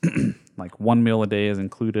it's like 1 meal a day is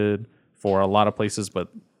included for a lot of places, but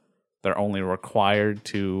they're only required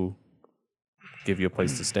to give you a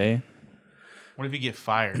place to stay. What if you get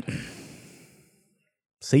fired?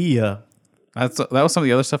 See ya. That was some of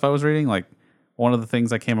the other stuff I was reading. Like one of the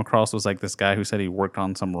things I came across was like this guy who said he worked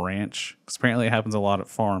on some ranch. Because apparently it happens a lot at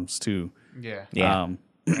farms too. Yeah.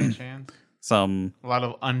 Ranch hands. A lot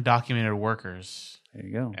of undocumented workers. There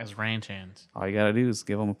you go. As ranch hands. All you gotta do is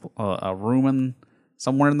give them a room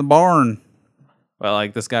somewhere in the barn. Well,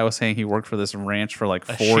 like this guy was saying, he worked for this ranch for like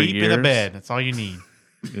 4 years. A sheep in a bed. That's all you need.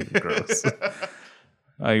 Gross.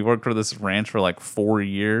 He worked for this ranch for like 4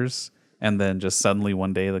 years, and then just suddenly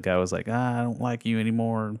one day the guy was like, I don't like you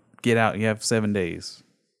anymore. Get out. You have 7 days.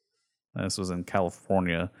 And this was in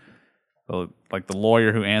California. So, like the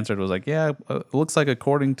lawyer who answered was like, yeah, it looks like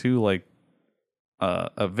according to like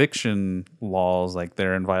eviction laws, like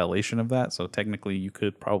they're in violation of that. So technically you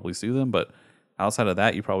could probably sue them, but outside of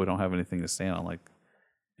that, you probably don't have anything to stand on. Like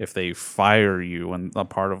if they fire you and a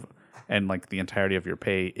part of, and like the entirety of your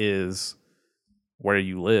pay is where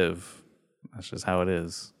you live, that's just how it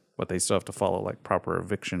is. But they still have to follow like proper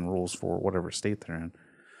eviction rules for whatever state they're in.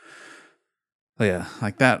 But yeah,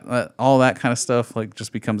 like that, all that kind of stuff like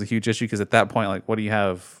just becomes a huge issue because at that point, like, what do you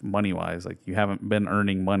have money wise? Like you haven't been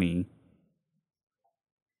earning money.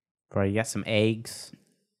 Bro, you got some eggs,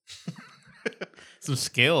 some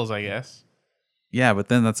skills, I guess. Yeah, but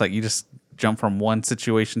then that's like you just jump from one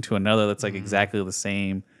situation to another that's like exactly the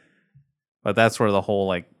same. But that's where the whole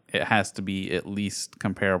like it has to be at least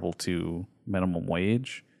comparable to minimum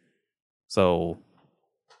wage. So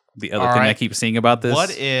the other thing I keep seeing about this,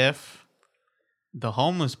 what if the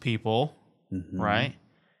homeless people, right?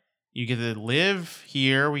 You get to live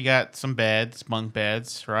here. We got some beds, bunk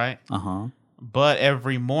beds, right? But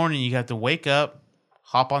every morning you got to wake up,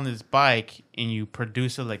 hop on this bike, and you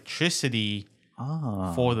produce electricity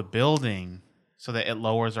for the building so that it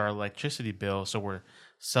lowers our electricity bill so we're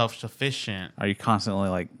self-sufficient. Are you constantly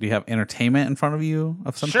like, do you have entertainment in front of you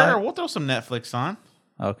of some Sure, type? we'll throw some Netflix on.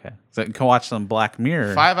 Okay. So you can watch some Black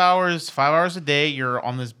Mirror. 5 hours a day you're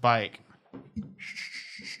on this bike.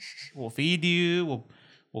 We'll feed you,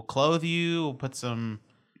 we'll clothe you, we'll put some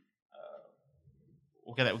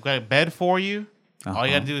we've got a bed for you. All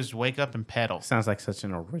you gotta do is wake up and pedal. Sounds like such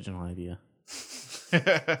an original idea.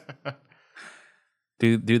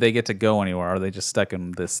 Do they get to go anywhere? Or are they just stuck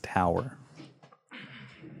in this tower?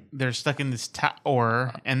 They're stuck in this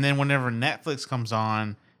tower, and then whenever Netflix comes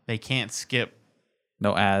on, they can't skip.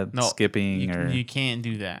 No ad skipping you can't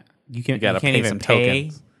do that. You can't pay even some pay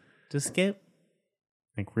tokens to skip?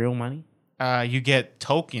 Like real money? You get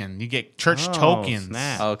You get church tokens.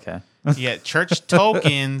 Snap. Okay. You get church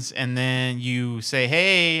tokens, and then you say,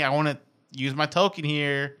 "Hey, I want to use my token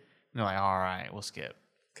here." And they're like, "All right, we'll skip."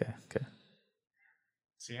 Okay.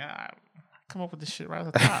 So yeah, I come up with this shit right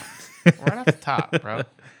off the top, right off the top, bro.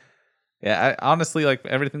 Yeah, I honestly like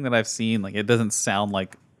everything that I've seen. Like, it doesn't sound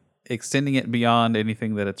like extending it beyond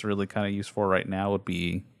anything that it's really kind of used for right now would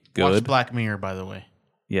be good. Watch Black Mirror, by the way.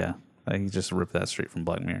 Yeah, he just ripped that straight from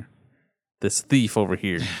Black Mirror. This thief over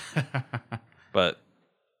here. But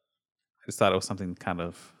I just thought it was something kind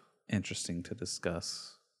of interesting to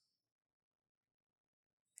discuss.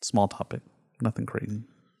 Small topic, nothing crazy.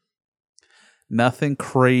 Nothing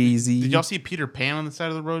crazy. Did y'all see Peter Pan on the side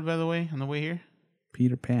of the road, by the way, on the way here?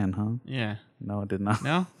 Peter Pan, huh? Yeah. No, it did not.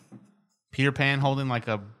 No? Peter Pan holding like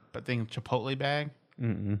a Chipotle bag?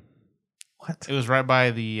 Mm-mm. What? It was right by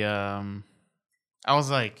the, I was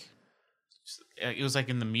like, it was like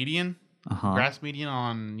in the median, grass median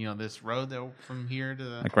on, this road that from here to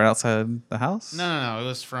the... Like right outside the house? No. It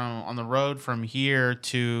was on the road from here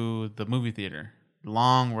to the movie theater.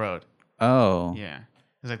 Long road. Oh. Yeah. It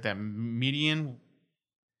was like that median.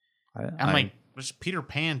 I'm like, there's Peter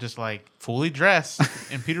Pan just like fully dressed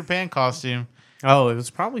in Peter Pan costume. Oh, it was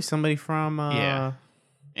probably somebody from... Yeah.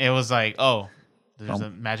 It was like, there's a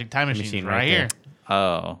magic time machine right here.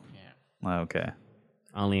 Oh. Yeah. Okay.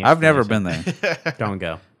 Only I've never been there. Don't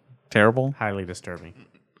go. Terrible? Highly disturbing.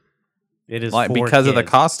 It is like for because of the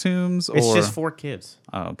kids. costumes? Or? It's just for kids.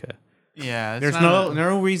 Oh, okay. Yeah. There's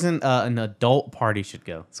no reason an adult party should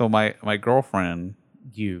go. So my girlfriend...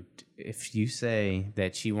 If you say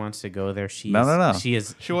that she wants to go there, she No. She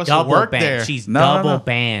is she wants to double work banned. there. She's No. double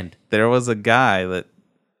banned. There was a guy that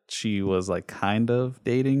she was like kind of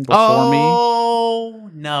dating before me. Oh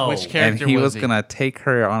no! Which character and he was was gonna take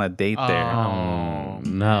her on a date there. Oh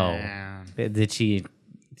no! Did she?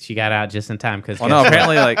 She got out just in time because. Well, no,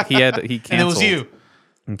 apparently like he canceled. And it was you.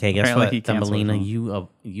 Okay, guess Apparently what, he canceled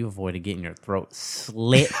Thumbelina? You avoided getting your throat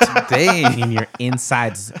slit Dang. and your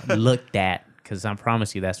insides looked at, because I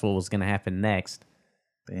promise you that's what was gonna happen next.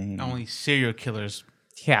 Dang. Only serial killers.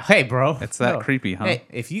 Yeah, hey, bro. It's that creepy, huh? Hey,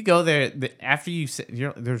 if you go there after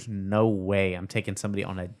there's no way I'm taking somebody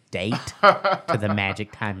on a date to the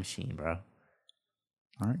Magic Time Machine, bro.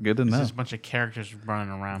 All right, good to There's know. just a bunch of characters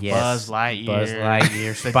running around. Yes. Buzz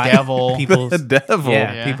Lightyear, the devil. People, The devil.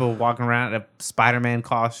 Yeah, people walking around in a Spider-Man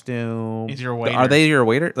costume. He's your waiter. Are they your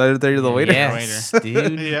waiter? Are they the waiter? Yes,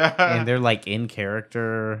 dude. Yeah. And they're like in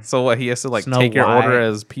character. So what? He has to like Snow take your order White.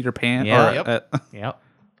 as Peter Pan. Yeah. Or, Yep. Yep.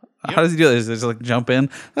 How does he do this? Does he just like jump in?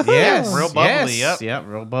 Yes, Real bubbly, Yes. yep.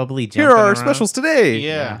 Real bubbly. Here jumping are our around. specials today.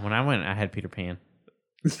 Yeah. When I went, I had Peter Pan.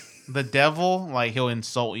 The devil, like he'll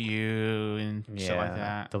insult you and shit like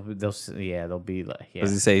that. They'll be like, yeah.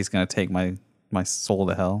 Does he say he's gonna take my soul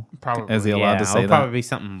to hell? Probably. Is he allowed to say it'll that? Probably be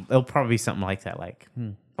something. It'll probably be something like that. Like,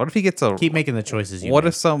 What if he gets a? keep making the choices. You What make.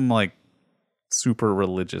 if some like super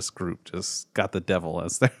religious group just got the devil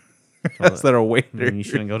as their as their waiter? Then you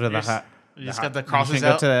shouldn't go to the hot. You just got the You crosses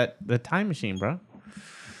shouldn't out. go to the time machine, bro.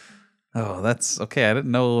 Oh, that's okay. I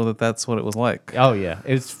didn't know that that's what it was like. Oh yeah,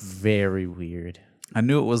 it's very weird. I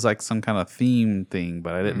knew it was like some kind of theme thing,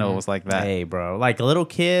 but I didn't know it was like that. Hey, bro, like little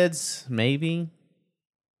kids, maybe.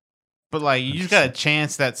 But like you just got a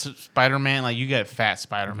chance that Spider-Man, like you got fat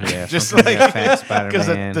Spider-Man. Yeah, just sometimes like you got fat because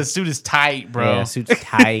Spider-Man. the suit is tight, bro. Yeah, suit's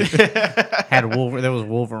tight. There was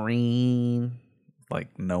Wolverine.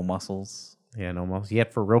 Like no muscles. Yeah, no muscles. He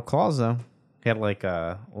had for real claws though. He had like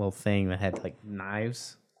a little thing that had like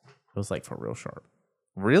knives. It was like for real sharp.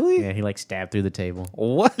 Really? Yeah, he like stabbed through the table.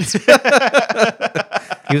 What?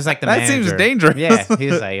 He was like the That manager. seems dangerous. Yeah, he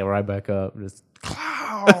was like, right back up. Just,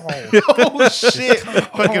 Oh shit!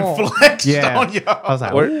 Fucking flexed yeah. on y'all. I was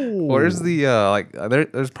like, Where's the like?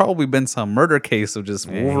 There's probably been some murder case of just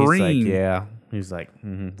yeah, Wolverine. He's like, yeah. He's like,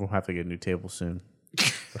 we'll have to get a new table soon.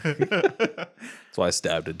 That's why I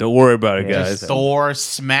stabbed it. Don't worry about it, Yeah, guys. Thor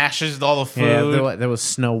smashes all the food. Yeah, there was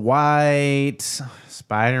Snow White,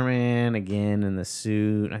 Spider-Man again in the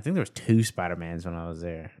suit. I think there was 2 Spider-Mans when I was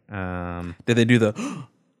there. Did they do the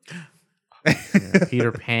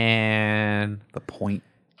Peter Pan? the point?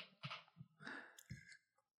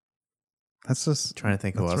 That's just Trying to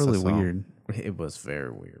think who that's else I really saw. weird. It was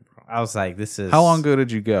very weird, bro. I was like, this is... How long ago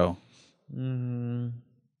did you go? Mm,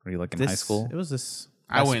 Were you like in this, high school? It was this.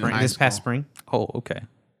 I went in spring, high this past school. spring. Oh, okay.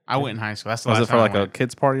 I went in high school. That's the Was last it for time I like a went.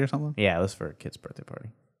 kids party or something? Yeah, it was for a kid's birthday party.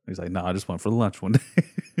 He's like, no, I just went for lunch one day.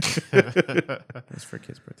 It was for a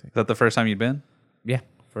kid's birthday. Is that the first time you'd been? Yeah,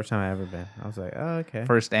 first time I ever been. I was like, oh, okay.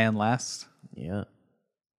 First and last? Yeah.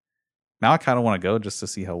 Now I kind of want to go just to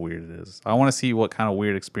see how weird it is. I want to see what kind of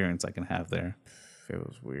weird experience I can have there. It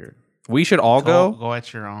was weird. We should all go. Go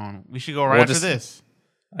at your own. We should go right We'll after just- this.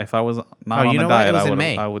 If I was not Oh, on you the know what? diet, It was in I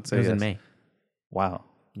May. would say It was in yes. May. Wow.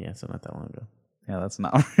 Yeah, so not that long ago. Yeah, that's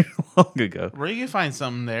not very long ago. Where you can find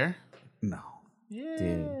something there. No.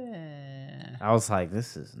 Dude. I was like,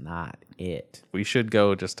 this is not it. We should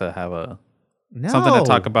go just to have a No, something to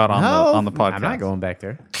talk about on the podcast. I'm not going back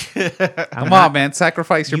there. Come on, man.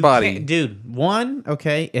 Sacrifice your body. Dude, one,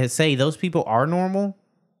 okay, say those people are normal,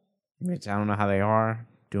 which I don't know how they are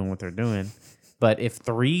doing what they're doing, but if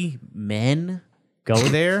 3 men go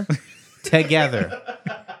there together,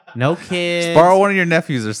 no kids. Just borrow one of your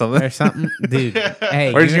nephews or something. Or something. Dude,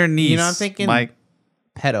 hey. Where's you your know- niece? You know, I'm thinking Mike.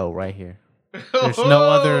 pedo right here. There's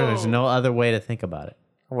no other way to think about it.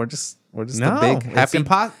 We're just No, a big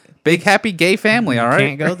it's big happy gay family. All right,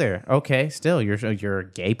 Can't go there. Okay, still you're a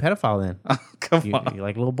gay pedophile then. Come on. You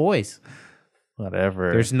like little boys.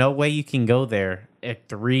 Whatever. There's no way you can go there at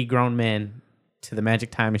 3 grown men to the Magic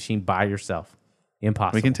Time Machine by yourself.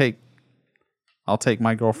 Impossible. I'll take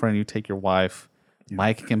my girlfriend. You take your wife.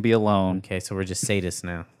 Mike can be alone. Okay, so we're just sadists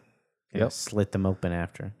now. Yep. Slit them open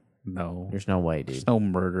after. No, there's no way, dude. There's no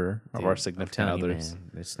murder of Dude, our I'm significant telling you, others.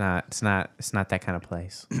 man, it's not that kind of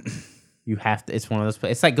place. You have to. It's one of those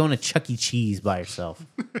places. It's like going to Chuck E. Cheese by yourself.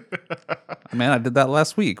 Man, I did that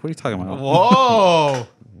last week. What are you talking about? Whoa.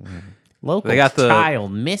 Local They got the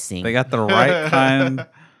child missing. They got the right kind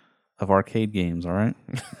of arcade games. All right.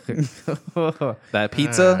 That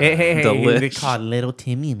pizza, Hey, delish. they call it Little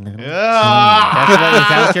Timmy and Little Timmy. Yeah. Is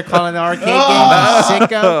that what you're calling the arcade game? You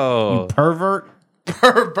sicko. You pervert.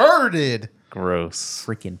 Perverted. Gross.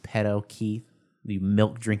 Freaking pedo, Keith. You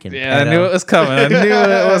milk drinking Yeah, pedo. I knew it was coming. I knew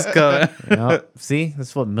it was coming. Yep. See,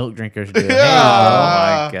 that's what milk drinkers do. Oh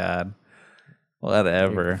my god.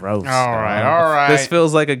 Whatever. You're gross. All right. This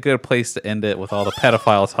feels like a good place to end it with all the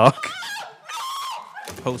pedophile talk.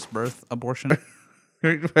 Post-birth abortion.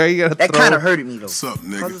 Where are you gonna That throw? kind of hurted me though. What's up,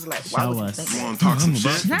 nigga? Brothers like, why would you think You that? want to talk some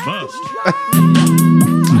shit?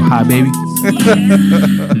 Hi, baby.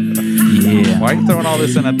 Yeah. Why are you throwing all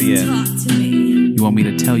this in at the end? You want me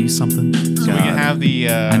to tell you something? So we can have the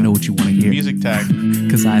I know what you want to hear. music tag.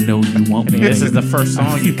 Because I know you want me. This is the first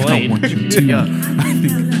song you I played. want you too. Yeah. I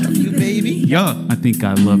think I love you, baby. Yeah. I think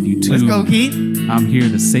I love you too. Let's go, Keith. I'm here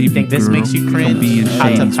to save Think you, this girl, makes you from cringe? being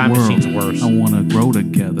Hot Tub Shane's Time world. Machine's worse. I want to grow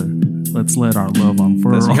together. Let's let our love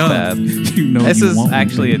unfurl. That's not bad. You know This you is want me,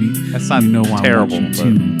 actually baby. that's not you know terrible, I want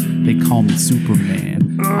you too. They call me Superman.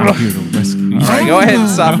 I'm here to rescue you. All right, go ahead and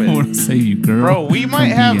stop I it. want to save you, girl. Bro, we might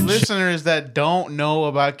from have being listeners that don't know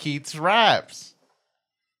about Keith's raps.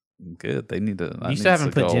 Good. They need to. You still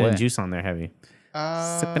haven't put gin and juice on there, have you?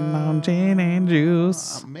 Sipping on gin and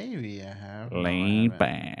juice. Maybe I have. Laid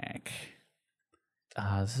back.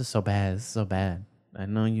 This is so bad. This is so bad. I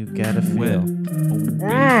know you gotta feel.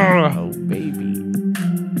 Oh, baby.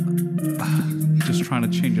 Just trying to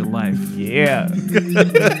change your life. Yeah.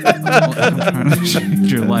 I'm trying to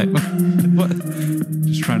change your life. What?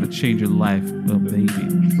 Just trying to change your life, little baby.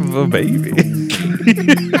 The baby.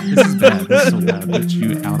 This is bad. This is so bad. Put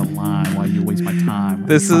you out of line while you waste my time.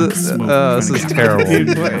 This is terrible.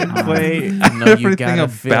 Wait. I know you Everything gotta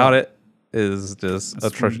about feel. it is just That's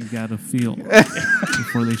what atrocious. you gotta feel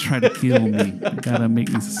before they try to kill me. You gotta make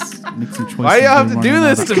some choices. Why do you have to do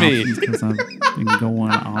this to me? Because I've been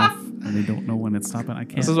going off and they don't know when it's stopping. I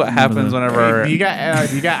can't. This is what remember happens the- whenever. You got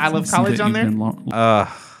I Love See College that on you've there? been And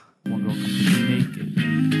One girl completely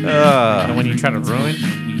naked. when you try to ruin?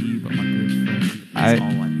 Weed, but my good friend. That's all I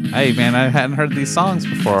need. Hey man, I hadn't heard these songs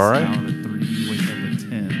before. All right. Out at 3, wake up at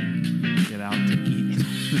 10, get out to eat,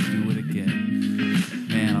 do it again.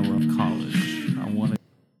 Man, I love college. I want to.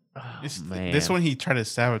 Man. This one he tried to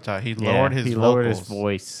sabotage. He lowered his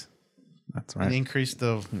voice. That's And increased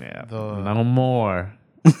the No more.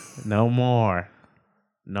 No more.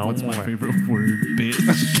 No What's more. my favorite word, bitch?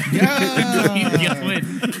 Yeah. You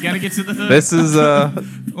gotta get to the hood. This is I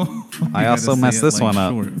You also gotta messed say it this one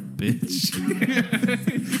up. Short, bitch.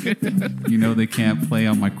 You know they can't play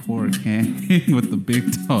on my chord, can with the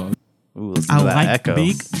big dog. Ooh, listen to that echo.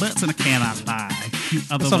 big butts and I cannot lie. You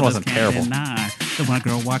other This one brothers wasn't can't terrible. deny. So when a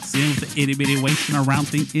girl walks in with the itty bitty waist and a round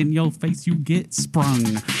thing in your face, you get sprung.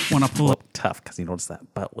 When I pull up, Tough because you noticed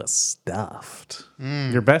that butt was stuffed.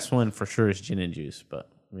 Your best one for sure is gin and juice, but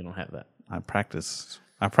we don't have that. I practiced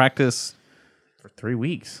For 3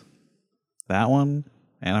 weeks. that one,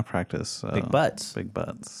 and I practice Big butts. Big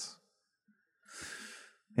butts.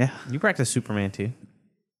 Yeah, You practice Superman too.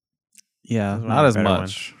 yeah, Those are not the as better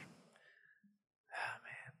much.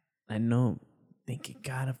 I know. Think you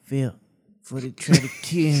gotta feel for they try to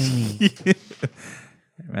kill me.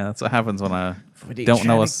 Man, that's what happens when I For they don't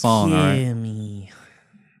know try a to song. All right. kill me.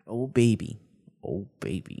 Oh baby. Oh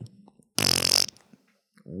baby.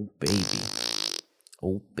 Oh baby.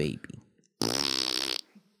 Oh baby.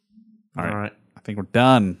 All right. I think we're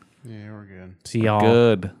done. Yeah, we're good. See y'all.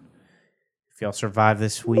 Good. If y'all survive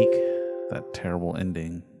this week, That terrible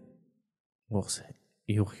ending.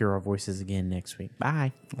 you'll hear our voices again next week.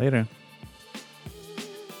 Bye. Later.